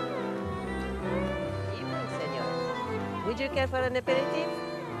 Evening, senor. Would you care for an aperitif?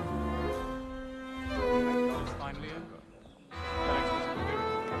 Finally over. Thanks for security.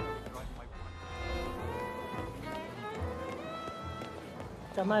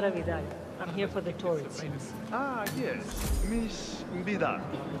 Tamara Vidal. I'm here for the tour, it seems. Ah, yes. Miss Vidal.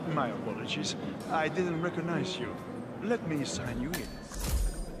 My apologies. I didn't recognize you. Let me sign you in.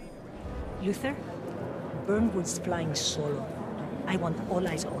 Luther? Burnwood's flying solo. I want all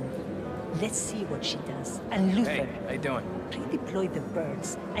eyes on her. Let's see what she does. And Luther... Hey, how you doing? Redeploy the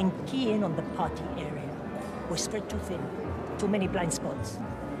birds and key in on the party area. We're spread too thin. Too many blind spots.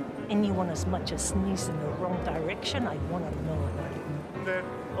 Anyone as much as sneeze in the wrong direction, I want to know about it. Then,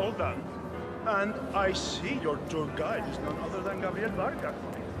 all done. And I see your tour guide is none other than Gabriel Vargas.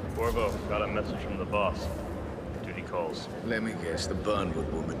 Corvo, got a message from the boss. Duty calls. Let me guess, the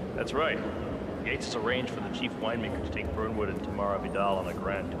Burnwood woman. That's right. Yates has arranged for the chief winemaker to take Burnwood and Tamara Vidal on a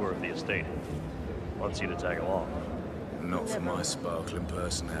grand tour of the estate. Wants you to tag along. Not for my sparkling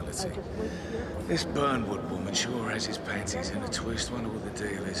personality. This Burnwood woman sure has his panties in a twist. Wonder what the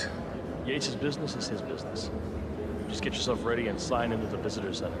deal is. Yates' business is his business. Just get yourself ready and sign into the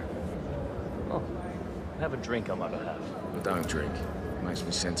visitor center. Oh, have a drink on my behalf. Don't drink. Makes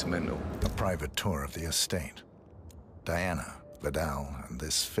me sentimental. A private tour of the estate. Diana, Vidal, and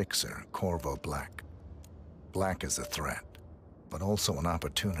this fixer, Corvo Black. Black is a threat, but also an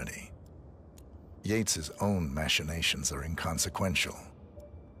opportunity. Yates's own machinations are inconsequential.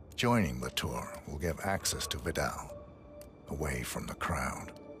 Joining the tour will give access to Vidal, away from the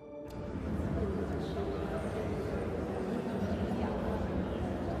crowd.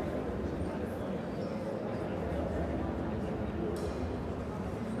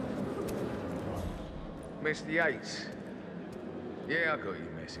 Mr. Yates. Yeah, I got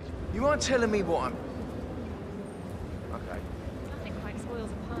your message. You aren't telling me what I'm... Okay. Nothing quite spoils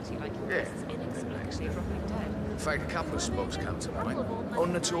a party like your Yeah. guests inexplicably dropping dead. In fact, a couple of spots come to mind.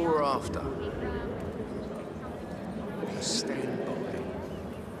 On the tour or after. Stand by.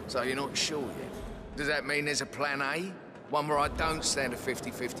 So you're not sure yet? Does that mean there's a plan A? One where I don't stand a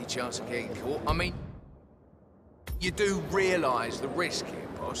 50-50 chance of getting caught? I mean, you do realise the risk here,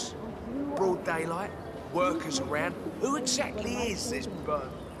 boss? Broad daylight? Workers around? Who exactly is this bird?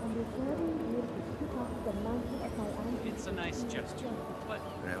 It's a nice gesture, but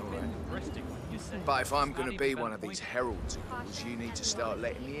Yeah, all right. interesting what you say. But if I'm gonna be one of these heralds of yours, you need to start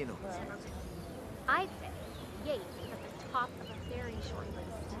letting me in on it. I'd say Yates is at the top of a very short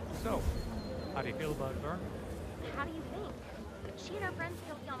list. So, how do you feel about Vern? How do you think? She and her friends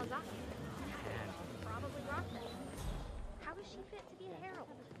killed Yamazaki. And probably Rockman. How does she fit to be a herald?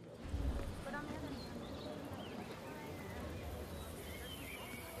 But on the other hand...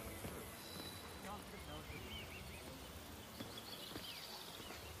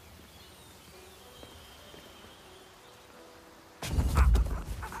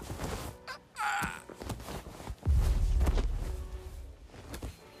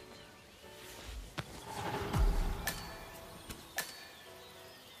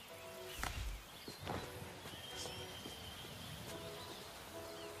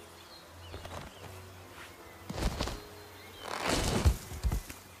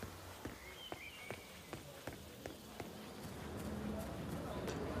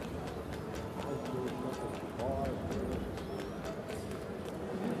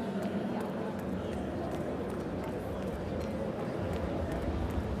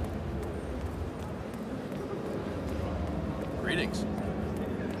 Greetings.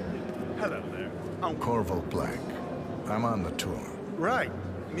 Hello there. I'm Corvo Black. I'm on the tour. Right,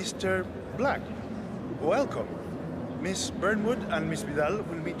 Mr. Black. Welcome. Miss Burnwood and Miss Vidal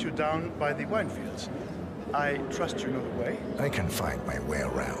will meet you down by the wine fields. I trust you know the way. I can find my way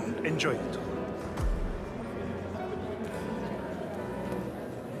around. Enjoy it.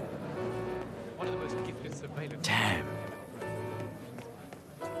 One of the most gifted surveillance. Damn.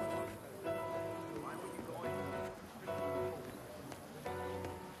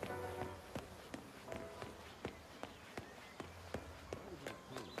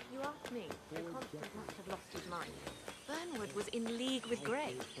 You asked me. The constant must have lost his mind. Burnwood was in league with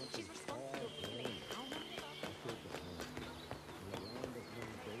Grey. She's responsible for killing how many of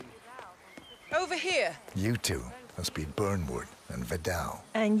us? Over here. You two must be Burnwood and Vidal.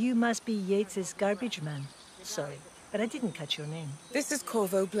 And you must be Yates's garbage man. Sorry, but I didn't catch your name. This is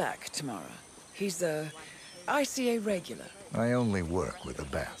Corvo Black, Tamara. He's a ICA regular. I only work with the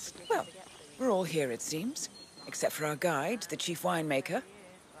best. Well, we're all here, it seems. Except for our guide, the chief winemaker.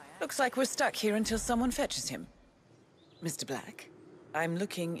 Looks like we're stuck here until someone fetches him. Mr. Black, I'm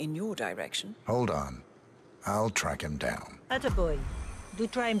looking in your direction. Hold on. I'll track him down. Attaboy. Do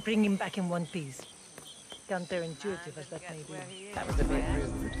try and bring him back in one piece. Counterintuitive as that may be. That was a bit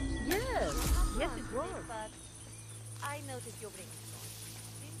rude. Yes. Yes, it was. But I noticed you're bringing it.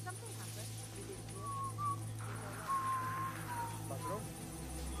 Did something happen? You didn't hear?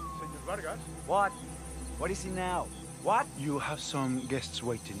 Senor Vargas? What? What is it now? What? You have some guests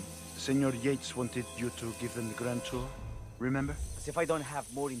waiting. Senor Yates wanted you to give them the grand tour. Remember? As if I don't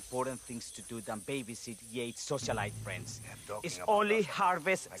have more important things to do than babysit Yates' socialite friends. It's only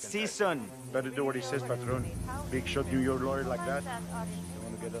harvest season. Better do what he says, Patron. Big shot New York lawyer like that. Don't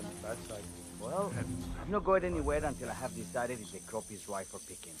want to get on the bad side. Well, I'm not going anywhere until I have decided if the crop is ripe for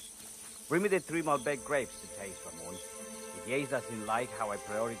picking. Bring me the 3 Malbec grapes to taste, Ramon. If Yates doesn't like how I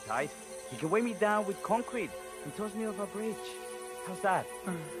prioritize, he can weigh me down with concrete and toss me off a bridge. How's that?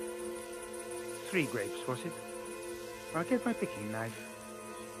 3 grapes, was it? I'll get my picking knife.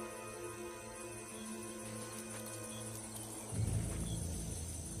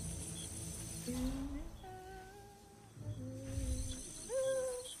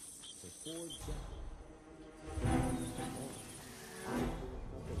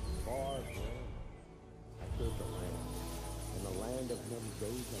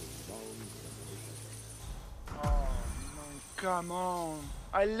 Oh, come on.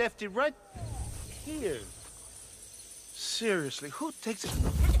 I left it right here. Seriously, who takes it?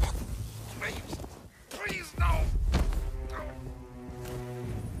 Please, please, no.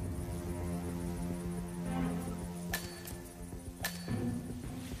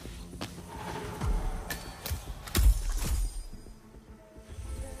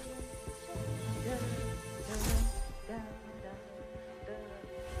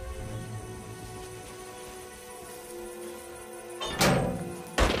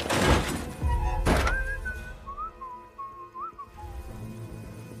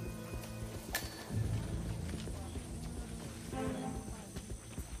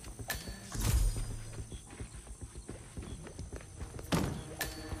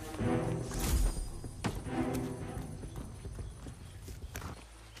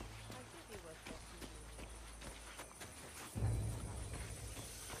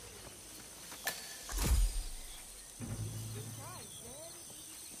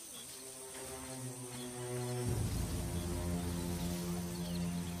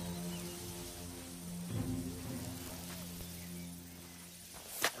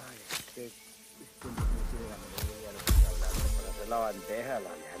 La bandeja, la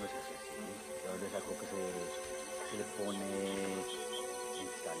dejamos así. Yo le saco que se le pone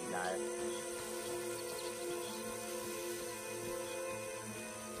ensalada.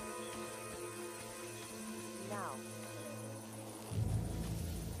 Now.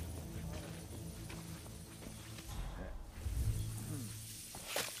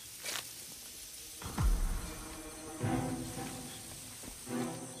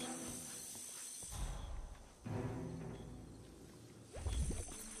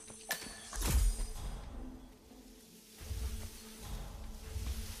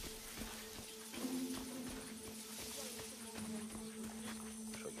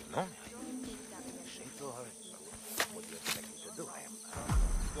 No. What do you expect me to do? I am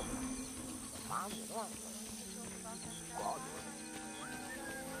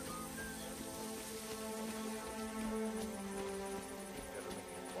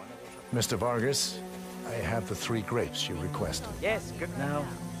Mr. Vargas, I have the 3 grapes you requested. Yes, good. Now,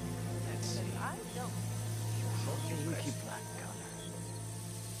 let's see. Inky black color.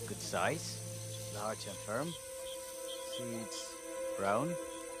 Good size, large and firm. Seeds brown.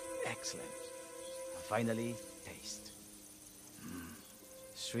 Excellent. And finally, taste.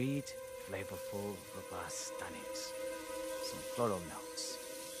 Sweet, flavorful, robust tannins. Some floral notes.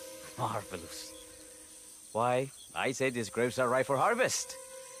 Marvelous. Why, I say these grapes are ripe for harvest.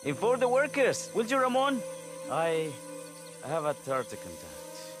 Inform the workers, will you, Ramon? I have a third to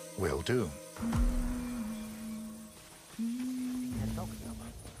conduct. Will do.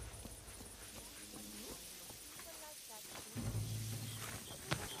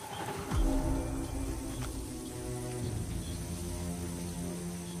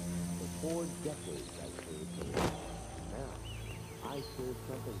 For decades, I served the land. Now, I serve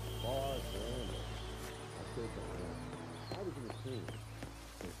something far grander. I serve the land. I was in the team.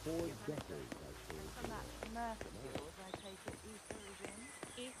 For 4 decades, I served the land.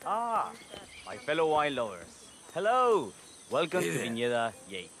 Ah, my fellow wine lovers. Hello! Welcome to Viñeda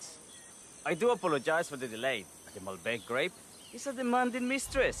Yates. I do apologize for the delay, but the Malbec grape is a demanding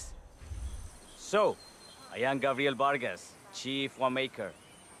mistress. So, I am Gabriel Vargas, Chief Winemaker,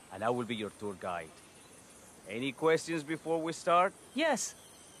 and I will be your tour guide. Any questions before we start? Yes,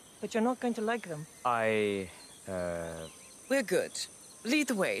 but you're not going to like them. We're good. Lead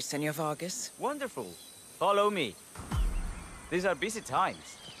the way, Senor Vargas. Wonderful. Follow me. These are busy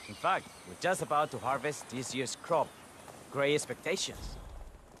times. In fact, we're just about to harvest this year's crop. Great expectations.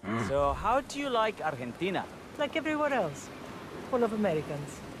 So, how do you like Argentina? Like everywhere else. Full of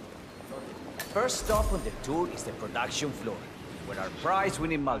Americans. First stop on the tour is the production floor, where our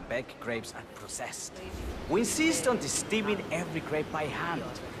prize-winning Malbec grapes are processed. We insist on steaming every grape by hand,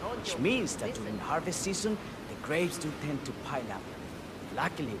 which means that during harvest season, the grapes do tend to pile up.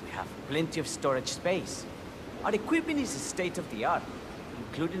 Luckily, we have plenty of storage space. Our equipment is state-of-the-art,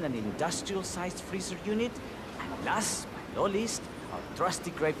 including an industrial-sized freezer unit, and last but not least, our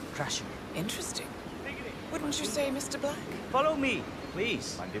trusty grape crusher. Interesting. Wouldn't you say, Mr. Black? Follow me,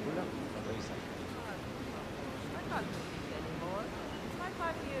 please.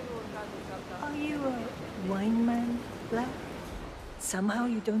 Are you a wine man, Black? Somehow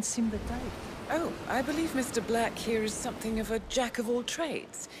you don't seem the type. Oh, I believe Mr. Black here is something of a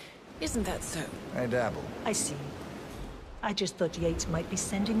jack-of-all-trades. Isn't that so? I dabble. I see. I just thought Yates might be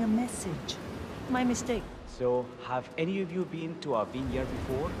sending a message. My mistake. So, have any of you been to a vineyard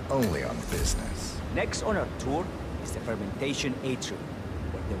before? Only on business. Next on our tour is the fermentation atrium,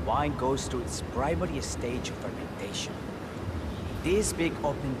 where the wine goes through its primary stage of fermentation. In these big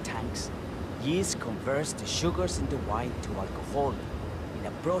open tanks, yeast converts the sugars in the wine to alcohol, in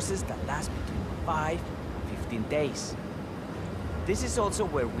a process that lasts between 5 and 15 days. This is also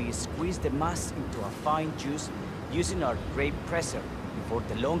where we squeeze the must into a fine juice using our grape presser before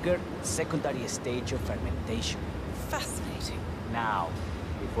the longer secondary stage of fermentation. Fascinating. Now,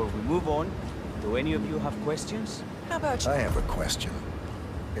 before we move on, do any of you have questions? How about you? I have a question.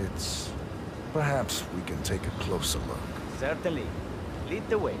 It's... perhaps we can take a closer look. Certainly. Lead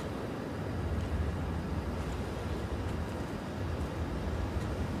the way.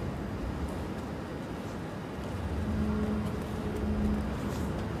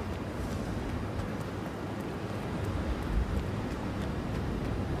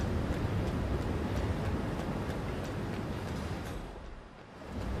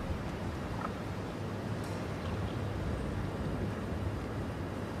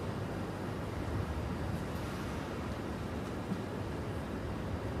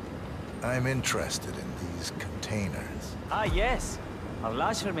 I'm interested in these containers. Ah, yes. Our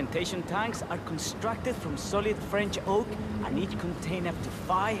large fermentation tanks are constructed from solid French oak and each contain up to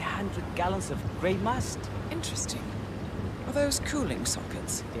 500 gallons of grape must. Interesting. Are those cooling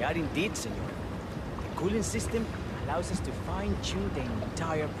sockets? They are indeed, senor. The cooling system allows us to fine-tune the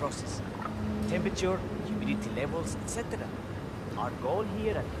entire process. Temperature, humidity levels, etc. Our goal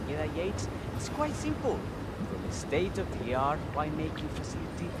here at Viñedo Yates is quite simple. From a state-of-the-art winemaking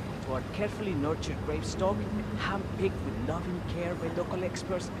facility to our carefully nurtured grape stock, hand-picked with loving care by local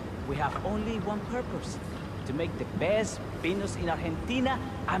experts, we have only one purpose: to make the best vinos in Argentina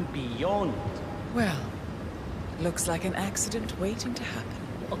and beyond. Well, looks like an accident waiting to happen.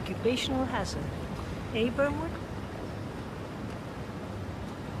 Occupational hazard. Eh, Burnwood?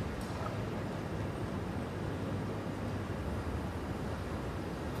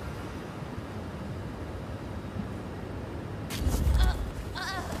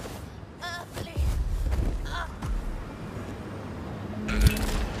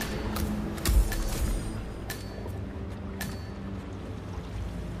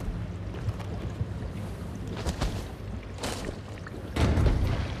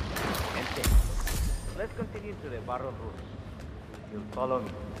 Let's continue to the barrel room. You'll follow me.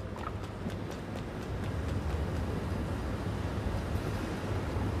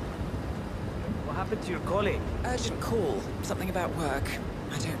 What happened to your colleague? Urgent call. Something about work.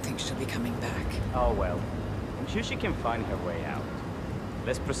 I don't think she'll be coming back. Oh well. I'm sure she can find her way out.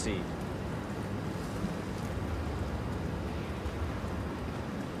 Let's proceed.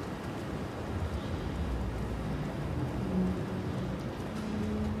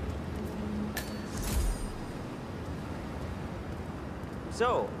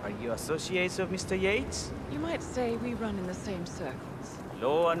 So, are you associates of Mr. Yates? You might say we run in the same circles.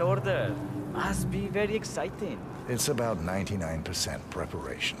 Law and order. Must be very exciting. It's about 99%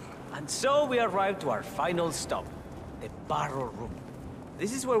 preparation. And so we arrive to our final stop, the barrel room.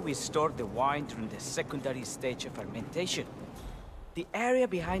 This is where we store the wine during the secondary stage of fermentation. The area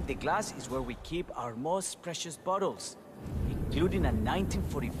behind the glass is where we keep our most precious bottles, including a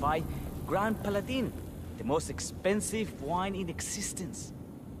 1945 Grand Paladin, the most expensive wine in existence.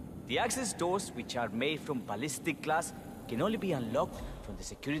 The access doors, which are made from ballistic glass, can only be unlocked from the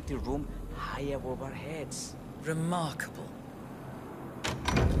security room high above our heads. Remarkable.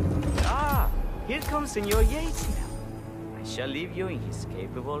 Ah, here comes Senor Yates now. I shall leave you in his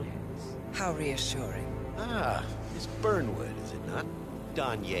capable hands. How reassuring. Ah, Miss Burnwood, is it not?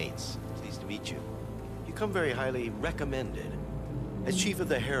 Don Yates. Pleased to meet you. You come very highly recommended. As Chief of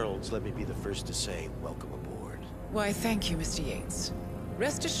the Heralds, let me be the first to say welcome aboard. Why, thank you, Mr. Yates.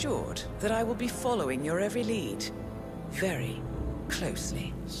 Rest assured that I will be following your every lead. Very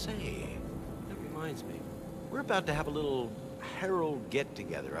closely. Say, that reminds me. We're about to have a little Herald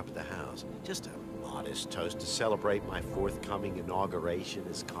get-together up at the house. Just a modest toast to celebrate my forthcoming inauguration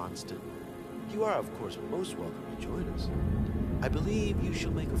as Constant. You are, of course, most welcome to join us. I believe you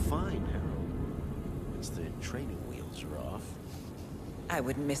shall make a fine Herald, once the training wheels are off. I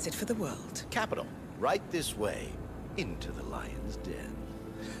wouldn't miss it for the world. Capital. Right this way, into the lion's den.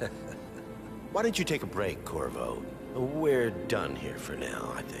 Why don't you take a break, Corvo? We're done here for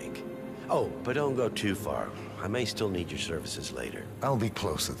now, I think. Oh, but don't go too far. I may still need your services later. I'll be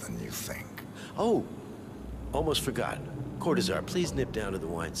closer than you think. Oh, almost forgot. Cortazar, please nip down to the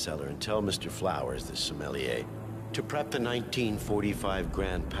wine cellar and tell Mr. Flowers, the sommelier, to prep the 1945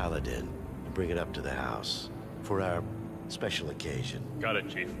 Grand Paladin and bring it up to the house for our special occasion. Got it,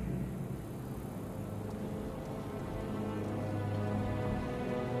 Chief.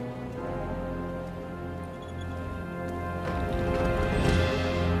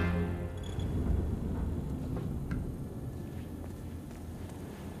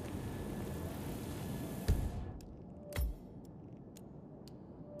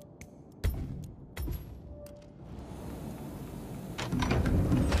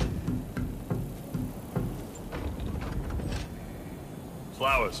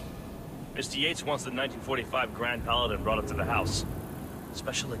 Flowers. Mr. Yates wants the 1945 Grand Paladin brought up to the house.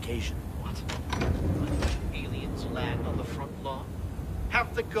 Special occasion. What? Aliens land on the front lawn?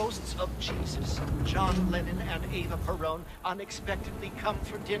 Have the ghosts of Jesus, John Lennon, and Eva Perón unexpectedly come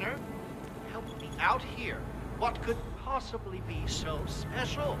for dinner? Help me out here. What could possibly be so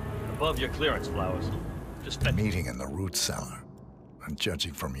special? Above your clearance, Flowers. Just meeting in the root cellar. And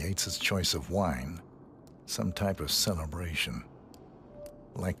judging from Yates's choice of wine, some type of celebration.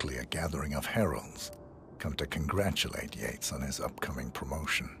 Likely a gathering of heralds, come to congratulate Yates on his upcoming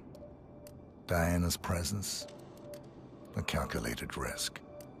promotion. Diana's presence, a calculated risk.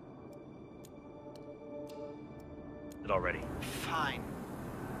 It already. Fine.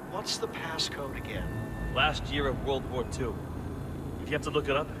 What's the passcode again? Last year of World War II. If you have to look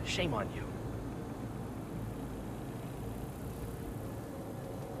it up, shame on you.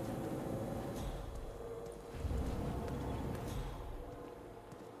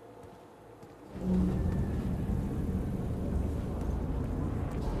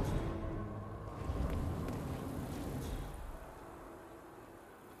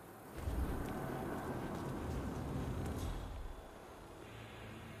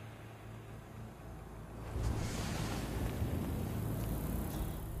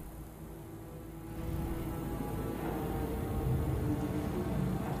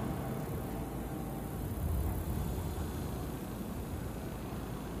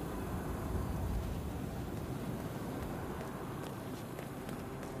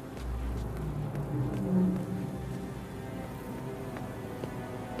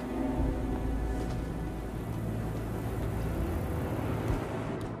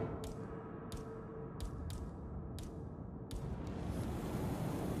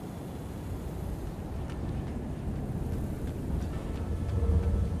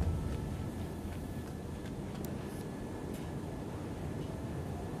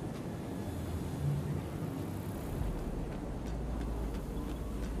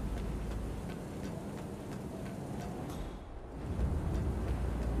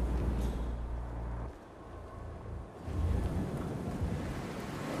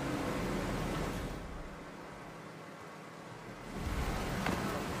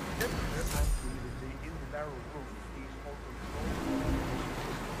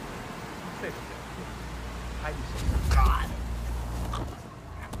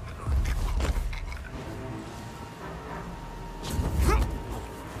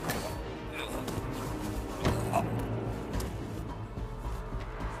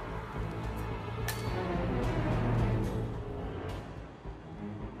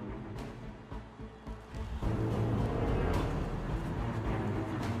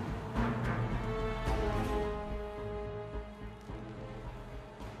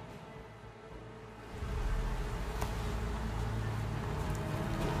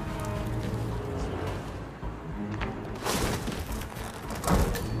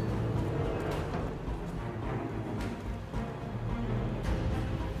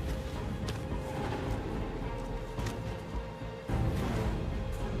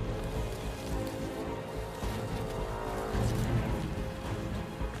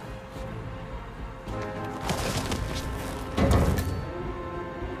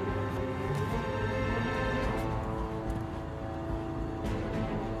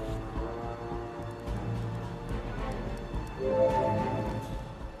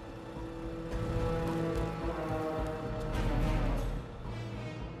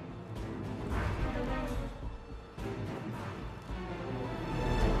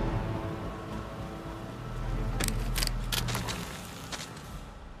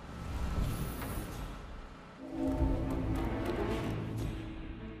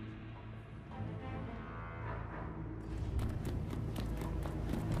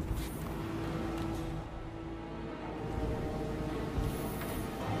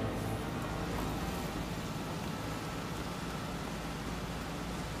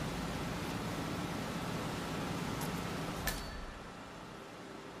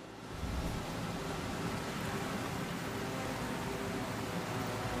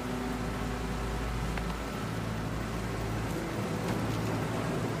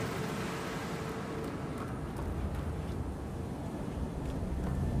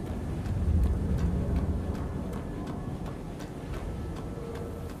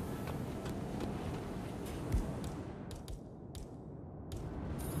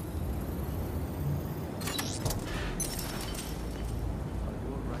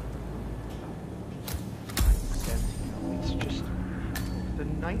 The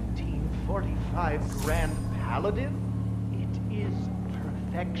 1945 Grand Paladin? It is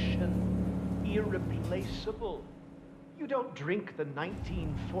perfection. Irreplaceable. You don't drink the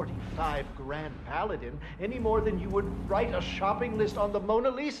 1945 Grand Paladin any more than you would write a shopping list on the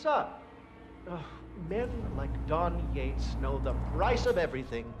Mona Lisa. Men like Don Yates know the price of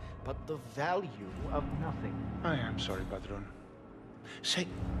everything, but the value of nothing. I am sorry, Padron. Say,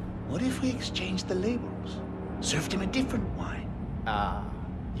 what if we exchanged the labels? Served him a different wine? Ah,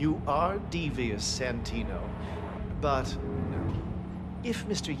 you are devious, Santino. But if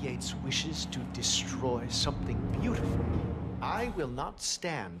Mr. Yates wishes to destroy something beautiful, I will not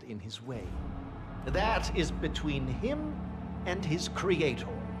stand in his way. That is between him and his creator.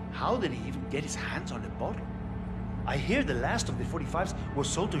 How did he even get his hands on the bottle? I hear the last of the 45s was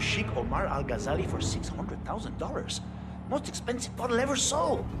sold to Sheikh Omar Al-Ghazali for $600,000. Most expensive bottle ever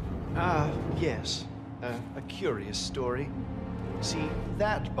sold. Ah, yes. A curious story. See,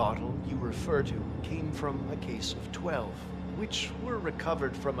 that bottle you refer to came from a case of 12, which were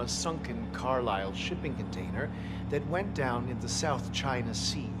recovered from a sunken Carlisle shipping container that went down in the South China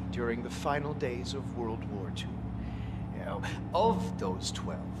Sea during the final days of World War II. Now, of those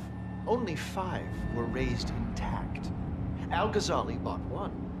 12, only 5 were raised intact. Al-Ghazali bought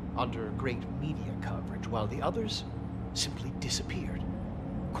one under great media coverage, while the others simply disappeared,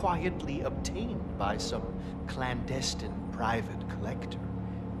 quietly obtained by some clandestine private collector.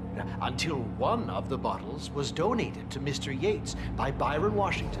 Until one of the bottles was donated to Mr. Yates by Byron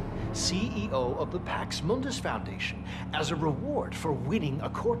Washington, CEO of the Pax Mundus Foundation, as a reward for winning a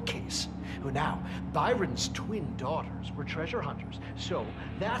court case. Now, Byron's twin daughters were treasure hunters, so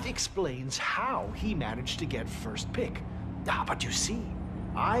that explains how he managed to get first pick. But you see,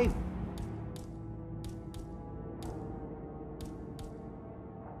 I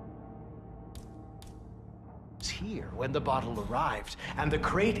here when the bottle arrived, and the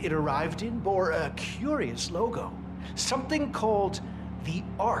crate it arrived in bore a curious logo. Something called the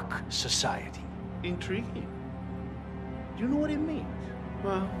Ark Society. Intriguing. Do you know what it means?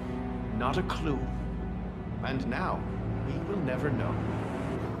 Well, not a clue. And now, we will never know.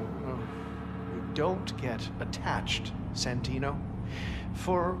 You don't get attached, Santino.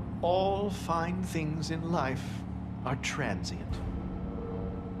 For all fine things in life are transient.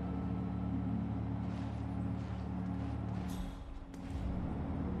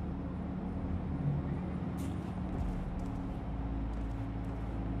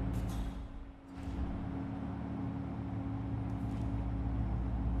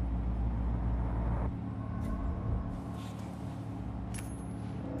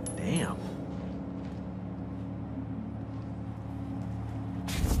 Damn.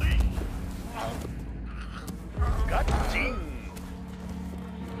 Gotcha.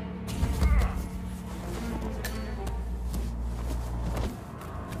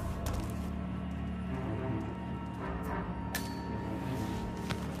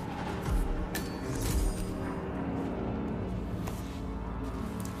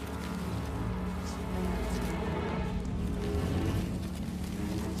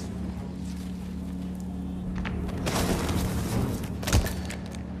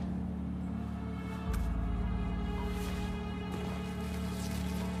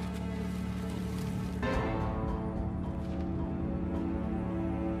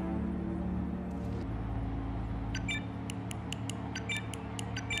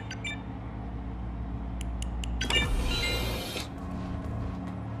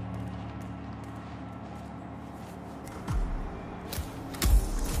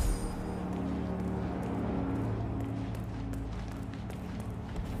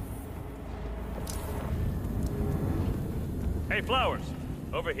 Hey, Flowers!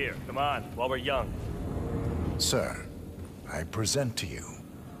 Over here. Come on, while we're young. Sir, I present to you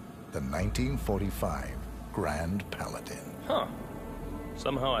the 1945 Grand Paladin. Huh.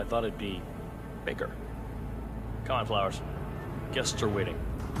 Somehow I thought it'd be bigger. Come on, Flowers. Guests are waiting.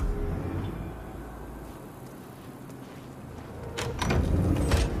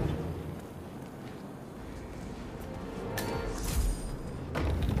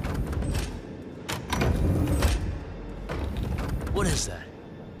 What is that?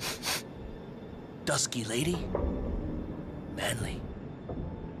 Dusky lady? Manly.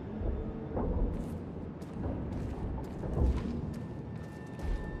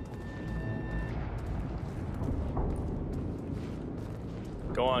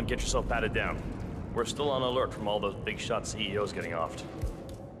 Go on, get yourself patted down. We're still on alert from all those big shot CEOs getting offed.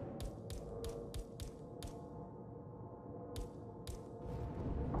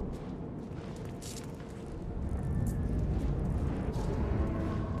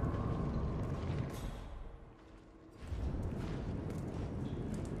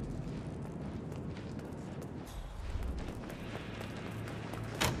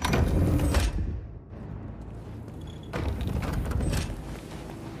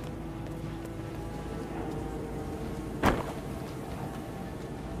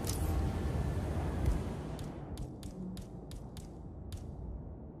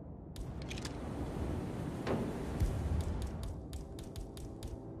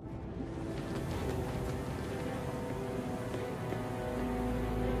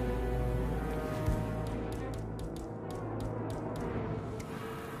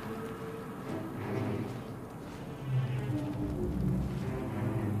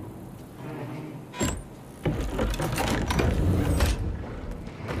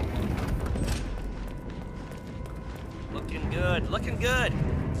 good, looking good.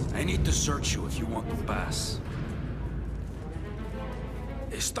 I need to search you if you want to pass.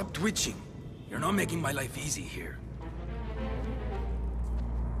 Hey, stop twitching. You're not making my life easy here.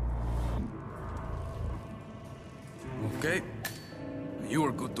 Okay. You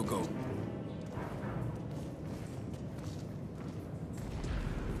are good to go.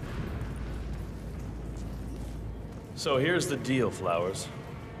 So here's the deal, Flowers.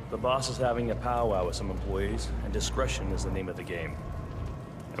 The boss is having a powwow with some employees, and discretion is the name of the game.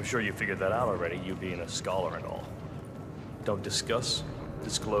 I'm sure you figured that out already, you being a scholar and all. Don't discuss,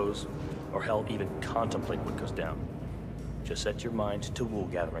 disclose, or hell, even contemplate what goes down. Just set your mind to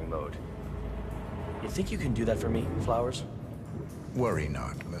wool-gathering mode. You think you can do that for me, Flowers? Worry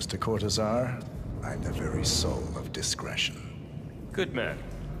not, Mr. Cortazar. I'm the very soul of discretion. Good man.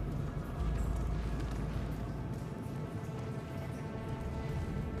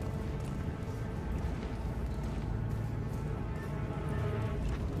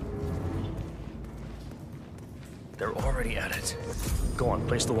 They're already at it. Go on,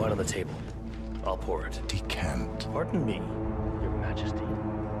 place the wine on the table. I'll pour it. Decant. Pardon me, Your Majesty.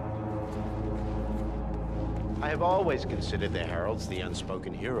 I have always considered the heralds the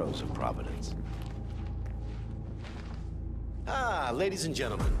unspoken heroes of Providence. Ah, ladies and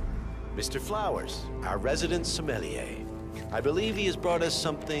gentlemen, Mr. Flowers, our resident sommelier. I believe he has brought us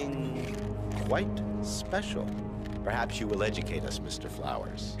something quite special. Perhaps you will educate us, Mr.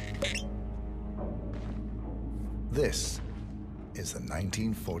 Flowers. This is the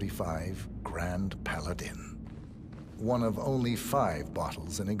 1945 Grand Paladin, one of only 5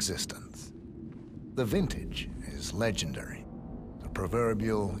 bottles in existence. The vintage is legendary, a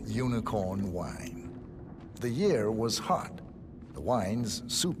proverbial unicorn wine. The year was hot, the wine's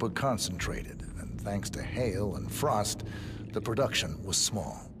super concentrated, and thanks to hail and frost, the production was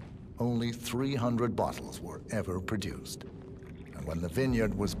small. Only 300 bottles were ever produced. And when the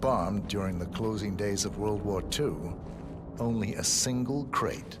vineyard was bombed during the closing days of World War II, only a single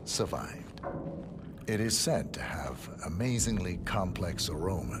crate survived. It is said to have amazingly complex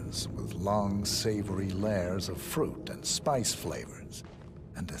aromas with long, savory layers of fruit and spice flavors,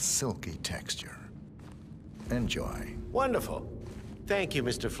 and a silky texture. Enjoy. Wonderful. Thank you,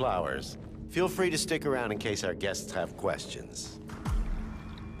 Mr. Flowers. Feel free to stick around in case our guests have questions.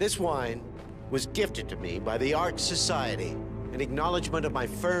 This wine was gifted to me by the Art Society, in acknowledgement of my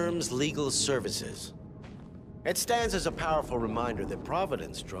firm's legal services. It stands as a powerful reminder that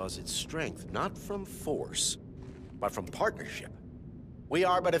Providence draws its strength not from force, but from partnership. We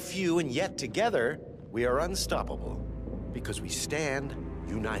are but a few, and yet together, we are unstoppable, because we stand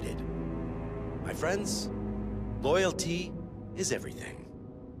united. My friends, loyalty is everything,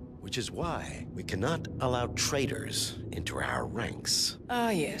 which is why we cannot allow traitors into our ranks. Ah,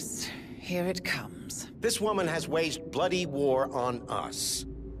 yes. Here it comes. This woman has waged bloody war on us.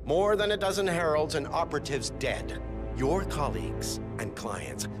 More than a dozen heralds and operatives dead. Your colleagues and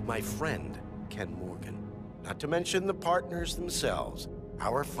clients, my friend, Ken Morgan. Not to mention the partners themselves,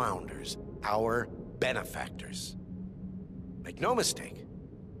 our founders, our benefactors. Make no mistake,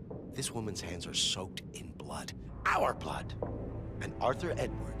 this woman's hands are soaked in blood. Our blood. And Arthur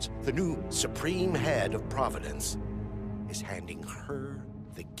Edwards, the new supreme head of Providence, is handing her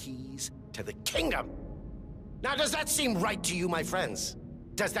the keys to the kingdom. Now, does that seem right to you, my friends?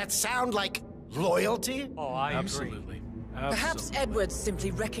 Does that sound like loyalty? Oh, I agree. Perhaps Edwards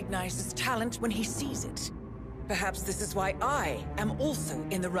simply recognizes talent when he sees it. Perhaps this is why I am also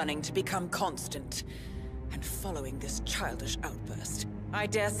in the running to become constant. And following this childish outburst, I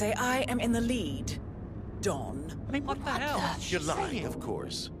dare say I am in the lead. Dawn. I mean, what the hell? You're lying, of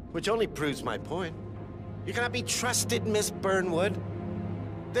course. Which only proves my point. You cannot be trusted, Miss Burnwood.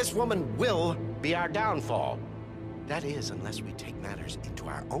 This woman will be our downfall. That is, unless we take matters into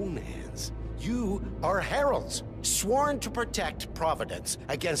our own hands. You are heralds, sworn to protect Providence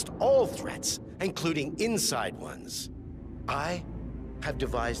against all threats, including inside ones. I have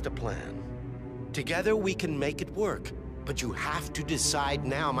devised a plan. Together we can make it work, but you have to decide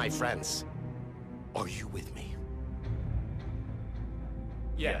now, my friends. Are you with me?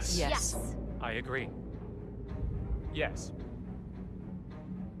 Yes. Yes. I agree. Yes.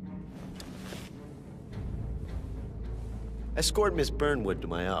 Escort Miss Burnwood to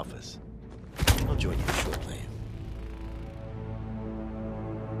my office. I'll join you shortly.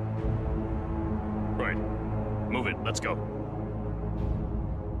 Right. Move it. Let's go.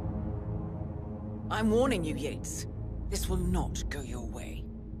 I'm warning you, Yates. This will not go your way.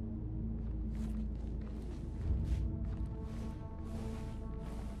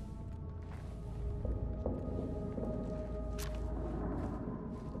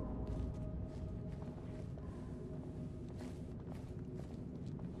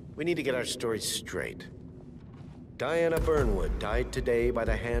 We need to get our story straight. Diana Burnwood died today by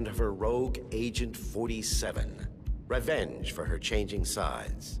the hand of her rogue Agent 47. Revenge for her changing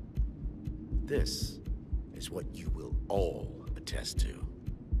sides. This is what you will all attest to.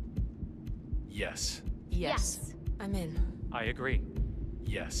 Yes. Yes. I'm in. I agree.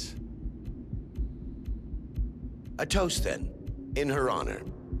 Yes. A toast, then, in her honor.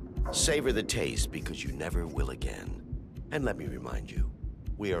 Savor the taste, because you never will again. And let me remind you,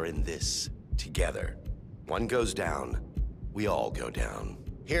 we are in this together. One goes down, we all go down.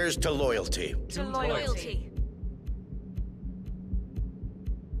 Here's to loyalty. To loyalty.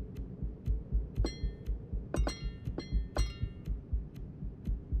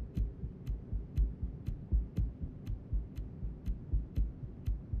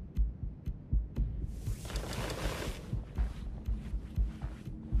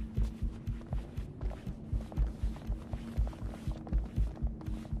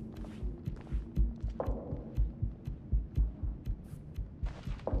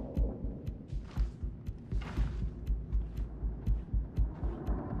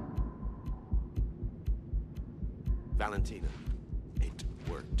 Valentina, it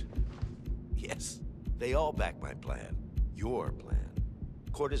worked. Yes, they all back my plan. Your plan.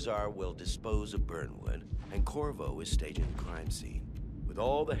 Cortazar will dispose of Burnwood, and Corvo is staging the crime scene, with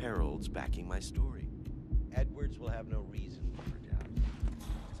all the heralds backing my story. Edwards will have no reason for doubt.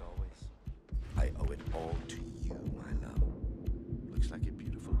 As always, I owe it all to you, my love. Looks like a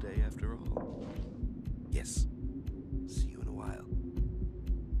beautiful day after all. Yes. See you in a while.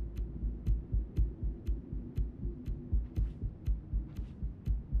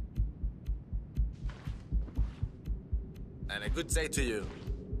 And a good day to you.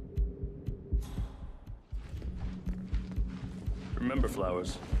 Remember,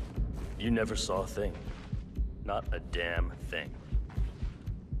 Flowers, you never saw a thing. Not a damn thing.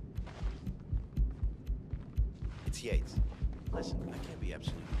 It's Yates. Listen, I can't be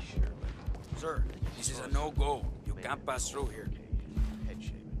absolutely sure, but... Sir, this is a no-go. You can't pass through here. Head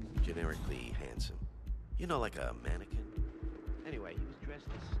shaven, generically handsome. You know, like a mannequin. Anyway, he was dressed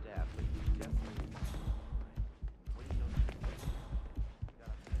as staff, but he definitely...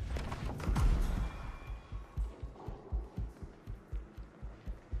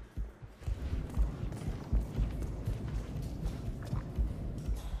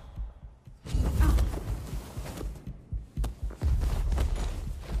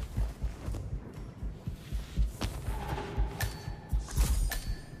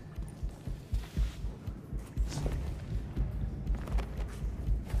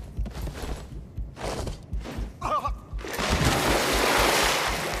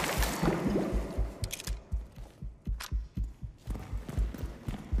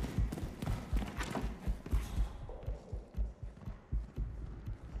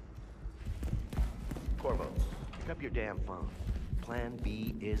 Corvo, pick up your damn phone. Plan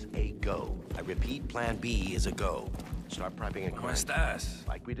B is a go. I repeat, Plan B is a go. Start prepping a crime.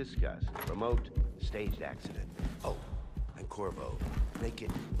 Like we discussed. Remote, staged accident. Oh, and Corvo, make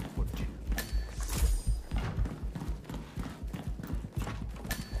it for two.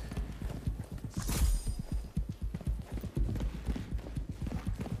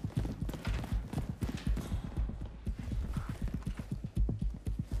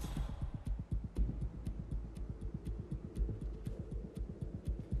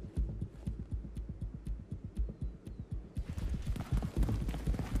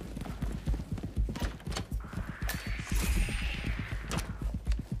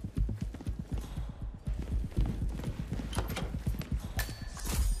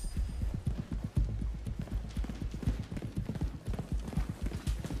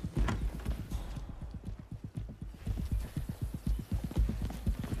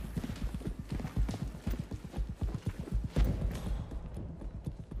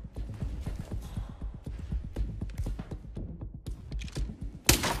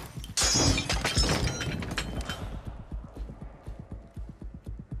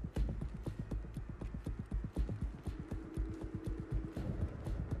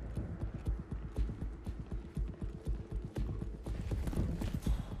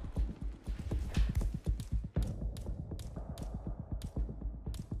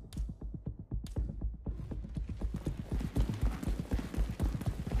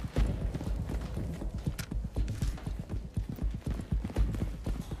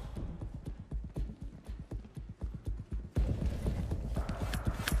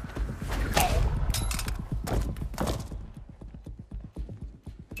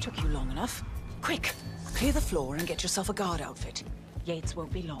 Took you long enough. Quick, clear the floor and get yourself a guard outfit. Yates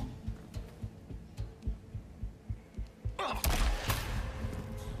won't be long.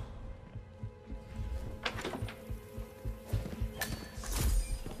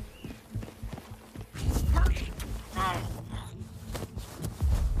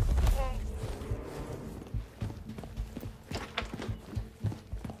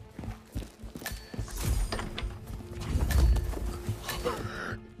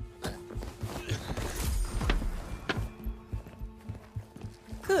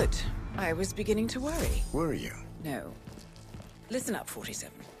 Good. I was beginning to worry. Were you? No. Listen up,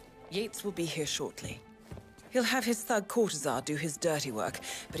 47. Yates will be here shortly. He'll have his thug Cortazar do his dirty work,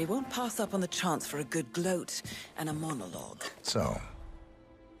 but he won't pass up on the chance for a good gloat and a monologue. So,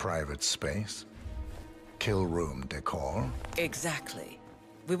 private space? Kill room decor? Exactly.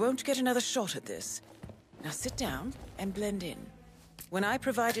 We won't get another shot at this. Now sit down and blend in. When I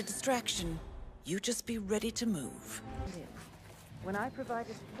provide a distraction, you just be ready to move. When I provide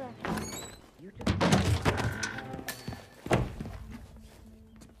a distraction, you just...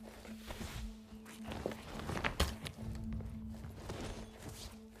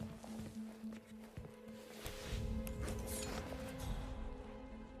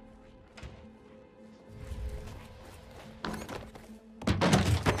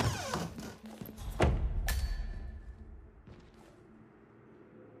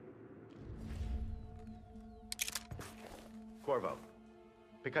 Corvo,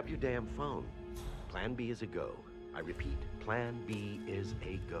 pick up your damn phone. Plan B is a go. I repeat, Plan B is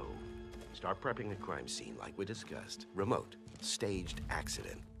a go. Start prepping the crime scene like we discussed. Remote, staged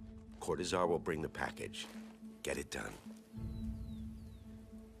accident. Cortazar will bring the package. Get it done.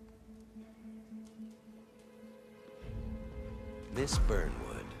 Miss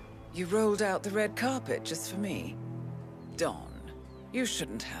Burnwood. You rolled out the red carpet just for me. Don, you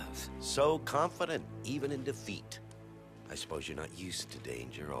shouldn't have. So confident, even in defeat. I suppose you're not used to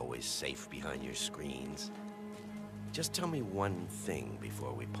danger, always safe behind your screens. Just tell me one thing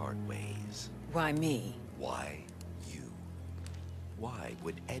before we part ways. Why me? Why you? Why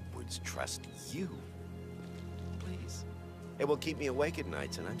would Edwards trust you? Please. It will keep me awake at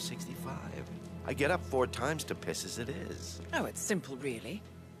nights, and I'm 65. I get up 4 times to piss as it is. Oh, it's simple, really.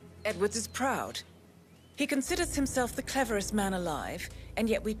 Edwards is proud. He considers himself the cleverest man alive, and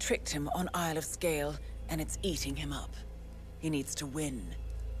yet we tricked him on Isle of Scale, and it's eating him up. He needs to win.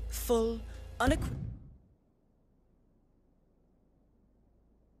 Full, unequivocal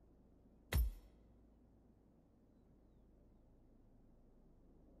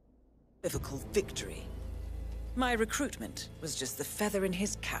victory. My recruitment was just the feather in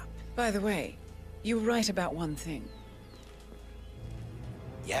his cap. By the way, you were right about one thing.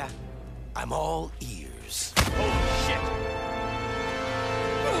 Yeah? I'm all ears. Oh, shit!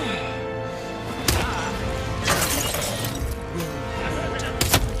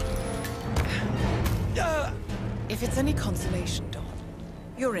 If it's any consolation, Don,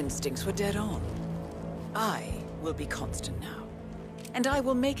 your instincts were dead on. I will be constant now. And I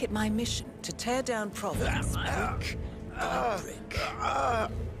will make it my mission to tear down Providence brick by brick.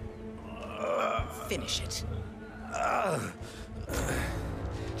 Finish it.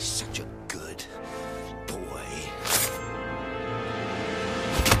 Such a good boy.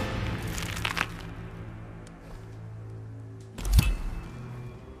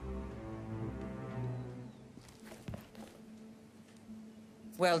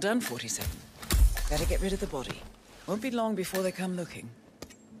 Well done, 47. Better get rid of the body. Won't be long before they come looking.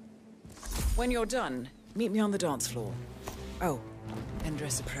 When you're done, meet me on the dance floor. Oh, and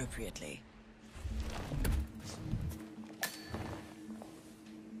dress appropriately.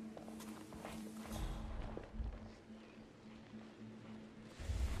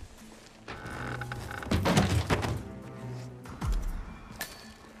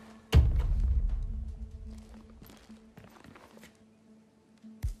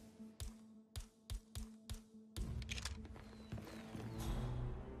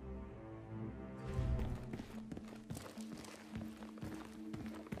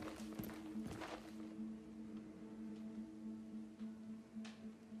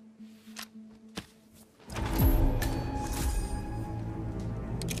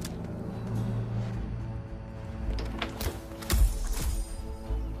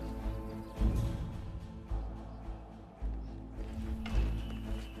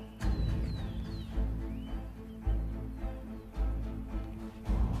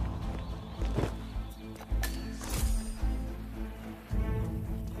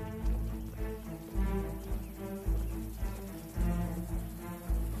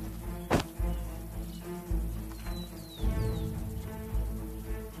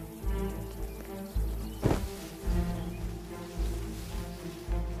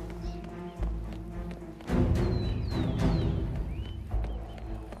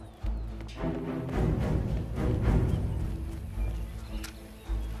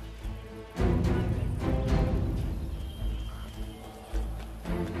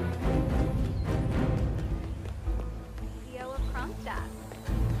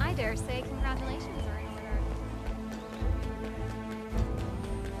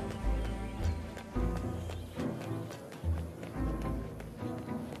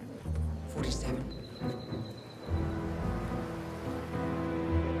 47.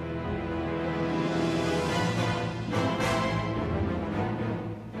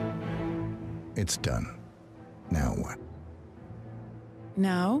 It's done. Now what?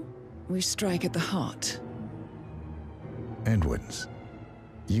 Now, we strike at the heart. Edwards.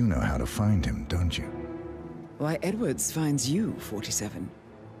 You know how to find him, don't you? Why, Edwards finds you, 47.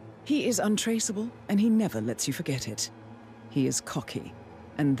 He is untraceable, and he never lets you forget it. He is cocky,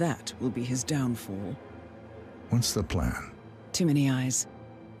 and that will be his downfall. What's the plan? Too many eyes.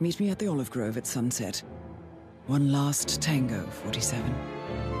 Meet me at the olive grove at sunset. One last tango, 47.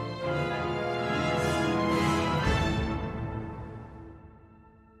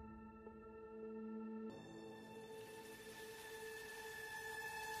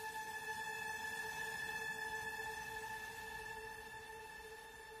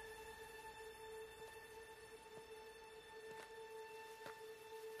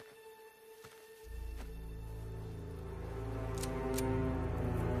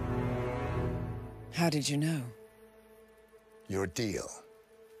 How did you know? Your deal.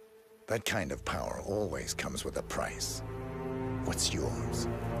 That kind of power always comes with a price. What's yours?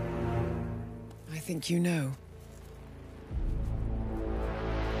 I think you know.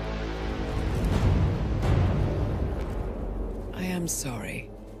 I am sorry.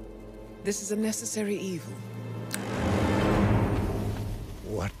 This is a necessary evil.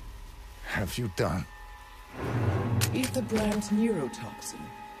 What have you done? Ether brand neurotoxin.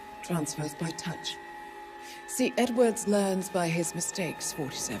 Transfers by touch. See, Edwards learns by his mistakes,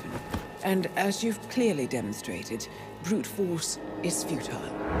 47. And as you've clearly demonstrated, brute force is futile.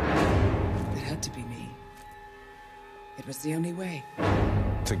 It had to be me. It was the only way.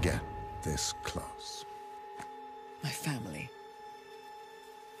 To get this close. My family.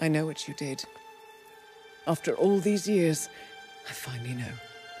 I know what you did. After all these years, I finally know.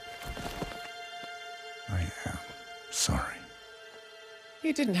 I am sorry.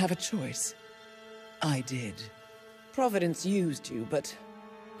 You didn't have a choice. I did. Providence used you, but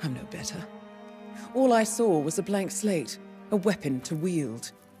I'm no better. All I saw was a blank slate, a weapon to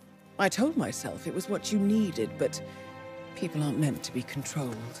wield. I told myself it was what you needed, but people aren't meant to be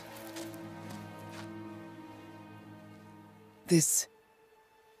controlled. This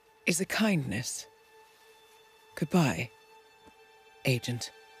is a kindness. Goodbye,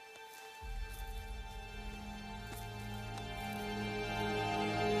 Agent.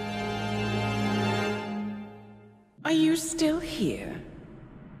 Are you still here?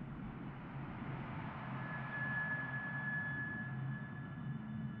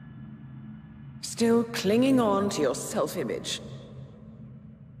 Still clinging on to your self-image?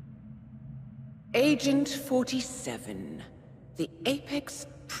 Agent 47, the apex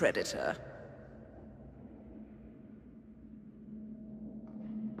predator.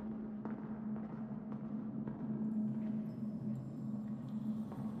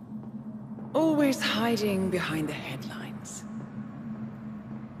 Always hiding behind the headlines.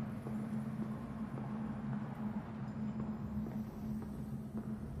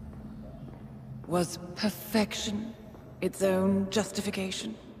 Was perfection its own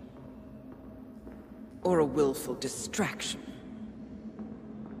justification? Or a willful distraction?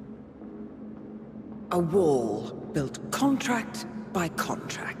 A wall built contract by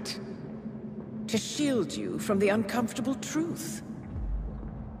contract to shield you from the uncomfortable truth.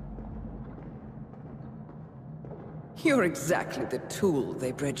 You're exactly the tool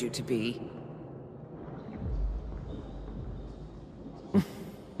they bred you to be.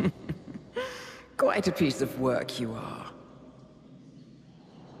 Quite a piece of work you are.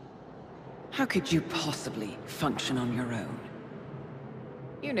 How could you possibly function on your own?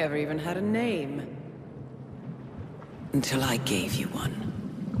 You never even had a name. Until I gave you one.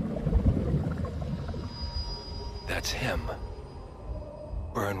 That's him.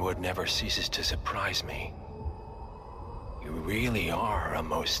 Burnwood never ceases to surprise me. You really are a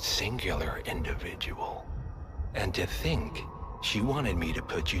most singular individual. And to think, she wanted me to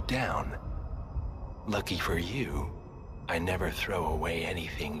put you down. Lucky for you, I never throw away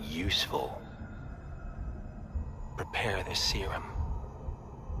anything useful. Prepare the serum.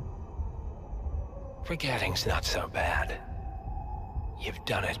 Forgetting's not so bad. You've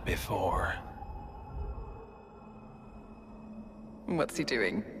done it before. What's he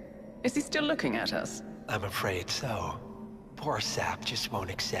doing? Is he still looking at us? I'm afraid so. Poor sap just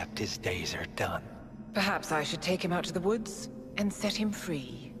won't accept his days are done. Perhaps I should take him out to the woods and set him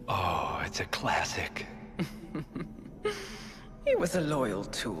free. Oh, it's a classic. He was a loyal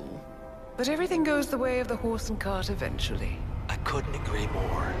tool. But everything goes the way of the horse and cart eventually. I couldn't agree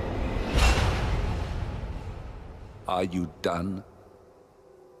more. Are you done?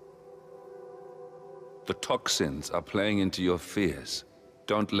 The toxins are playing into your fears.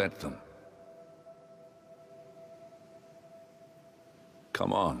 Don't let them.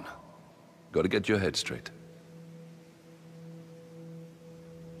 Come on. Gotta get your head straight.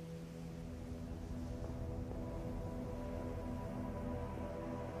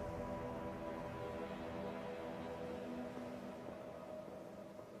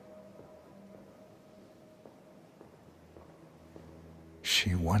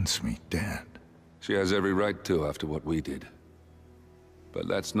 She wants me dead. She has every right to after what we did. But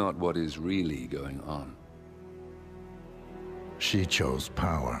that's not what is really going on. She chose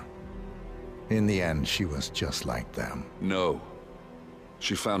power. In the end, she was just like them. No.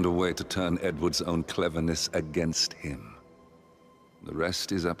 She found a way to turn Edward's own cleverness against him. The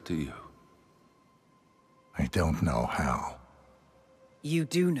rest is up to you. I don't know how. You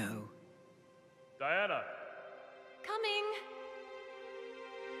do know. Diana! Coming!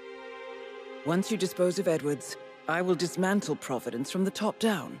 Once you dispose of Edwards, I will dismantle Providence from the top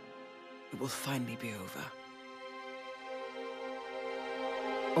down. It will finally be over.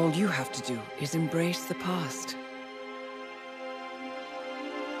 All you have to do is embrace the past.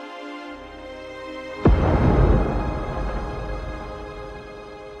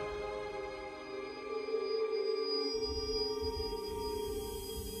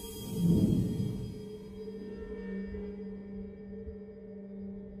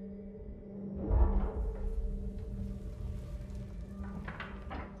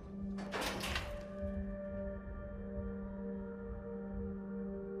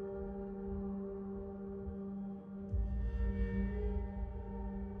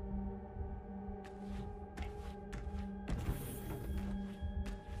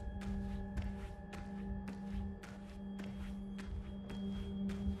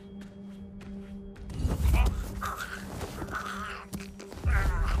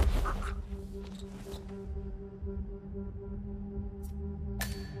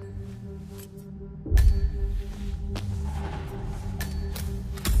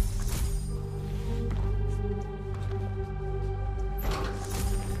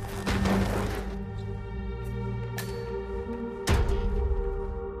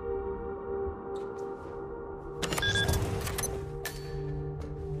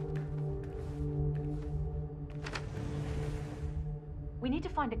 We need to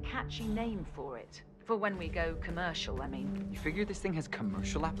find a catchy name for it. For when we go commercial, I mean. You figure this thing has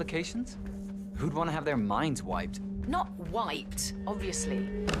commercial applications? Who'd want to have their minds wiped? Not wiped, obviously.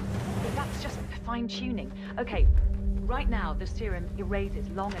 But that's just fine-tuning. Okay, right now the serum erases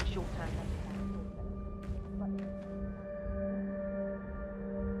long and short-term.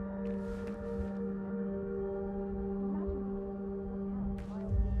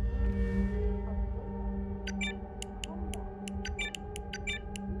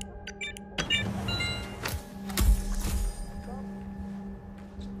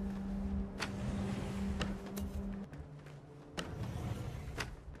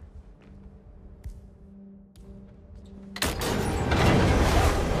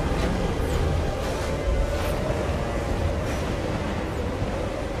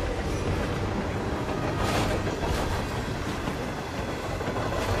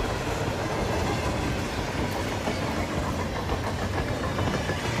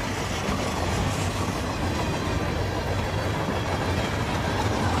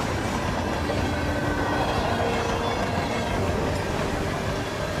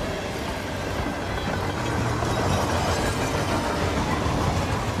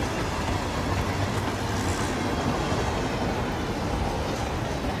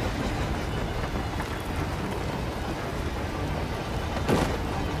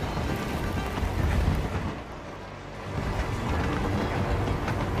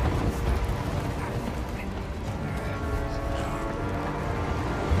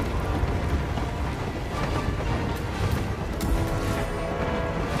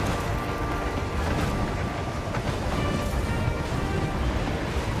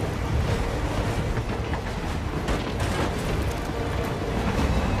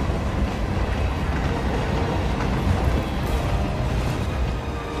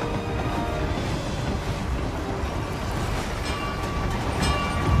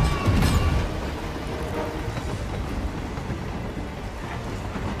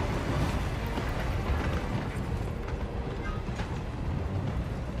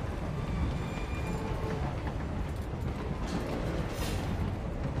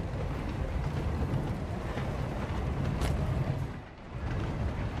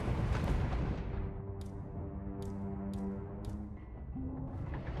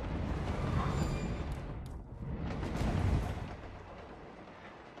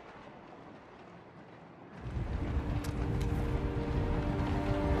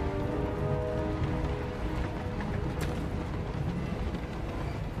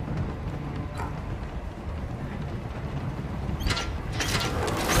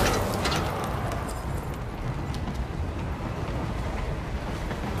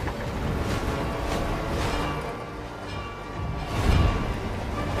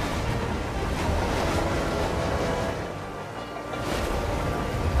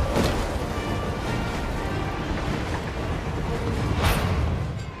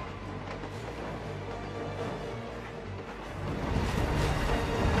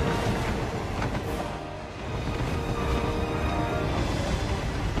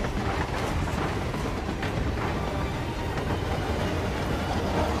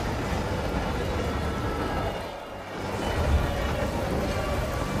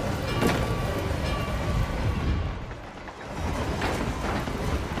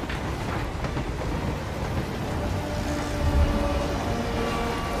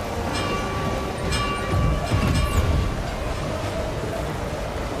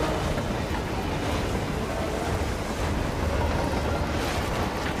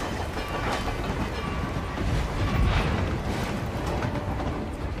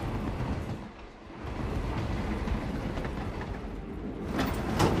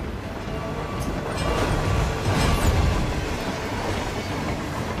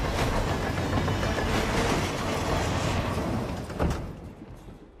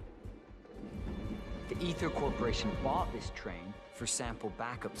 Corporation bought this train for sample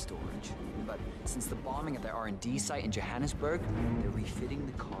backup storage. But since the bombing at their R&D site in Johannesburg, they're refitting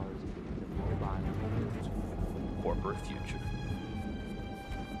the cars with the mobile corporate future.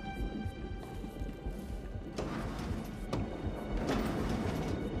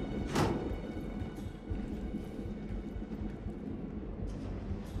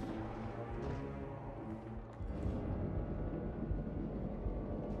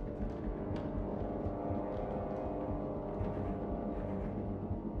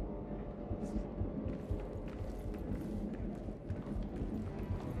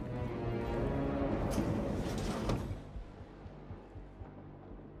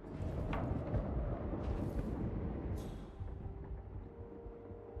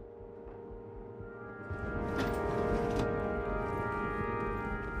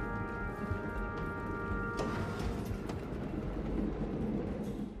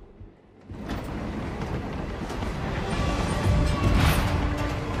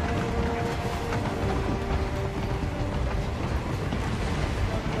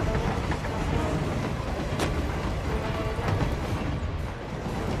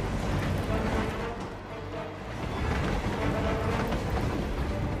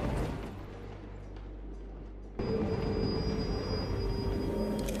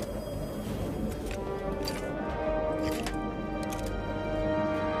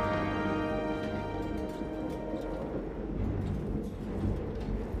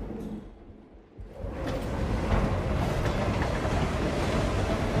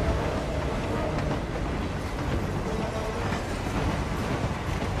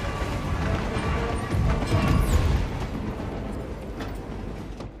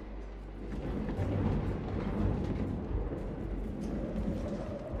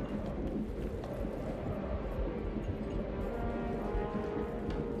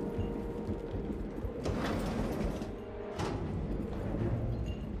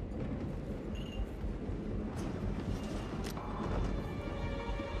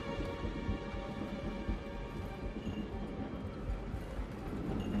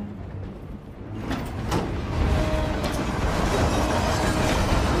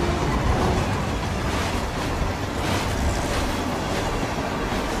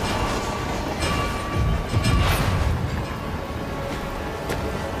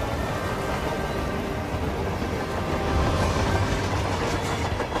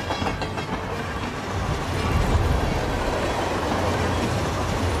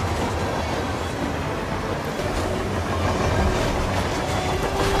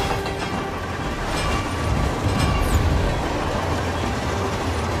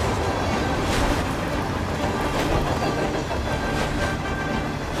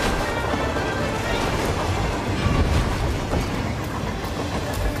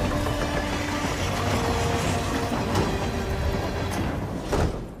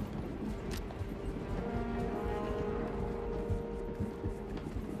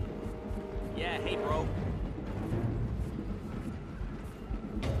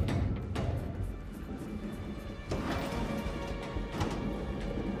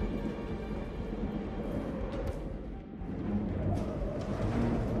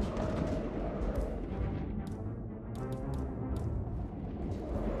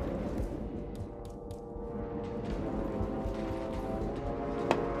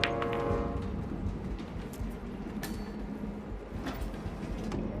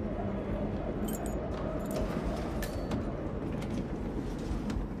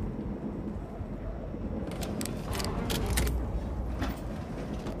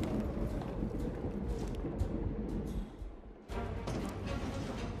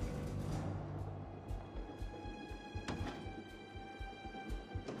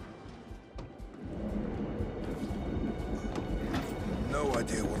 No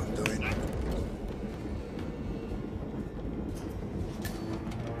idea what I'm doing.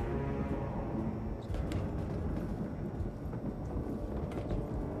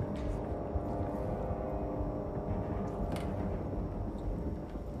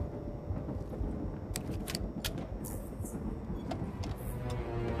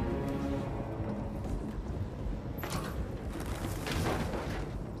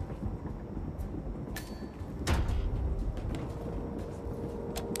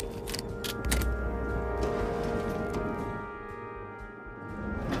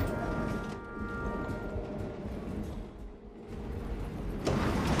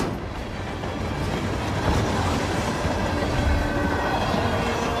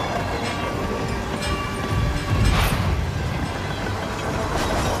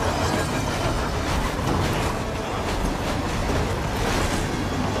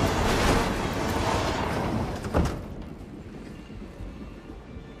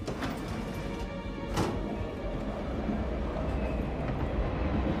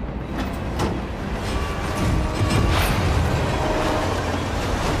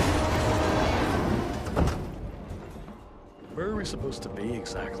 supposed to be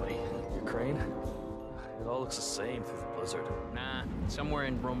exactly? Ukraine? It all looks the same through the blizzard. Nah, somewhere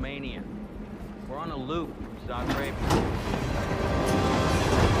in Romania. We're on a loop, Zagreb.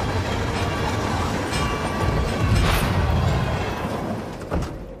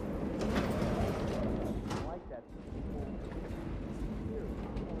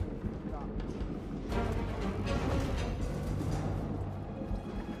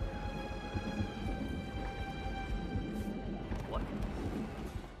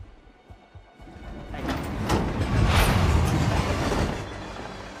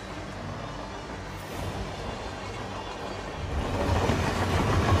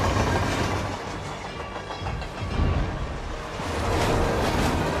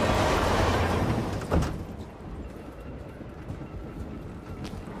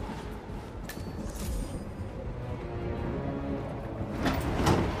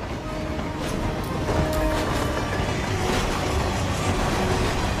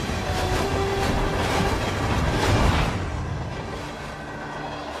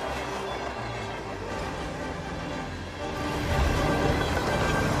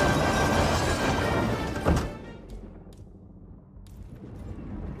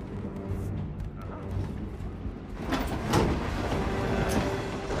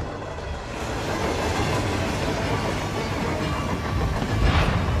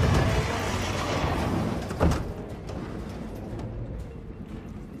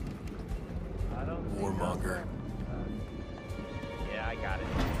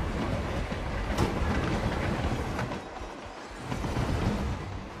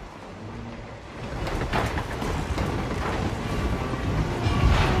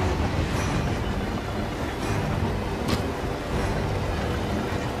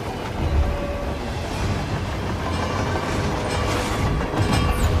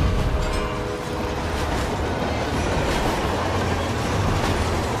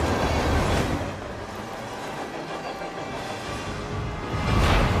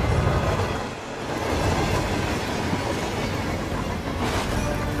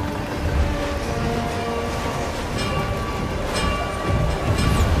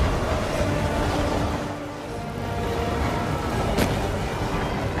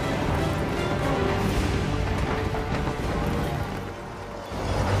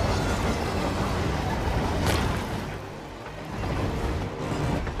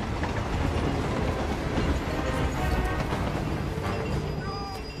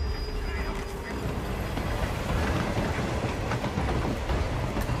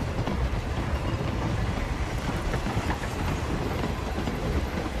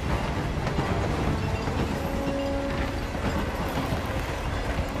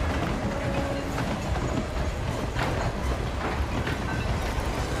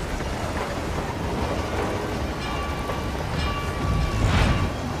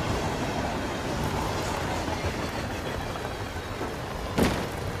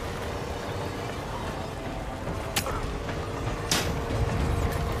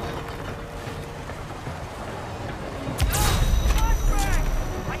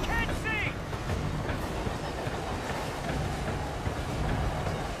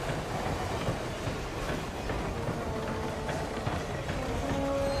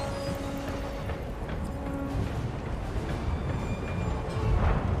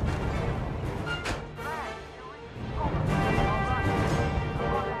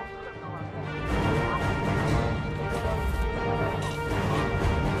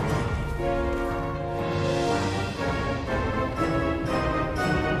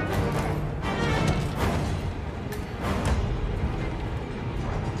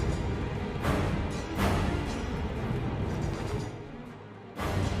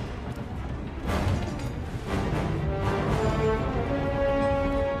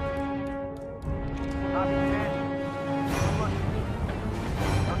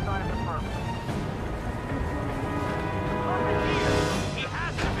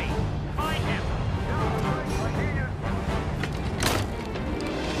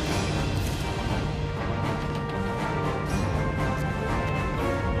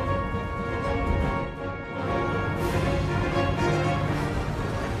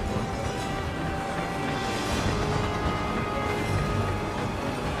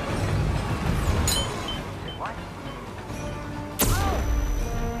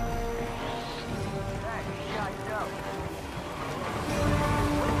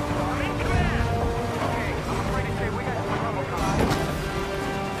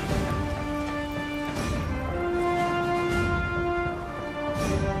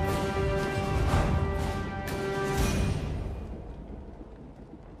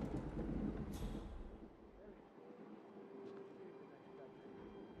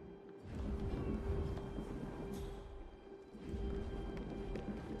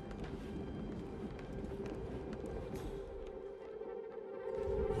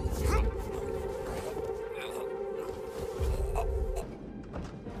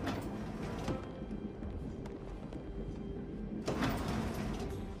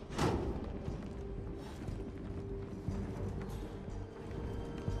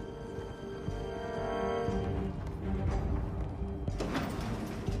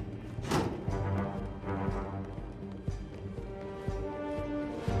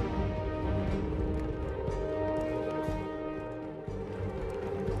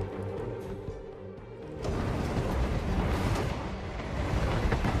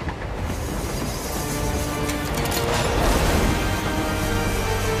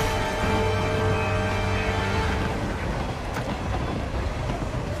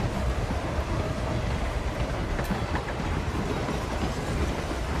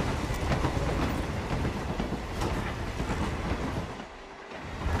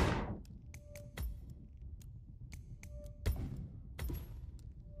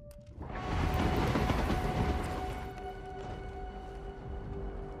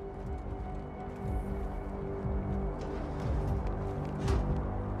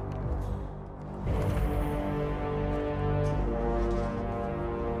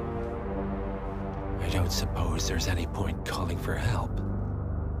 don't suppose there's any point calling for help.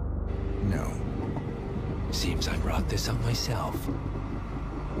 No. Seems I brought this on myself.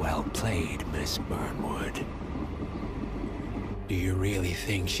 Well played, Miss Burnwood. Do you really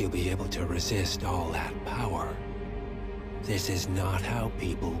think she'll be able to resist all that power? This is not how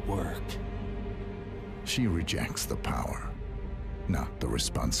people work. She rejects the power, not the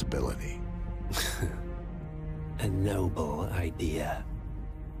responsibility. A noble idea.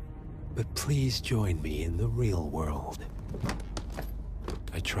 But please join me in the real world.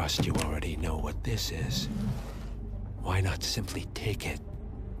 I trust you already know what this is. Why not simply take it?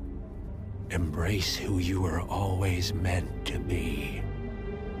 Embrace who you were always meant to be.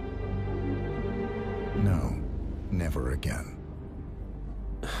 No, never again.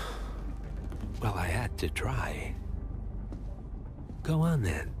 Well, I had to try. Go on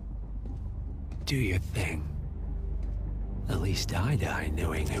then. Do your thing. At least I die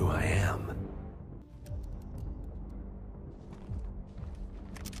knowing who I am.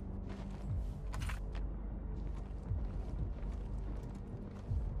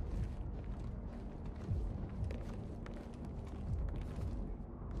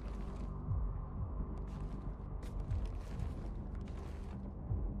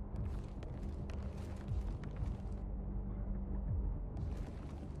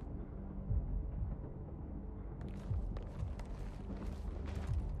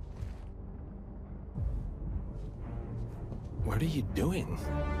 What are you doing?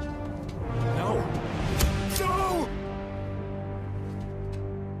 No! No!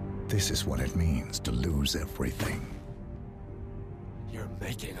 This is what it means to lose everything. You're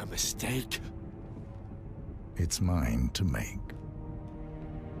making a mistake. It's mine to make.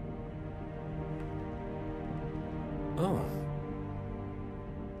 Oh.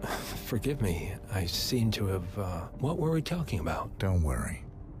 Forgive me. I seem to have, what were we talking about? Don't worry.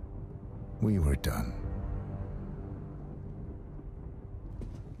 We were done.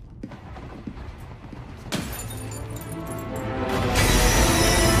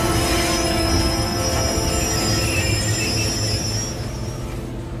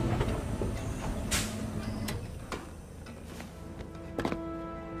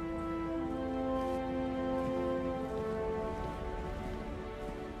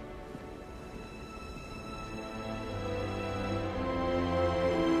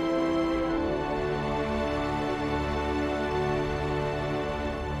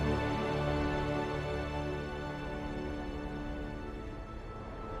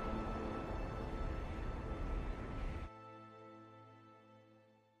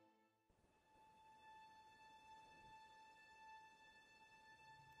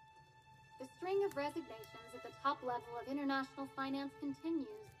 The string of resignations at the top level of international finance continues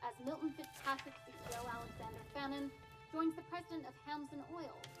as Milton Fitzpatrick CEO Alexander Fannin joins the president of Hamson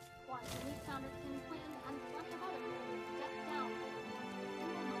Oil, Quantum Leap founder Tim Quinn, and plenty of other people step down.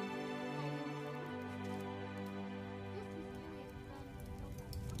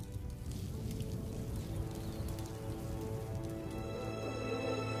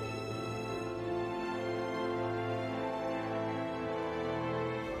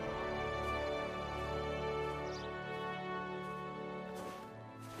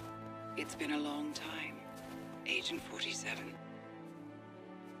 It's been a long time, Agent 47.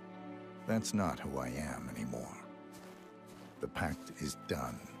 That's not who I am anymore. The pact is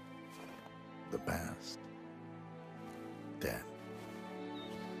done. The past, dead.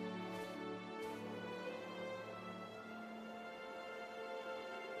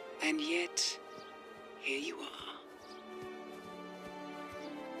 And yet, here you are.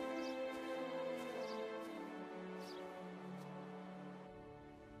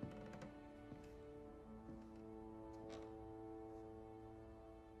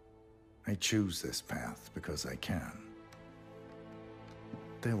 I choose this path because I can.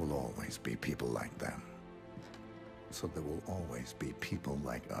 There will always be people like them. So there will always be people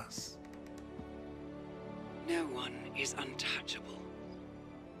like us. No one is untouchable.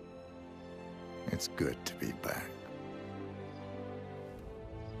 It's good to be back.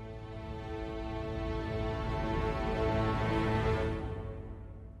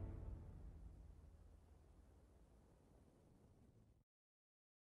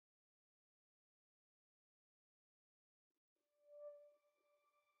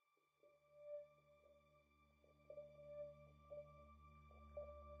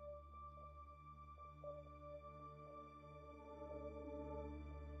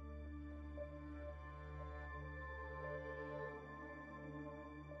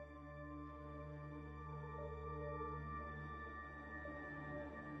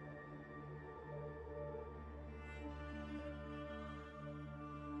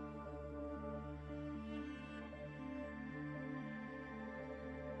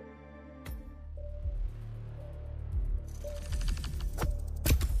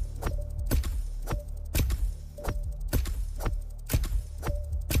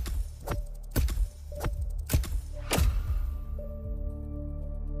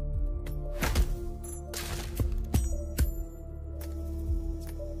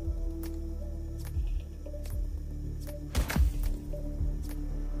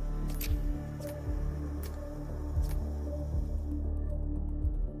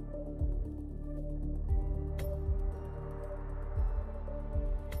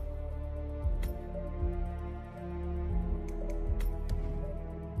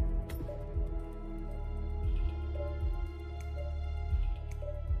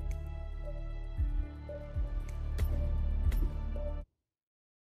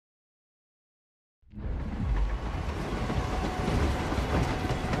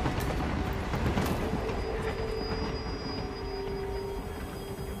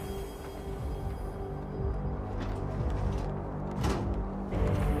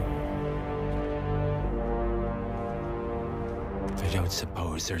 don't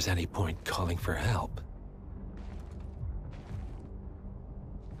suppose there's any point calling for help?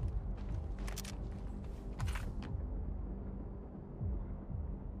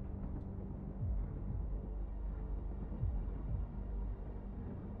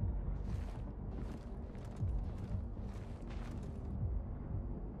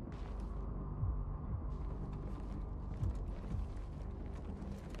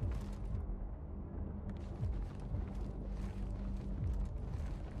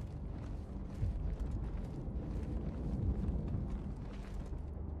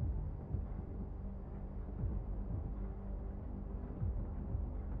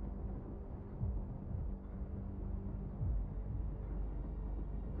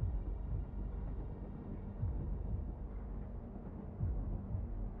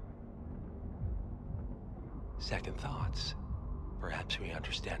 Second thoughts. Perhaps we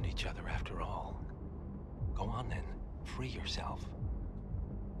understand each other after all. Go on then, free yourself.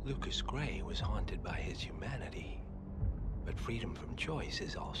 Lucas Gray was haunted by his humanity, but freedom from choice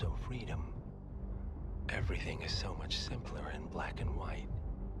is also freedom. Everything is so much simpler in black and white.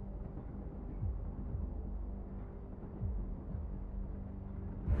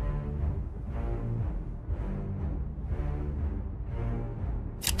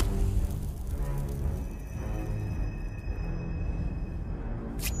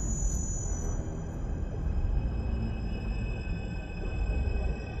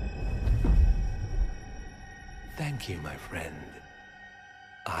 Thank you, my friend.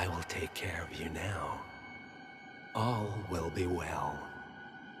 I will take care of you now. All will be well.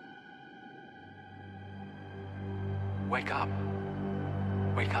 Wake up.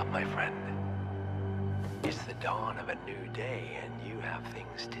 Wake up, my friend. It's the dawn of a new day, and you have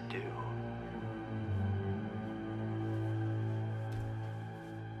things to do.